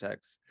prefrontal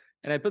cortex.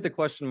 And I put the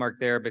question mark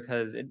there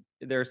because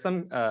there's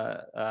some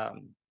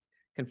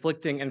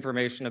conflicting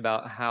information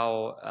about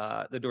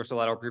how the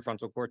dorsolateral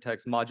prefrontal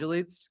cortex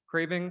modulates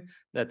craving,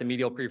 that the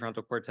medial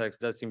prefrontal cortex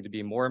does seem to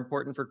be more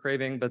important for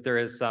craving, but there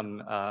is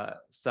some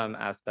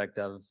aspect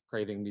of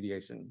craving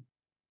mediation.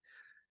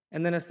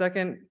 And then a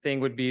second thing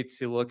would be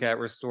to look at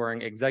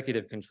restoring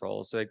executive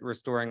control, so like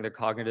restoring the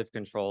cognitive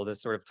control,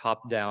 this sort of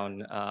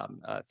top-down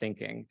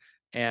thinking.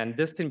 And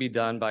this can be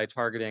done by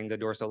targeting the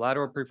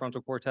dorsolateral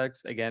prefrontal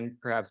cortex, again,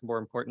 perhaps more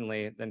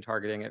importantly than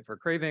targeting it for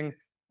craving,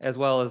 as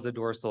well as the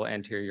dorsal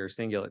anterior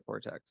cingulate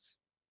cortex.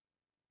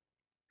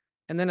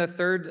 And then the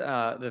third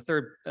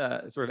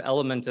sort of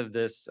element of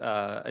this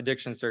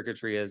addiction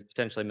circuitry is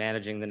potentially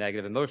managing the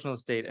negative emotional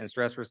state and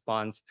stress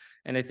response.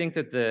 And I think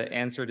that the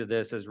answer to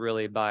this is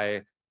really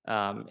by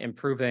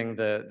improving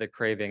the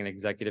craving and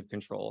executive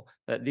control,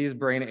 that these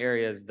brain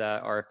areas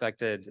that are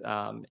affected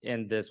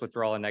in this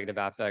withdrawal and negative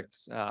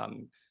affect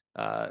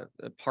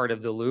part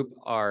of the loop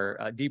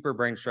are deeper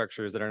brain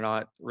structures that are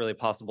not really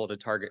possible to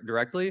target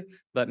directly,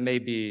 but may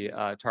be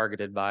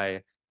targeted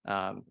by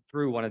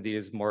through one of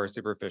these more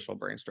superficial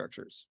brain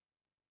structures.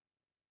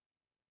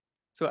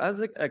 So as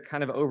a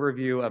kind of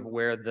overview of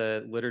where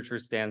the literature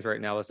stands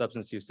right now with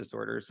substance use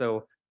disorders.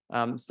 So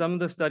some of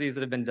the studies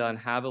that have been done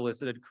have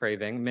elicited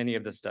craving, many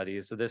of the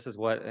studies. So this is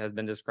what has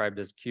been described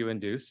as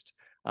cue-induced.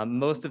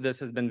 Most of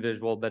this has been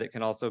visual, but it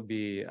can also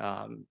be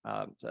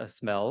a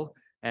smell.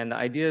 And the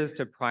idea is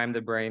to prime the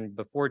brain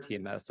before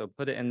TMS. So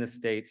put it in the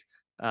state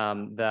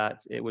that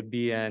it would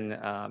be in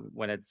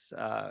when it's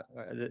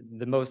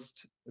the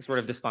most sort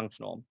of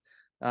dysfunctional.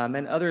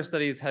 And other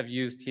studies have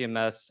used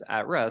TMS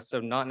at rest, so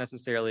not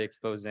necessarily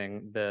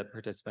exposing the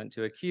participant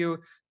to a cue.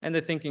 And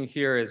the thinking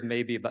here is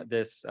maybe but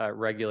this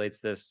regulates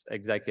this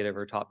executive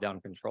or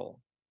top-down control.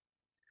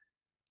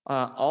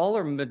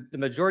 The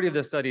majority of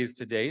the studies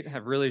to date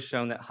have really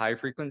shown that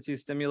high-frequency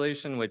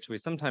stimulation, which we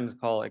sometimes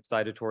call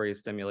excitatory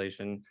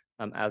stimulation,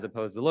 as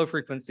opposed to low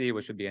frequency,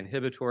 which would be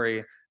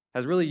inhibitory,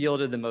 has really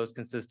yielded the most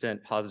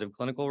consistent positive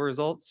clinical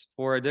results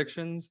for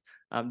addictions,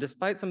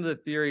 despite some of the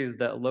theories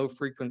that low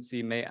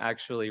frequency may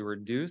actually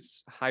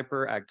reduce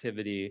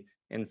hyperactivity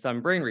in some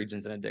brain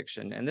regions in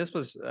addiction. And this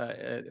was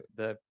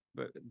the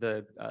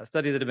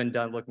studies that have been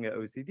done looking at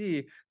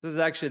OCD. This is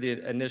actually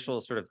the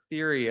initial sort of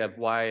theory of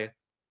why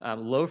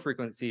low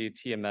frequency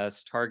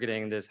TMS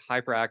targeting this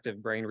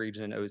hyperactive brain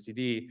region in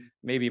OCD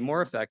may be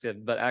more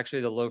effective, but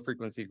actually the low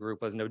frequency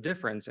group was no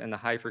different, and the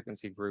high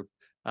frequency group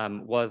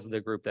was the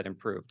group that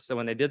improved. So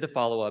when they did the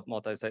follow-up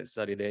multi-site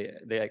study,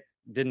 they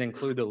didn't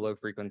include the low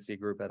frequency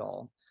group at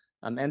all.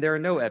 And there are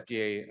no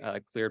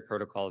FDA cleared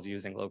protocols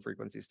using low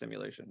frequency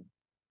stimulation.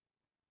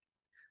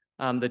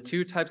 The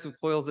two types of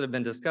coils that have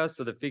been discussed,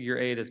 so the figure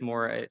 8 is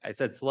more, I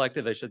said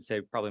selective, I should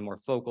say probably more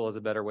focal is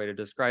a better way to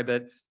describe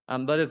it,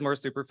 but is more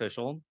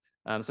superficial.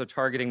 So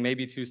targeting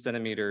maybe 2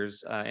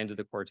 centimeters into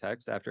the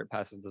cortex after it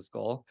passes the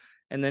skull.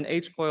 And then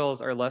H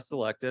coils are less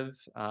selective.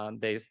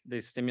 They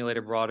stimulate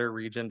a broader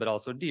region, but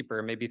also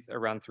deeper, maybe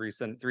around 3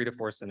 to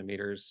 4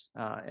 centimeters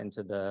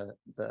into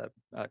the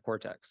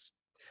cortex.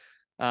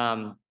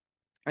 And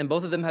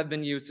both of them have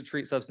been used to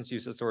treat substance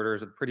use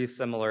disorders with pretty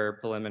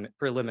similar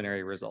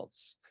preliminary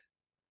results.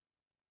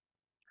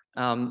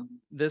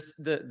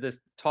 This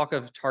talk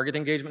of target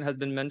engagement has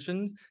been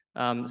mentioned.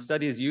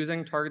 Studies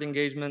using target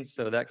engagement,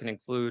 so that can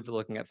include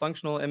looking at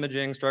functional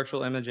imaging,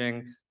 structural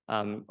imaging,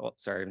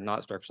 sorry,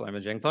 not structural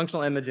imaging,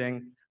 functional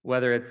imaging,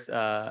 whether it's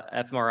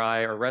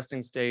fMRI or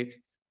resting state,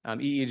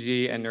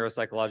 EEG and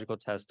neuropsychological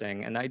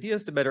testing. And the idea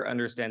is to better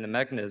understand the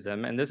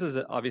mechanism. And this is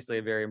obviously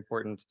a very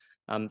important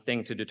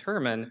thing to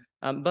determine,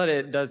 but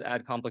it does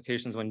add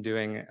complications when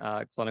doing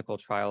clinical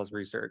trials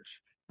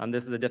research.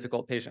 This is a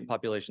difficult patient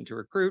population to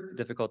recruit,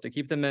 difficult to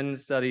keep them in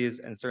studies,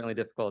 and certainly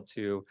difficult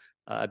to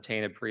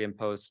obtain a pre and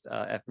post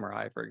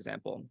fMRI, for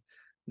example.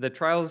 The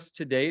trials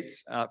to date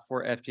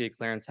for FDA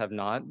clearance have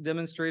not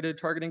demonstrated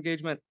target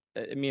engagement,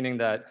 meaning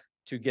that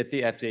to get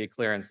the FDA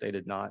clearance, they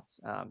did not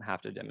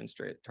have to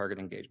demonstrate target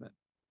engagement.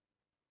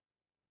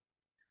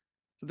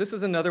 So this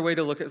is another way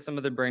to look at some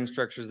of the brain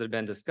structures that have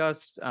been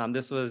discussed.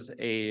 This was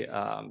a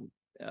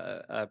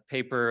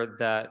paper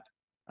that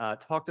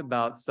talked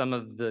about some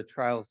of the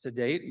trials to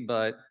date,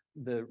 but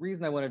the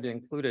reason I wanted to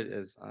include it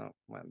is,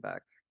 went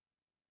back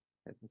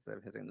instead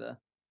of hitting the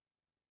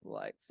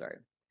light, sorry,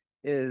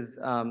 is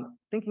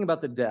thinking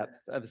about the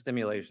depth of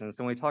stimulation.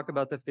 So when we talk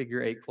about the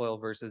figure 8 coil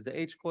versus the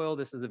H coil,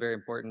 this is a very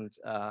important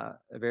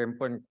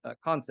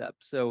concept.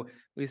 So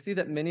we see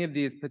that many of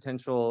these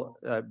potential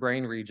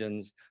brain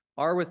regions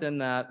are within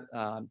that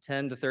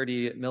 10 to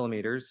 30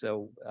 millimeters,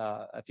 so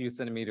a few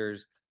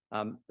centimeters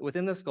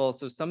within the skull.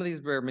 So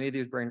many of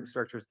these brain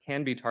structures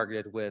can be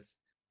targeted with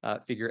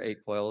figure 8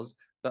 coils,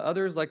 but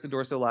others like the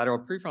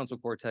dorsolateral prefrontal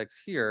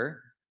cortex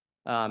here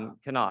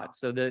cannot.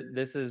 So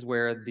this is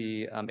where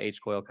the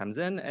H coil comes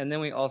in. And then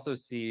we also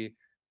see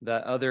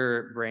that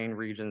other brain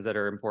regions that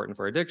are important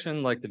for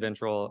addiction, like the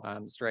ventral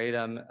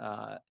striatum,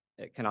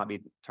 it cannot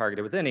be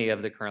targeted with any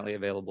of the currently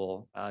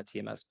available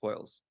TMS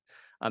coils.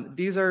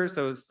 These are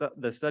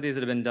the studies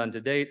that have been done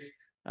to date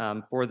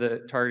for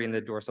targeting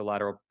the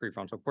dorsolateral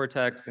prefrontal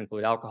cortex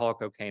include alcohol,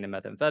 cocaine, and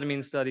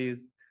methamphetamine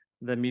studies,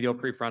 the medial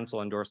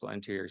prefrontal and dorsal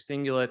anterior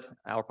cingulate,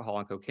 alcohol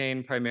and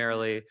cocaine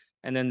primarily,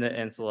 and then the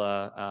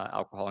insula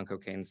alcohol and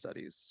cocaine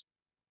studies.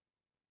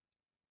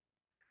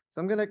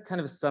 So I'm going to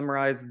kind of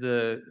summarize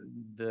the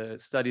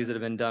studies that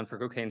have been done for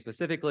cocaine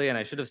specifically, and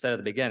I should have said at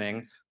the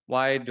beginning,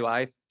 why do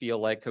I feel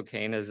like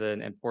cocaine is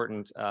an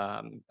important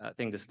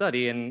thing to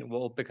study? And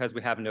well, because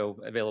we have no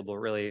available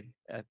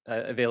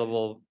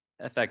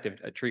effective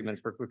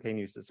treatments for cocaine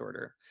use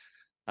disorder.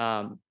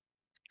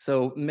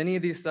 So many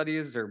of these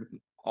studies, or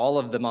all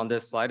of them on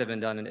this slide, have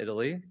been done in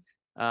Italy.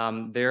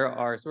 There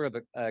are sort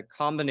of a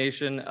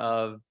combination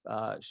of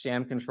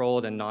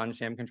sham-controlled and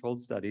non-sham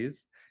controlled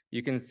studies.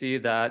 You can see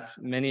that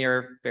many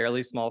are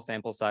fairly small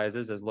sample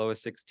sizes, as low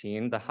as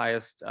 16, the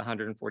highest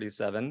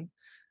 147.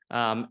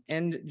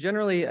 And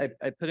generally, I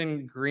put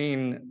in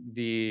green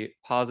the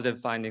positive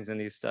findings in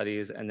these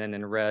studies, and then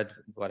in red,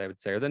 what I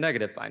would say are the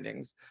negative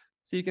findings.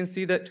 So you can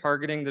see that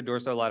targeting the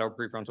dorsolateral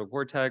prefrontal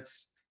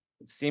cortex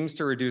seems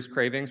to reduce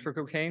cravings for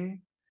cocaine.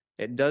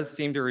 It does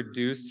seem to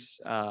reduce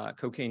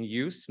cocaine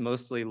use,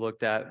 mostly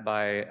looked at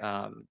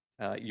by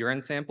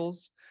urine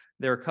samples.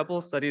 There are a couple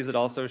of studies that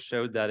also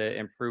showed that it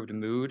improved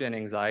mood and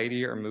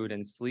anxiety or mood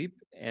and sleep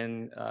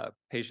in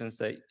patients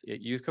that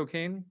use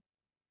cocaine.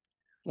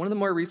 One of the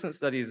more recent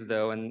studies,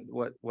 though, and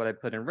what I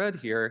put in red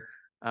here,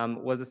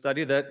 was a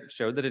study that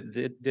showed that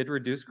it did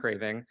reduce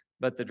craving,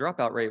 but the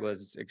dropout rate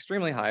was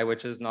extremely high,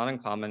 which is not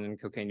uncommon in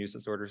cocaine use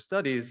disorder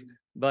studies,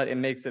 but it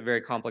makes it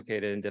very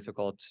complicated and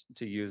difficult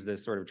to use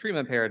this sort of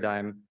treatment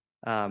paradigm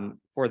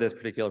for this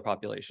particular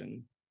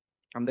population.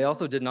 They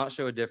also did not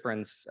show a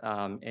difference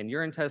in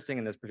urine testing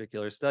in this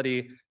particular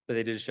study, but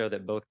they did show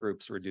that both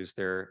groups reduced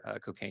their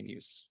cocaine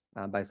use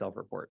by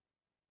self-report.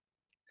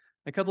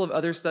 A couple of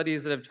other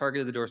studies that have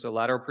targeted the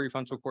dorsolateral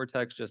prefrontal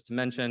cortex, just to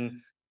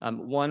mention,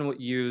 one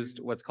used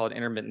what's called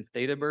intermittent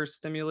theta burst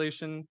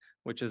stimulation,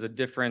 which is a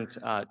different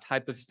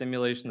type of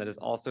stimulation that is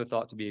also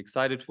thought to be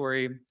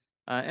excitatory.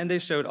 And they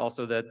showed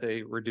also that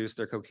they reduced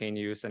their cocaine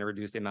use and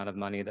reduced the amount of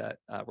money that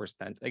were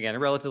spent. Again, a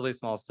relatively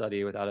small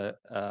study without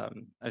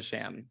a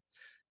sham.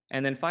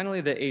 And then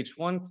finally, the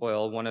H1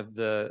 coil, one of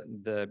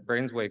the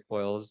Brainsway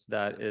coils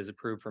that is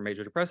approved for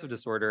major depressive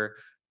disorder.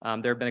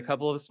 There have been a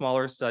couple of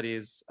smaller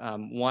studies.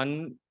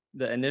 One,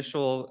 the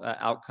initial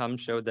outcome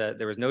showed that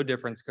there was no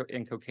difference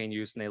in cocaine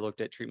use, and they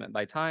looked at treatment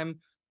by time.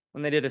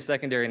 When they did a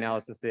secondary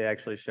analysis, they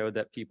actually showed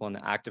that people in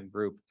the active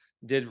group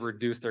did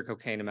reduce their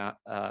cocaine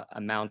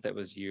amount that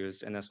was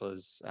used, and this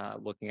was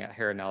looking at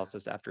hair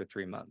analysis after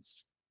 3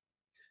 months.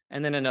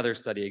 And then another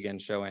study again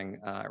showing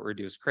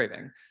reduced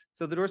craving.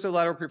 So the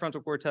dorsolateral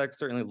prefrontal cortex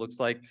certainly looks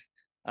like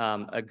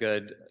a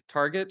good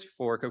target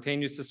for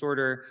cocaine use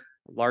disorder.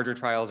 Larger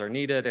trials are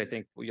needed. I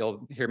think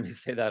you'll hear me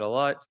say that a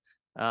lot.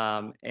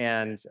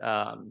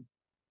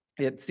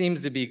 It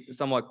seems to be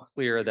somewhat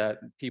clear that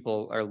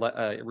people are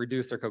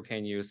reduce their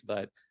cocaine use,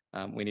 but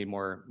we need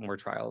more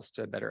trials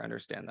to better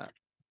understand that.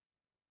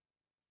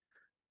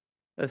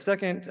 The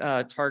second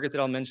target that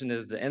I'll mention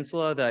is the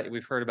insula that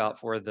we've heard about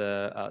for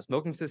the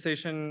smoking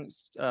cessation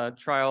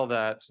trial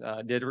that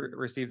did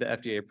receive the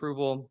FDA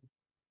approval.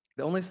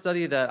 The only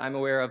study that I'm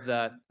aware of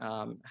that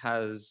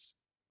has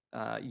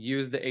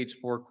used the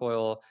H4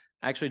 coil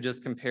actually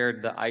just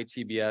compared the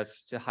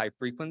ITBS to high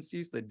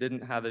frequency, so they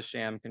didn't have a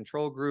sham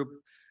control group.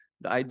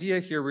 The idea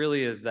here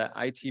really is that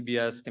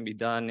ITBS can be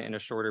done in a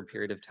shorter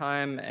period of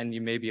time, and you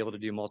may be able to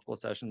do multiple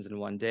sessions in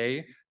one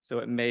day. So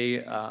it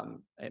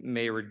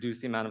may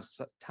reduce the amount of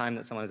time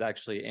that someone is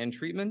actually in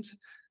treatment.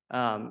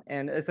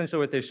 And essentially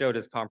what they showed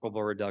is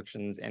comparable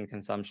reductions in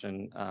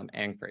consumption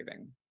and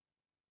craving.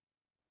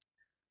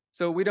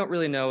 So we don't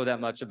really know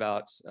that much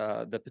about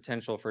the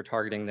potential for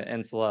targeting the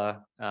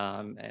insula,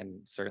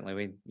 and certainly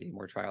we need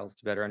more trials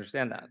to better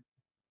understand that.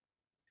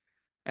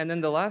 And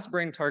then the last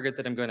brain target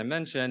that I'm going to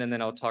mention, and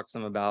then I'll talk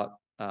some about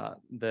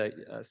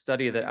the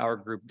study that our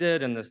group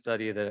did and the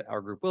study that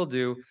our group will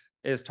do,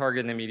 is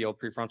targeting the medial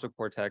prefrontal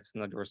cortex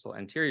and the dorsal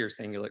anterior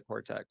cingulate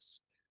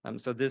cortex.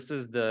 So this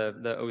is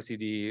the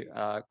OCD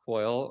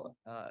coil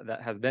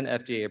that has been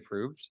FDA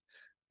approved.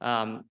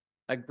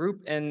 A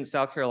group in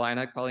South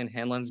Carolina, Colleen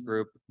Hanlon's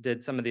group,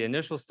 did some of the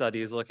initial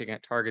studies looking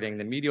at targeting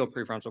the medial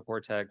prefrontal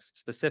cortex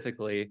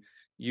specifically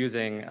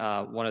using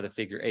one of the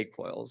figure 8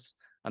 coils.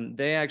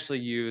 They actually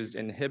used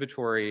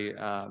inhibitory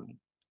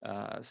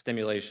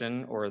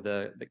stimulation, or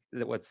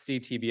what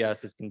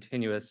CTBS is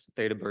continuous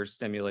theta burst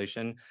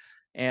stimulation.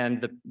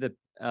 And the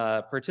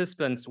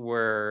participants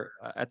were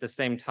at the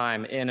same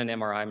time in an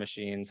MRI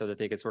machine so that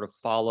they could sort of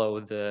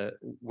follow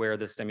where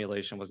the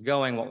stimulation was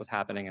going, what was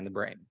happening in the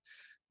brain.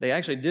 They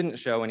actually didn't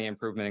show any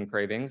improvement in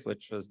cravings,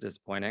 which was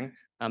disappointing,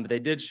 but they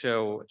did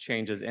show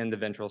changes in the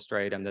ventral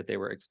striatum that they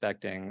were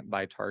expecting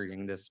by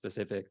targeting this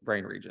specific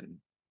brain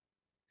region.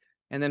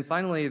 And then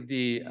finally,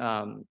 the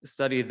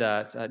study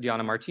that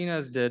Diana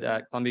Martinez did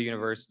at Columbia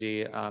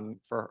University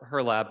for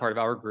her lab, part of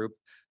our group,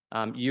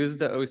 used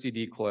the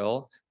OCD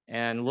coil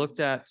and looked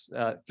at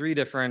had three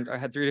different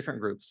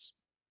groups: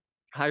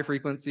 high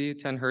frequency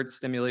 10 hertz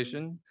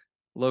stimulation,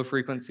 low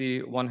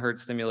frequency 1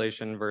 hertz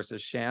stimulation versus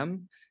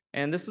sham.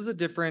 And this was a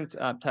different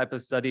type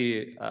of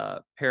study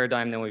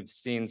paradigm than we've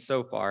seen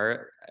so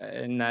far,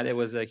 in that it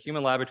was a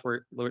human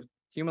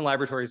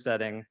laboratory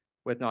setting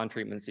with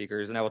non-treatment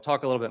seekers. And I will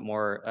talk a little bit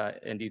more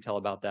in detail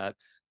about that.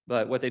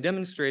 But what they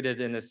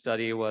demonstrated in this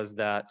study was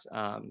that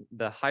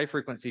the high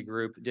frequency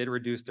group did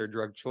reduce their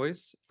drug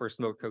choice for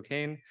smoked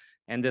cocaine.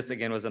 And this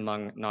again was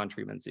among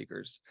non-treatment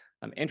seekers.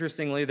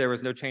 Interestingly, there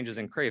was no changes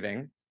in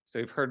craving. So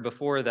we've heard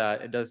before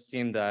that it does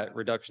seem that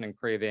reduction in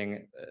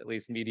craving at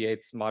least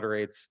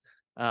moderates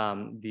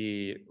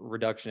the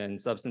reduction in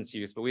substance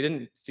use, but we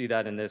didn't see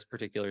that in this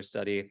particular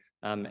study,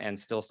 and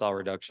still saw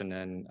reduction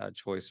in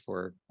choice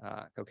for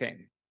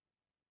cocaine.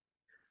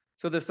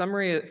 So the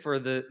summary for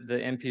the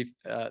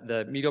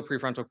medial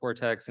prefrontal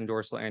cortex and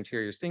dorsal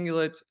anterior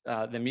cingulate,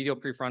 the medial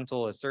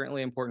prefrontal is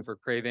certainly important for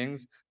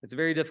cravings. It's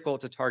very difficult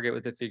to target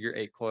with the figure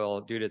 8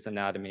 coil due to its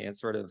anatomy. It's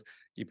sort of,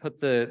 you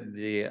put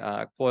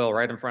the coil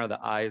right in front of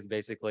the eyes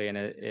basically, and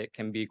it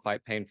can be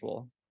quite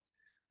painful.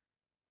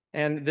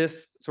 And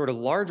this sort of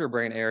larger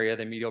brain area,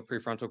 the medial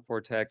prefrontal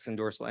cortex and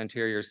dorsal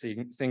anterior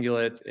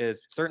cingulate,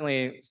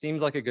 certainly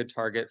seems like a good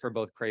target for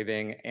both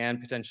craving and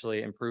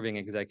potentially improving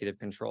executive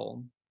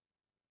control.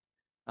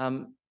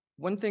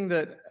 One thing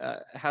that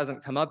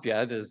hasn't come up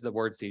yet is the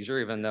word seizure,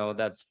 even though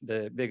that's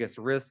the biggest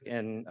risk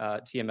in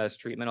TMS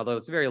treatment, although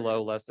it's very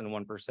low, less than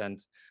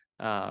 1%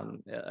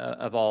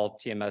 of all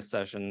TMS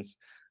sessions.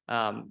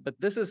 But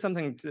this is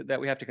something that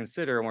we have to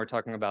consider when we're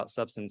talking about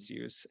substance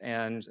use.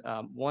 And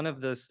one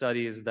of the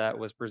studies that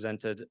was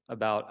presented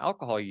about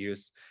alcohol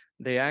use,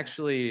 they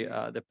actually,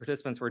 the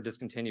participants were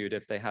discontinued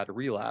if they had a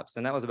relapse.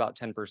 And that was about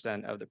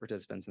 10% of the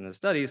participants in the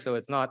study. So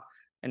it's not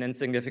an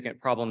insignificant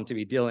problem to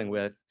be dealing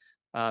with.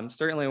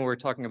 Certainly when we're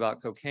talking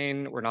about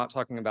cocaine, we're not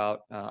talking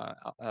about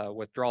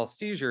withdrawal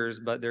seizures,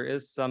 but there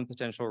is some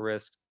potential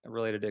risk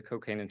related to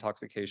cocaine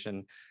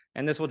intoxication.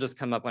 And this will just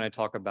come up when I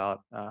talk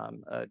about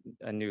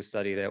a new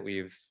study that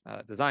we've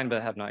designed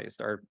but have not yet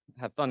started,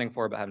 have funding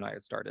for but have not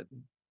yet started.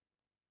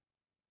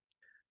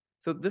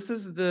 So this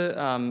is the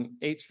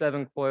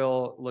H7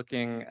 coil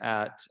looking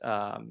at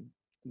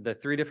the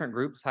 3 different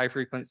groups: high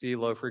frequency,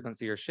 low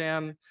frequency, or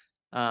sham.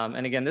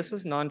 And again, this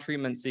was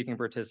non-treatment seeking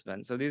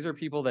participants. So these are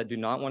people that do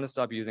not want to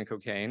stop using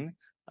cocaine.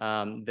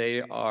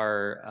 They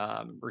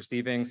are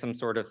receiving some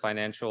sort of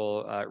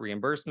financial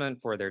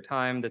reimbursement for their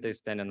time that they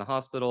spend in the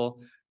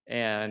hospital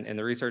and in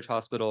the research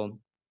hospital.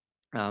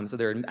 So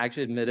they're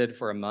actually admitted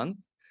for a month.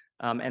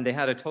 And they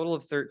had a total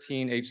of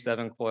 13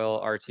 H7 coil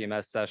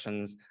rTMS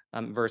sessions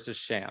versus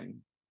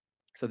sham.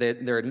 So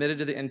they're admitted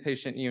to the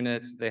inpatient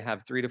unit. They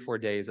have 3 to 4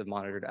 days of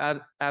monitored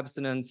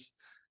abstinence.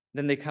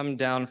 Then they come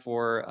down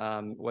for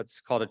what's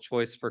called a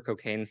choice for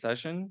cocaine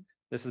session.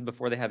 This is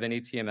before they have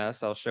any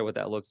TMS. I'll show what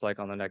that looks like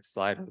on the next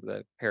slide,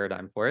 the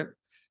paradigm for it.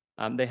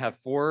 They have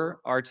 4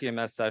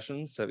 rTMS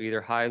sessions, so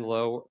either high,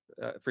 low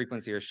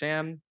frequency, or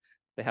sham.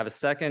 They have a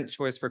second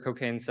choice for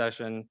cocaine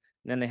session, and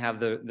then they have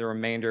the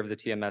remainder of the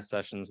TMS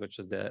sessions, which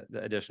is the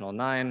additional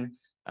 9.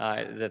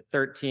 The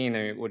 13,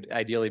 it would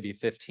ideally be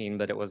 15,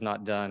 but it was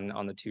not done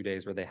on the 2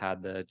 days where they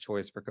had the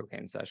choice for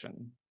cocaine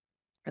session.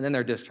 And then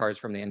they're discharged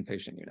from the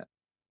inpatient unit.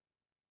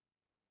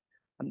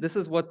 This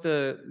is what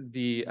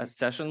the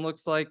session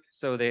looks like.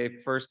 So they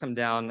first come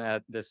down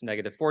at this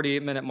negative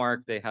 48-minute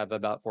mark. They have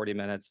about 40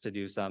 minutes to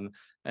do some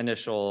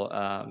initial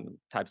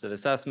types of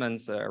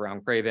assessments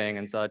around craving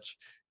and such.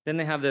 Then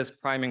they have this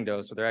priming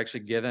dose where they're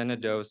actually given a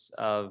dose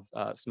of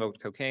smoked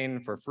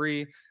cocaine for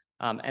free.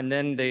 And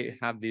then they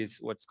have these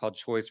what's called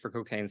choice for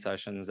cocaine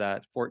sessions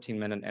at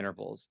 14-minute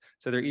intervals.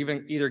 So they're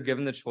either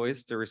given the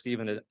choice to receive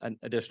an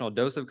additional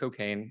dose of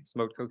cocaine,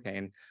 smoked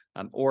cocaine,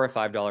 or a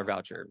 $5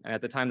 voucher. And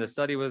at the time the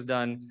study was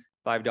done,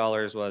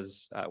 $5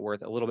 was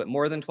worth a little bit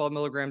more than 12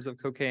 milligrams of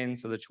cocaine,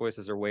 so the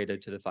choices are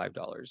weighted to the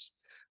 $5.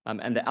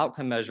 And the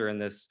outcome measure in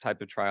this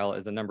type of trial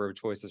is the number of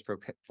choices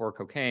for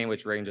cocaine,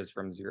 which ranges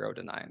from 0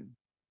 to 9.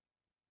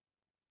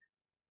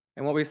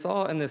 And what we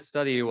saw in this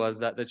study was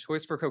that the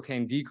choice for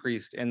cocaine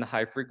decreased in the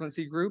high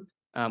frequency group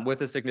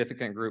with a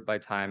significant group by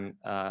time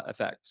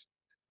effect.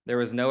 There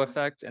was no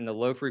effect in the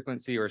low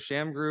frequency or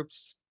sham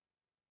groups.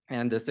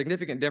 And the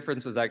significant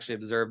difference was actually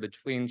observed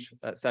between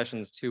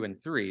sessions 2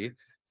 and 3.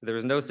 So there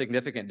was no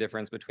significant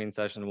difference between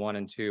session 1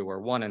 and 2 or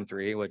 1 and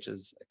 3, which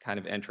is kind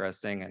of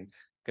interesting and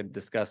could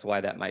discuss why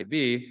that might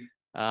be.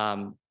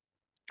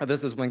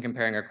 This is when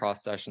comparing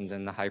across sessions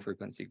in the high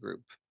frequency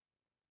group.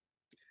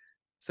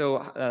 So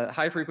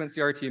high frequency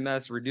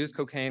rTMS reduced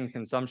cocaine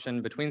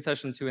consumption between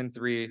session 2 and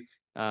 3,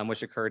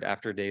 which occurred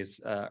after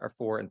days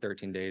 4 and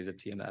 13 days of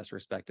TMS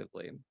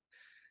respectively.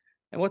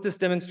 And what this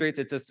demonstrates,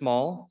 it's a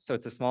small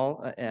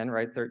N,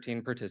 right,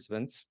 13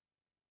 participants,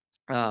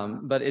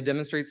 but it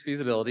demonstrates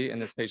feasibility in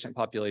this patient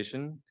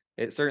population.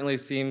 It certainly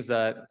seems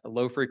that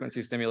low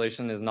frequency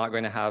stimulation is not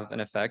going to have an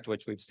effect,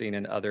 which we've seen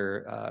in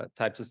other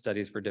types of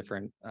studies for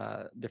different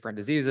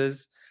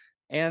diseases.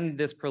 And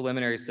this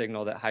preliminary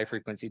signal that high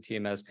frequency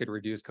TMS could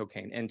reduce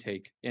cocaine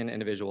intake in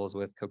individuals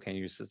with cocaine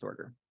use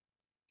disorder.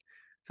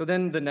 So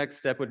then the next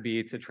step would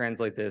be to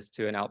translate this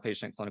to an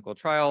outpatient clinical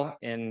trial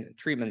in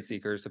treatment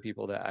seekers, so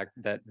people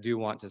that do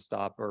want to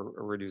stop or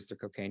reduce their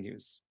cocaine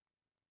use.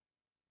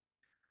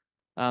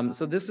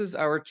 So this is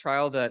our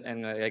trial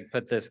and I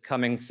put this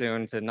coming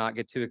soon to not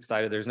get too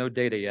excited. There's no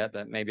data yet,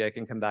 but maybe I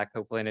can come back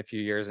hopefully in a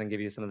few years and give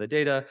you some of the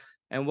data.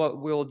 And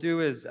what we'll do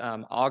is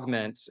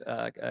augment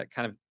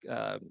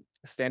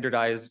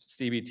standardized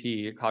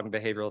CBT,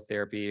 cognitive behavioral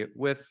therapy,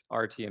 with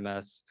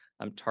rTMS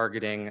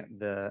targeting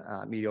the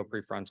medial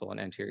prefrontal and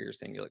anterior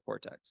cingulate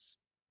cortex.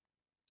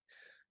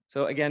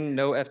 So again,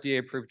 no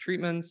FDA-approved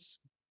treatments.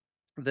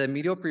 The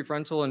medial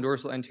prefrontal and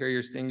dorsal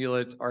anterior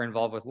cingulate are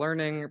involved with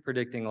learning,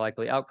 predicting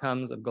likely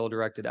outcomes of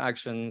goal-directed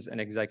actions, and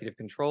executive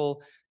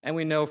control. And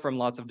we know from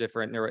lots of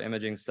different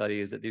neuroimaging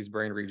studies that these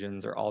brain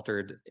regions are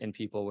altered in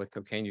people with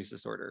cocaine use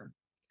disorder.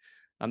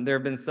 There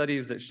have been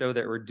studies that show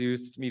that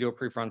reduced medial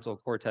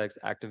prefrontal cortex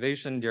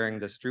activation during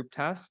the Stroop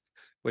task,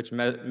 which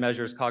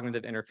measures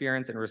cognitive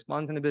interference and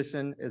response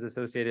inhibition, is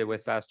associated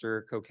with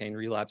faster cocaine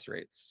relapse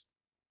rates.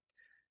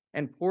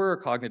 And poorer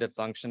cognitive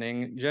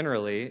functioning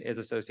generally is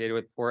associated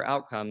with poor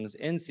outcomes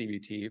in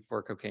CBT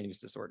for cocaine use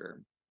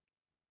disorder.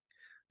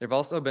 There have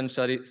also been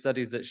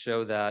studies that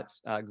show that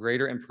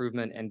greater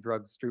improvement in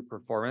drug Stroop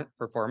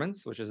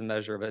performance, which is a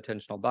measure of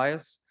attentional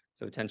bias,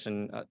 so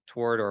attention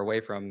toward or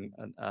away from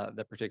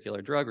the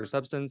particular drug or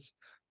substance,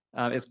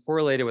 is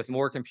correlated with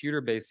more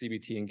computer-based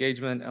CBT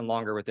engagement and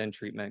longer within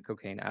treatment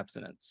cocaine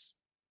abstinence.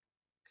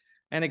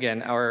 And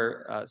again,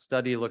 our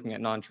study looking at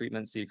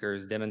non-treatment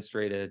seekers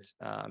demonstrated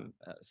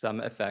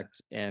some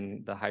effect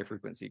in the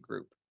high-frequency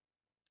group.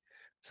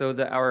 So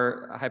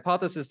our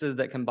hypothesis is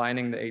that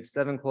combining the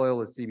H7 coil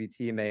with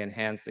CBT may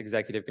enhance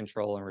executive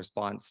control and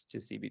response to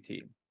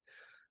CBT.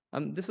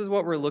 This is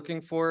what we're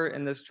looking for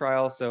in this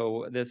trial.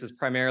 So this is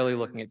primarily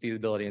looking at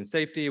feasibility and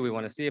safety. We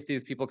want to see if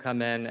these people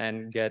come in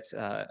and get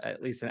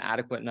at least an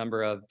adequate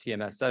number of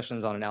TMS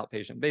sessions on an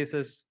outpatient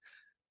basis.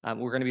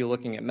 We're going to be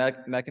looking at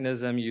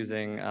mechanism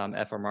using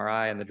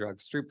fMRI and the drug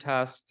Stroop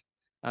task.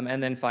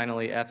 And then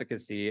finally,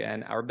 efficacy.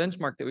 And our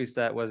benchmark that we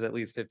set was at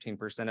least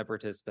 15% of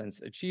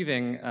participants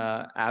achieving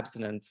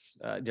abstinence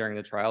during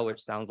the trial,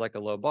 which sounds like a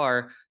low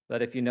bar.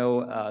 But if you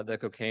know the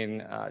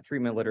cocaine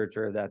treatment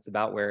literature, that's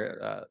about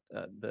where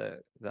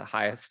the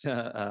highest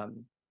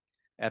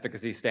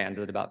efficacy stands,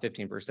 at about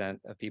 15%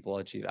 of people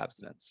achieve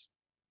abstinence.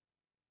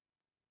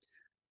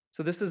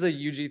 So this is a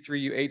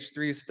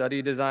UG3-UH3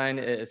 study design.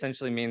 It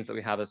essentially means that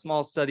we have a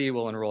small study.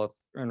 We'll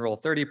enroll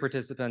 30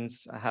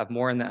 participants, have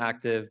more in the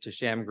active to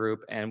sham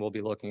group, and we'll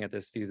be looking at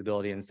this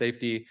feasibility and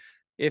safety.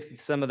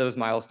 If some of those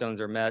milestones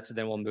are met,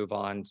 then we'll move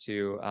on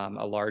to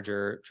a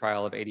larger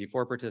trial of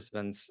 84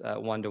 participants,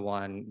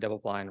 one-to-one,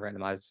 double-blind,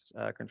 randomized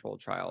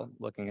controlled trial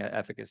looking at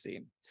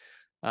efficacy.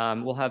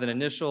 We'll have an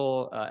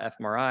initial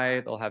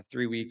fMRI. They'll have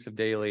 3 weeks of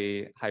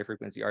daily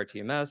high-frequency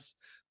rTMS.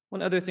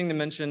 One other thing to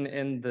mention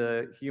in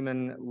the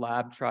human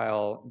lab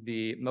trial,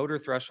 the motor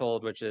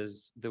threshold, which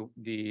is the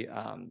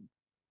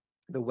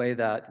way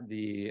that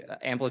the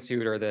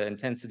amplitude or the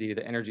intensity,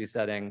 the energy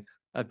setting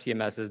of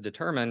TMS is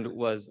determined,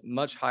 was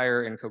much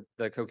higher in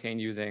the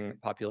cocaine-using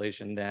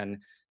population than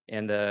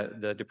in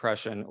the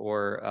depression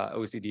or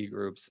OCD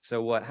groups.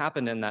 So what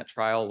happened in that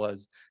trial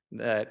was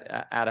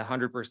that at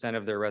 100%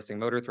 of their resting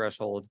motor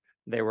threshold,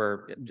 they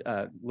were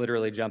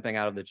literally jumping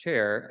out of the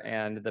chair,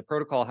 and the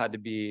protocol had to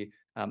be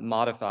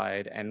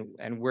modified, and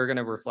we're going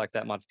to reflect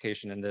that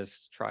modification in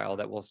this trial,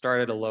 that will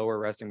start at a lower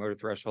resting motor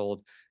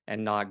threshold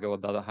and not go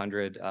above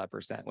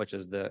 100%, which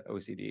is the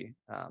OCD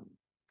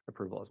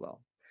approval as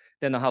well.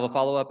 Then they'll have a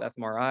follow-up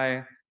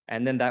fMRI.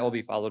 And then that will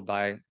be followed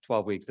by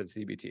 12 weeks of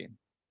CBT.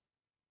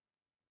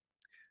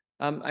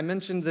 I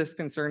mentioned this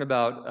concern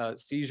about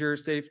seizure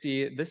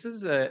safety. This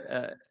is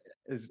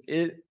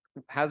it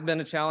has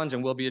been a challenge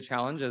and will be a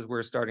challenge as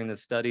we're starting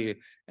this study.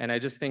 And I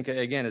just think,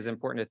 again, it's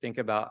important to think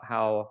about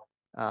how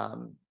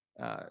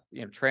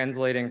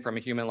translating from a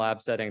human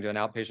lab setting to an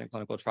outpatient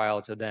clinical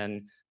trial to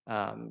then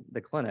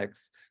the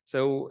clinics.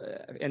 So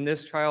in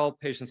this trial,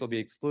 patients will be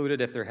excluded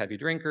if they're heavy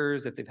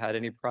drinkers, if they've had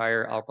any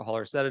prior alcohol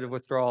or sedative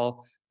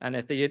withdrawal, and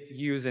if they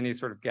use any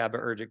sort of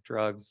GABAergic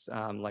drugs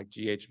like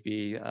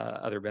GHB,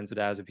 other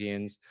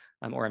benzodiazepines,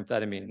 or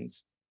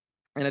amphetamines,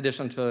 in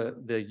addition to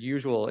the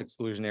usual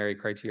exclusionary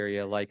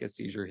criteria like a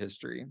seizure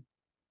history.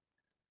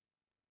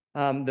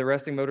 The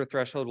resting motor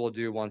threshold we'll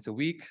do once a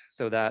week,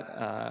 so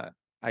that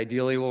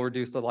ideally will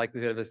reduce the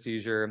likelihood of a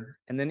seizure.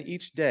 And then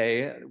each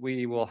day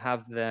we will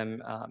have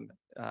them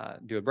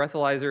do a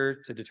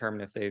breathalyzer to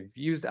determine if they've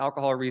used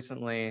alcohol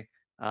recently,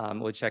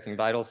 with checking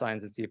vital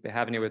signs to see if they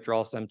have any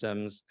withdrawal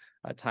symptoms,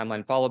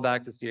 timeline follow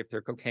back to see if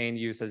their cocaine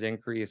use has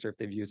increased or if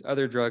they've used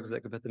other drugs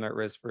that could put them at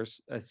risk for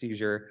a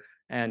seizure,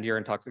 and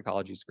urine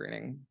toxicology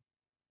screening.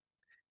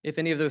 If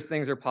any of those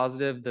things are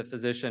positive, the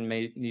physician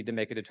may need to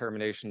make a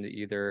determination to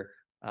either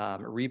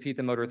repeat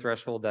the motor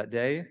threshold that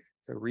day,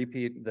 so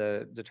repeat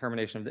the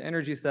determination of the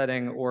energy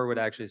setting, or would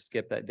actually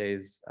skip that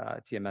day's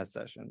TMS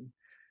session.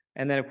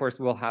 And then, of course,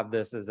 we'll have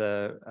this as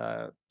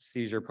a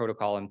seizure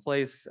protocol in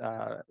place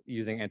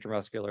using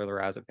intramuscular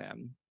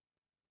lorazepam.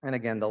 And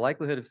again, the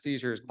likelihood of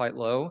seizure is quite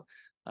low.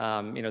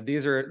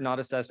 These are not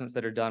assessments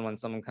that are done when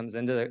someone comes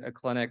into a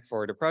clinic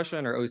for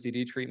depression or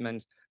OCD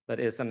treatment, but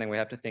is something we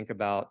have to think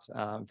about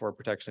for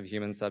protection of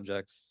human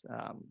subjects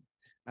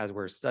as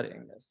we're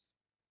studying this.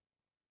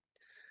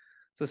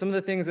 So some of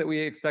the things that we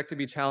expect to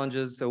be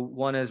challenges, so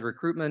one is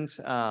recruitment,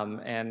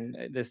 and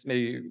this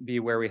may be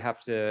where we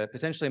have to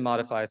potentially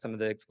modify some of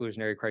the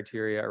exclusionary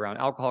criteria around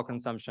alcohol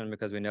consumption,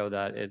 because we know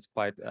that it's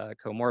quite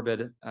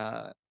comorbid,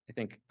 I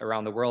think,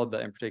 around the world,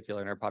 but in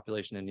particular in our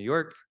population in New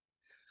York.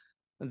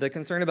 The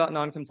concern about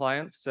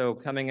non-compliance, so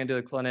coming into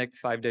the clinic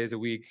 5 days a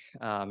week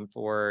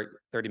for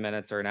 30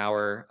 minutes or an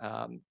hour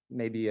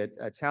may be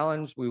a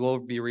challenge. We will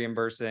be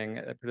reimbursing,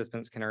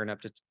 participants can earn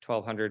up to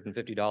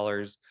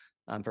 $1,250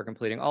 for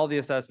completing all the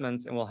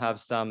assessments, and we'll have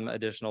some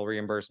additional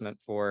reimbursement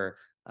for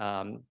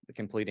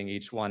completing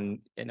each one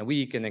in a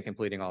week and then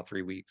completing all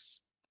 3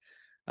 weeks.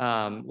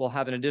 We'll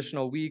have an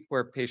additional week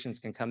where patients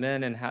can come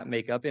in and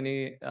make up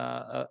any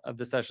of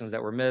the sessions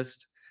that were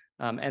missed.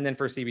 And then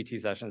for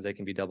CBT sessions, they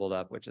can be doubled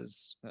up, which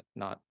is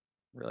not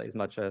really as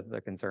much of a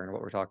concern of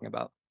what we're talking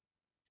about.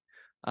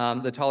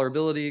 The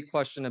tolerability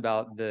question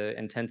about the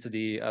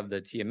intensity of the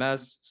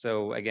TMS.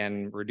 So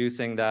again,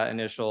 reducing that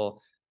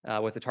initial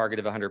with a target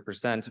of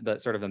 100%,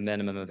 but sort of a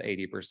minimum of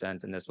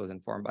 80%. And this was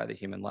informed by the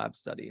human lab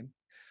study.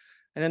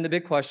 And then the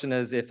big question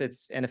is if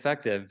it's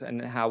ineffective and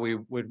how we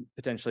would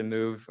potentially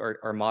move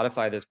or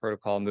modify this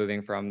protocol,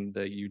 moving from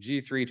the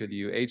UG3 to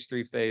the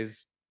UH3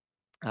 phase.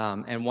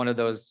 And one of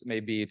those may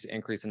be to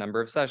increase the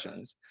number of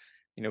sessions.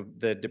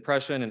 The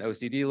depression and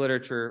OCD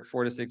literature,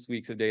 4 to 6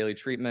 weeks of daily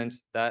treatment,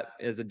 that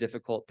is a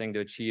difficult thing to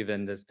achieve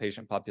in this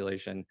patient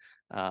population.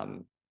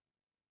 But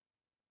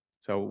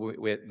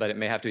it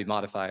may have to be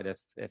modified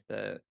if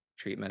the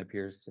treatment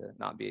appears to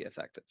not be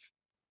effective.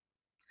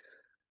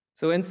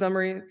 So in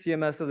summary,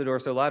 TMS of the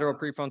dorsolateral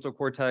prefrontal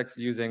cortex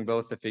using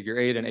both the figure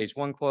 8 and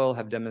H1 coil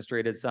have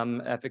demonstrated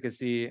some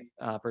efficacy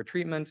for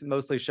treatment,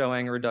 mostly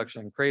showing a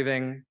reduction in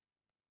craving.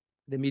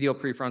 The medial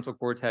prefrontal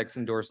cortex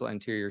and dorsal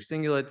anterior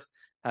cingulate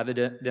have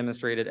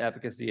demonstrated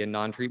efficacy in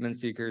non-treatment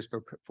seekers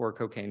for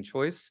cocaine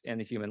choice in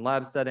the human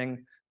lab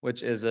setting,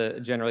 which is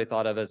generally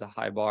thought of as a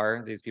high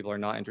bar. These people are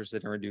not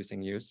interested in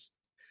reducing use.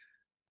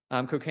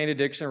 Cocaine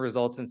addiction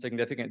results in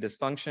significant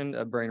dysfunction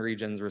of brain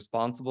regions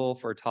responsible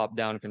for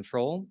top-down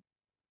control,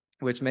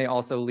 which may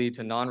also lead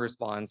to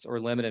non-response or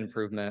limited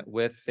improvement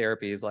with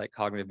therapies like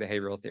cognitive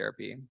behavioral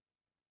therapy.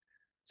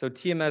 So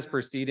TMS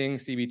preceding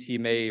CBT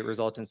may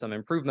result in some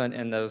improvement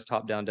in those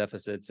top-down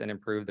deficits and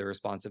improve the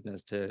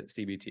responsiveness to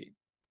CBT.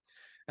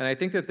 And I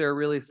think that there are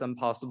really some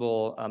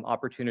possible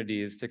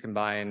opportunities to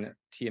combine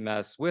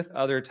TMS with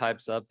other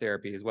types of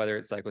therapies, whether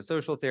it's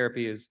psychosocial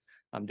therapies,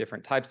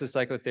 different types of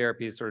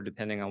psychotherapies, sort of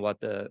depending on what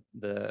the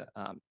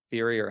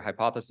theory or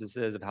hypothesis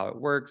is of how it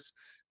works,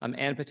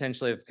 and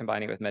potentially of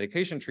combining it with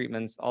medication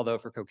treatments, although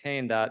for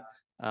cocaine that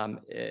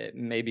it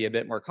may be a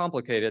bit more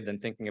complicated than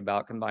thinking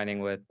about combining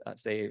with,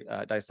 say,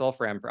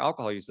 disulfiram for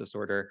alcohol use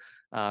disorder.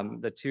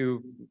 The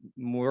two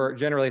more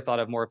generally thought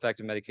of more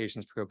effective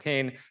medications for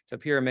cocaine,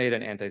 topiramate,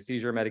 an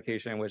anti-seizure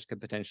medication, which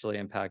could potentially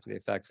impact the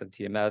effects of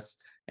TMS,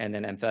 and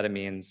then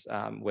amphetamines,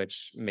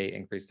 which may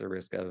increase the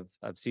risk of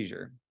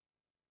seizure.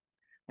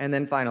 And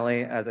then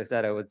finally, as I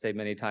said, I would say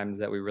many times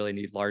that we really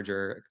need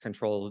larger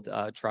controlled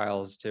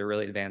trials to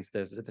really advance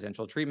this as a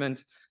potential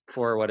treatment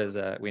for what is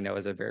we know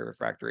is a very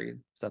refractory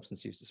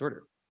substance use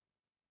disorder.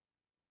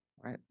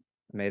 All right,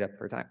 made up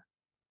for time.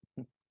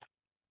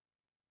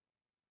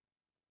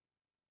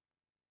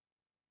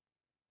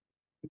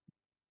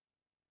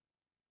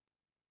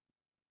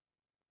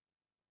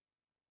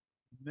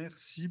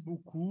 Merci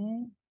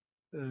beaucoup.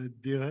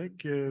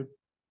 Derek,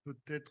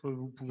 peut-être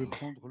vous pouvez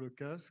prendre le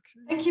casque.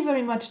 Thank you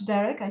very much,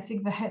 Derek. I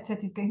think the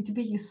headset is going to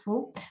be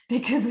useful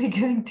because we're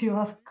going to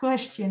ask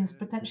questions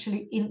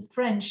potentially in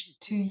French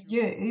to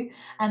you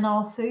and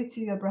also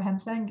to Abraham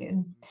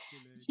Zangen.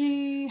 Do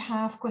you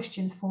have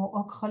questions for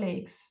our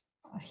colleagues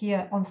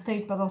here on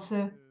stage, but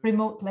also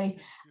remotely?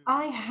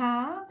 I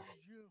have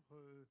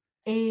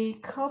a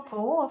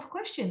couple of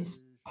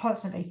questions,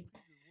 personally.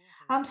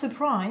 I'm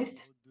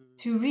surprised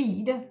to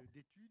read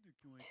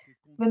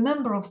the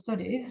number of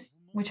studies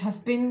which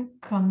have been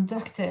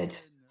conducted.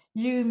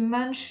 You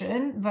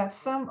mentioned that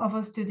some of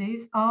the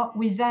studies are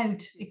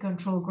without a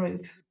control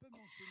group,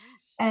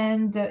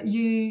 and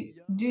you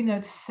do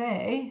not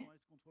say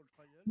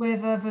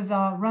whether those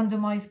are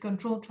randomized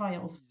control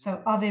trials.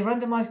 So are they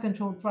randomized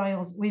control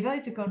trials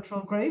without a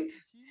control group?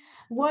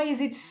 Why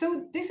is it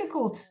so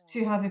difficult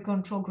to have a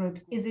control group?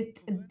 Is it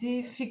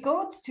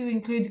difficult to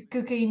include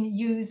cocaine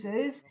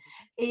users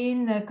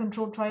in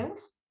control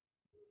trials?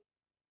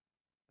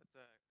 That's a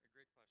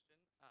great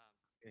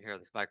question. You hear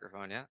this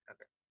microphone, yeah?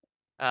 Okay.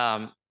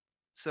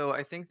 So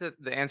I think that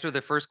the answer to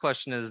the first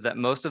question is that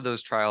most of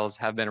those trials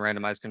have been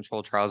randomized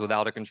control trials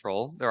without a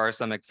control. There are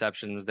some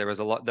exceptions. There was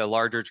the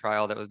larger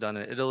trial that was done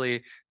in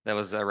Italy that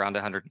was around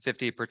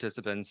 150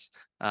 participants,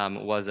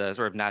 was a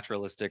sort of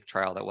naturalistic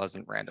trial that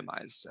wasn't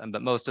randomized.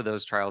 But most of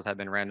those trials have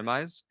been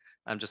randomized,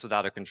 just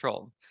without a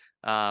control.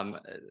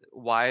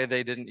 Why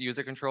they didn't use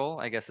a control,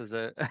 I guess, is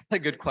a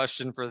good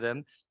question for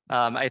them.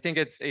 I think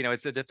it's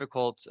a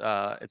difficult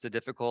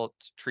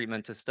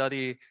treatment to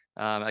study.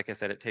 Like I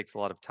said, it takes a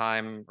lot of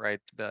time, right,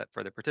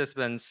 for the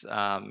participants,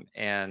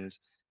 and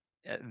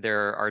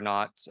there are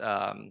not.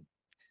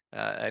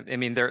 I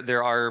mean,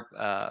 there are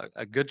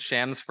good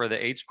shams for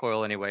the H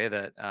coil anyway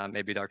that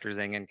maybe Dr.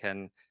 Zangen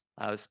can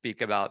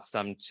speak about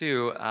some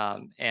too.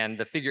 And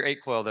the figure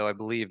 8 coil, though, I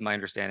believe my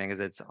understanding is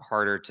it's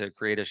harder to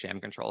create a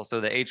sham control. So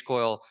the H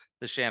coil,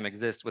 the sham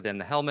exists within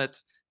the helmet.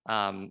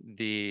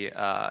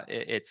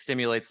 It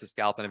stimulates the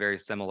scalp in a very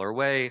similar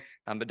way,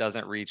 but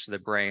doesn't reach the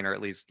brain, or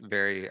at least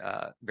very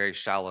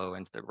shallow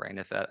into the brain,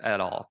 if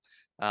at all.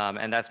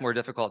 And that's more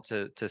difficult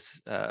to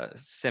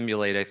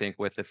simulate, I think,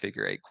 with the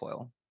figure 8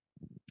 coil.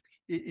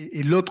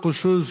 Et l'autre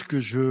chose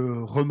que je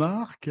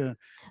remarque.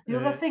 The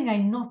other thing I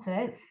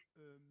notice.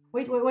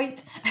 Wait.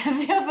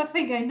 The other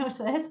thing I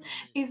notice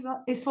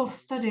is for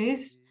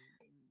studies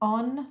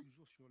on,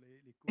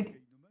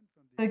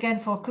 again,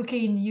 for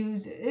cocaine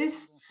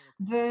users,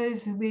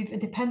 those with a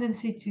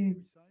dependency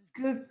to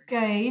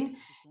cocaine,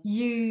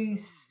 you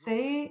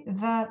say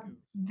that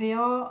they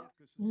are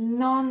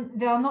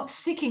not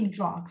seeking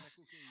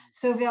drugs.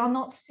 So they are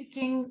not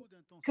seeking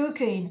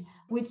cocaine,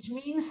 which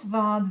means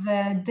that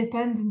their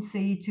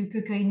dependency to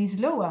cocaine is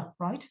lower,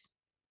 right?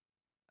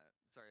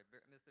 Sorry, I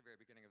missed the very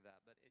beginning of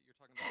that, but you're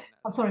talking about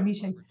I'm sorry,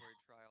 Michel. trial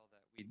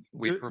that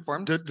we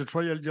performed? The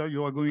trial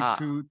you are going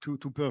to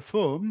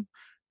perform,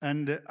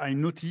 and I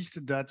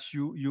noticed that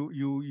you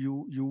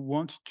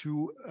want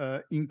to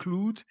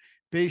include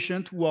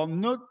patients who are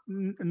not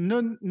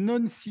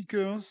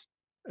non-seekers,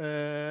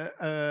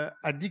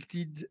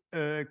 addicted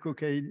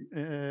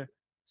cocaine.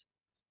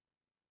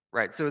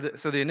 Right. So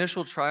the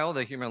initial trial,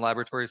 the human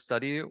laboratory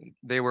study,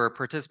 they were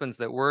participants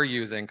that were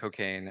using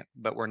cocaine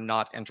but were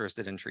not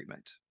interested in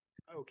treatment.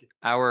 Okay.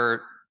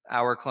 Our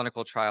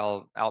clinical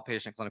trial,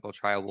 outpatient clinical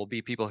trial, will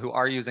be people who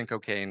are using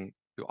cocaine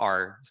who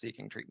are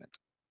seeking treatment.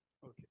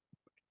 Okay.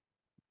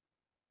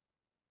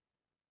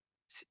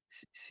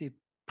 C'est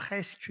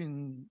presque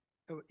une.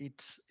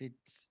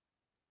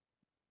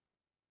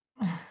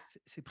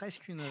 C'est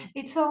presque une.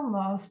 It's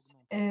almost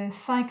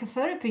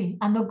psychotherapy,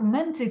 an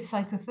augmented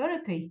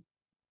psychotherapy.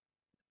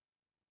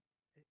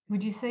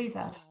 Would you say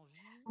that?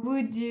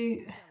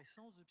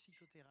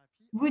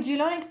 Would you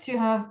like to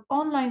have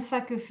online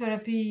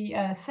psychotherapy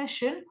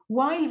session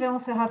while they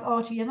also have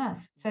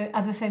rTMS, so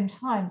at the same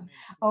time?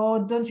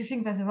 Or don't you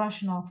think there's a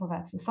rationale for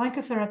that? So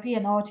psychotherapy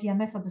and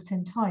rTMS at the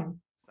same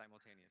time?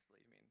 Simultaneously, you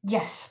mean?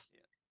 Yes.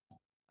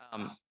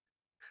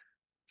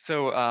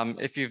 So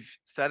if you've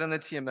sat in the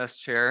TMS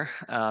chair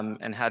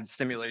and had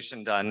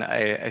stimulation done,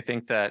 I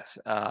think that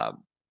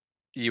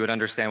you would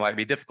understand why it'd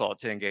be difficult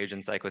to engage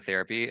in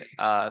psychotherapy.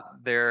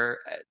 There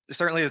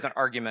certainly is an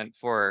argument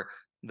for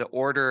the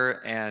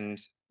order and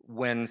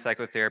when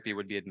psychotherapy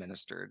would be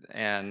administered,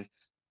 and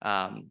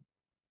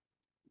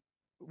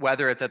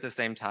whether it's at the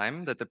same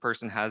time that the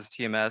person has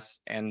TMS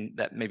and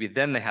that maybe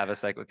then they have a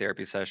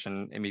psychotherapy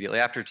session immediately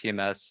after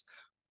TMS,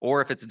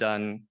 or if it's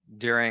done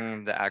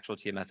during the actual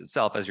TMS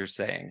itself, as you're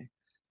saying.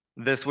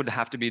 This would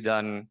have to be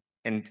done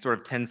in sort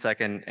of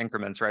 10-second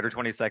increments, right, or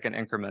 20-second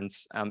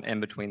increments in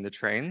between the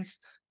trains.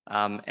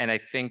 And I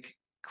think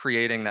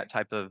creating that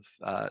type of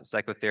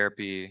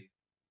psychotherapy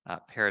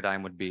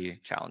paradigm would be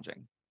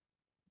challenging.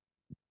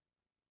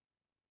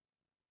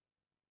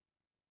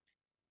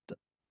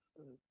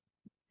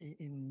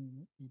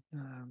 In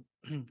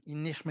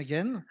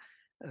Nijmegen,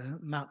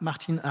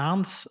 Martin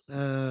Arns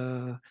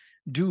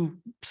do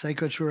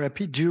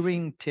psychotherapy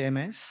during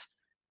TMS,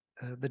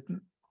 but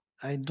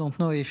I don't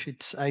know if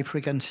it's high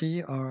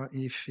frequency or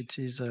if it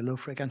is low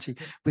frequency.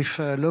 With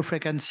low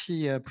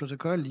frequency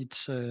protocol,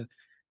 it's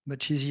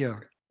much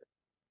easier.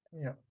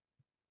 Yeah,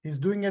 he's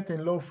doing it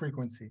in low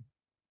frequency.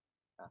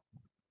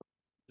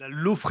 La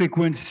low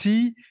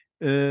frequency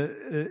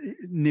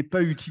n'est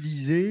pas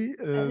utilisée.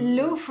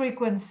 Low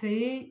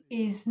frequency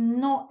is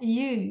not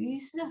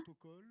used,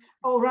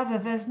 or rather,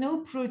 there's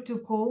no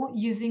protocol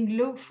using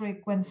low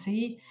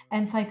frequency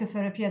and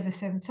psychotherapy at the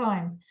same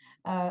time.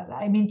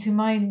 I mean, to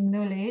my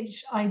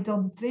knowledge, I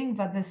don't think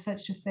that there's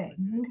such a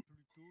thing.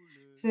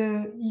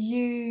 So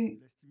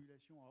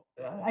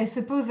I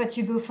suppose that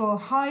you go for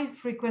high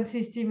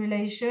frequency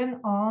stimulation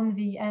on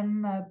the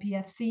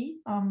MPFC,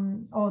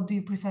 or do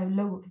you prefer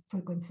low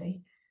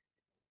frequency?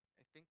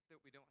 I think that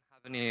we don't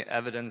have any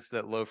evidence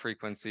that low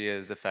frequency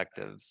is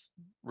effective,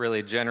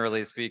 really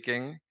generally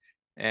speaking.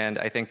 And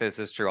I think this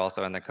is true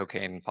also in the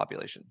cocaine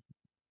population.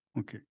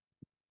 Okay.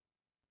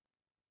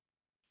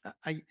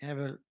 I have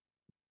a.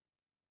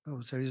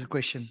 Oh, there is a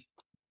question.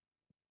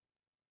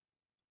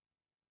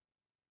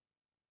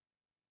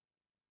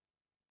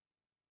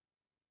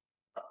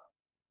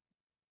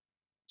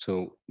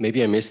 So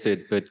maybe I missed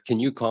it, but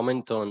can you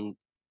comment on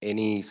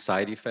any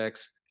side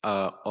effects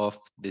of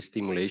the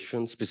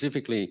stimulation?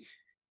 Specifically,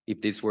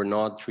 if these were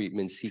not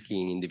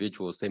treatment-seeking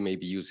individuals, they may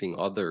be using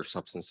other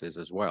substances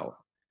as well.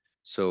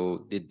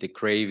 So did the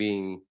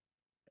craving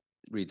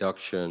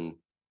reduction,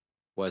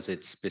 was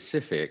it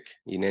specific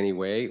in any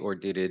way, or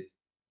did it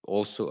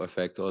also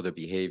affect other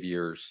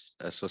behaviors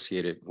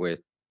associated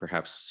with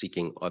perhaps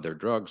seeking other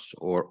drugs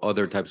or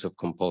other types of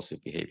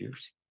compulsive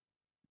behaviors?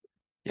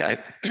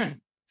 Yeah,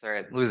 sorry,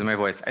 I'm losing my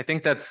voice. I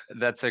think that's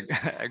a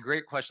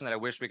great question that I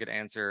wish we could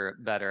answer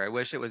better. I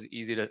wish it was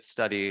easy to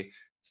study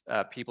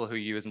people who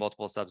use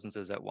multiple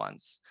substances at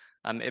once.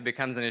 It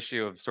becomes an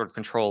issue of sort of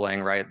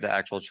controlling, right, the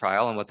actual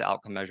trial and what the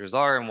outcome measures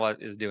are and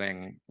what is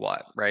doing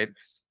what, right?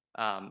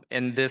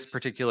 In this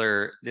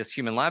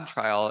human lab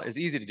trial is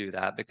easy to do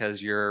that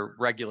because you're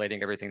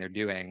regulating everything they're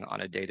doing on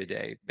a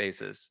day-to-day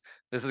basis.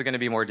 This is going to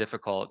be more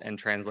difficult in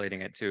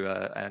translating it to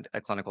a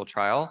clinical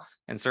trial.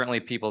 And certainly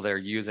people that are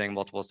using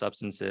multiple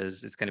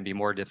substances, it's going to be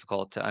more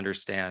difficult to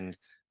understand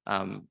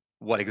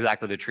what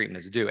exactly the treatment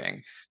is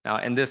doing. Now,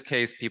 in this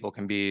case, people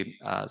can be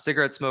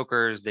cigarette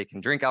smokers, they can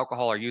drink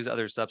alcohol or use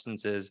other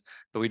substances,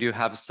 but we do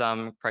have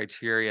some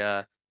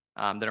criteria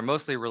that are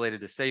mostly related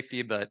to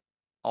safety, but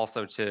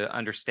also to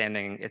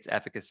understanding its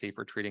efficacy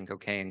for treating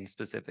cocaine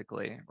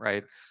specifically,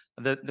 right?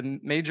 The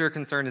major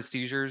concern is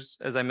seizures,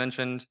 as I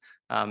mentioned.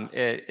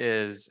 It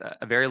is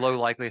a very low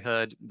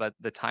likelihood, but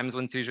the times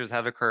when seizures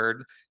have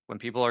occurred, when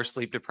people are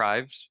sleep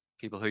deprived,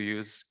 people who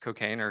use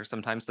cocaine are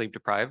sometimes sleep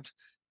deprived.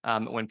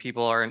 When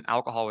people are in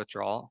alcohol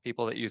withdrawal,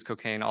 people that use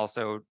cocaine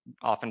also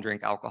often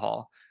drink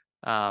alcohol.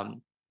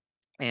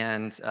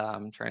 And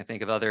I'm trying to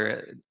think of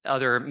other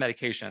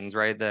medications,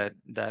 right,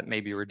 that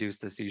maybe reduce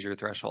the seizure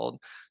threshold.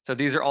 So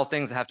these are all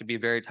things that have to be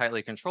very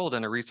tightly controlled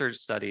in a research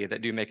study that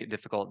do make it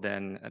difficult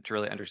then to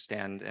really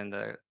understand in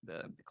the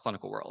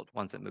clinical world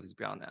once it moves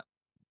beyond that.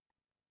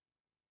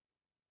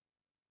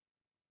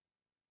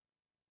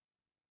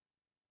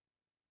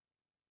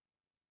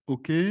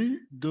 Okay,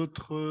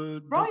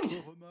 d'autres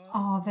Right.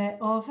 Are there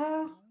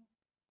other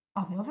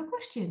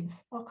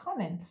questions or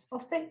comments or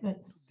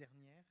statements?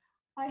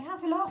 I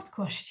have a last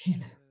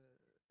question.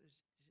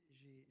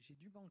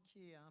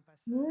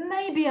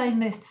 Maybe I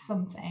missed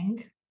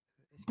something,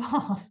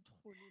 but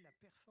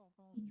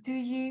do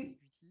you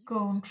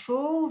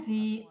control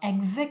the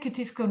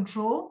executive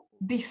control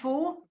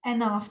before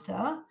and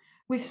after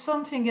with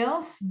something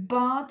else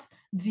but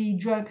the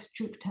drug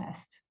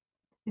test?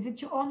 Is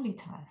it your only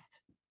test?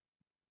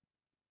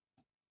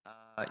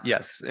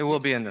 Yes, it will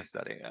be in this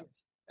study. Yeah.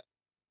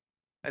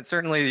 And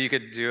certainly you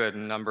could do a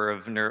number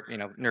of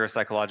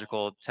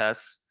neuropsychological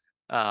tests.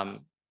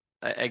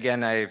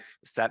 Again, I've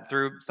sat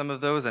through some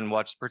of those and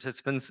watched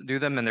participants do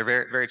them, and they're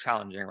very, very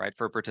challenging, right,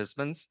 for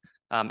participants.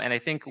 And I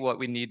think what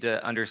we need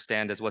to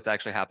understand is what's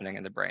actually happening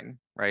in the brain,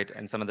 right?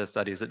 And some of the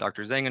studies that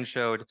Dr. ZANGEN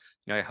showed,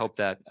 I hope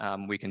that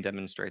we can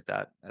demonstrate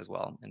that as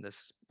well in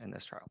this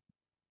trial.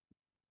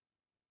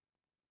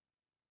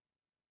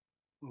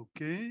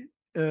 Okay.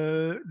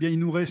 Bien, il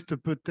nous reste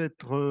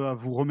peut-être à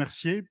vous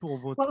remercier pour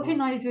votre. Well,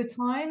 finalize your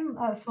time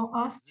for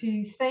us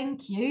to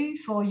thank you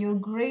for your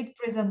great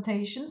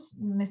presentations,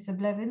 Mr.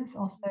 Blevins,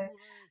 also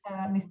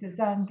Mr.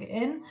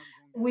 ZANGEN.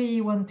 We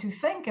want to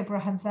thank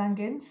Abraham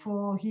ZANGEN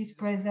for his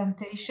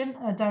presentation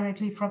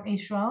directly from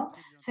Israel.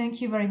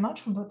 Thank you very much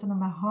from the bottom of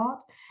my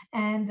heart.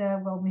 And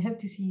well, we hope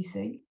to see you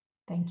soon.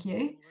 Thank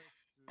you.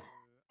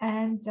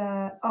 And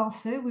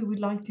also, we would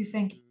like to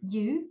thank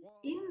you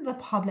in the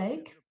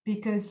public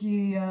because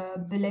you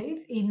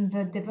believe in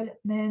the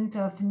development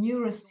of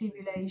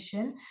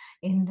neurostimulation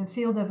in the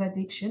field of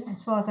addictions.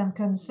 As far as I'm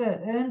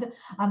concerned,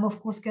 I'm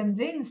of course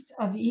convinced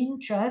of the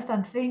interest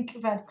and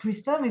think that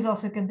Christophe is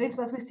also convinced,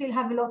 but we still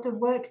have a lot of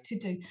work to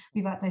do.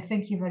 With that, I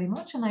thank you very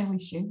much and I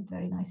wish you a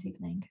very nice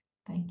evening.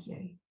 Thank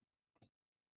you.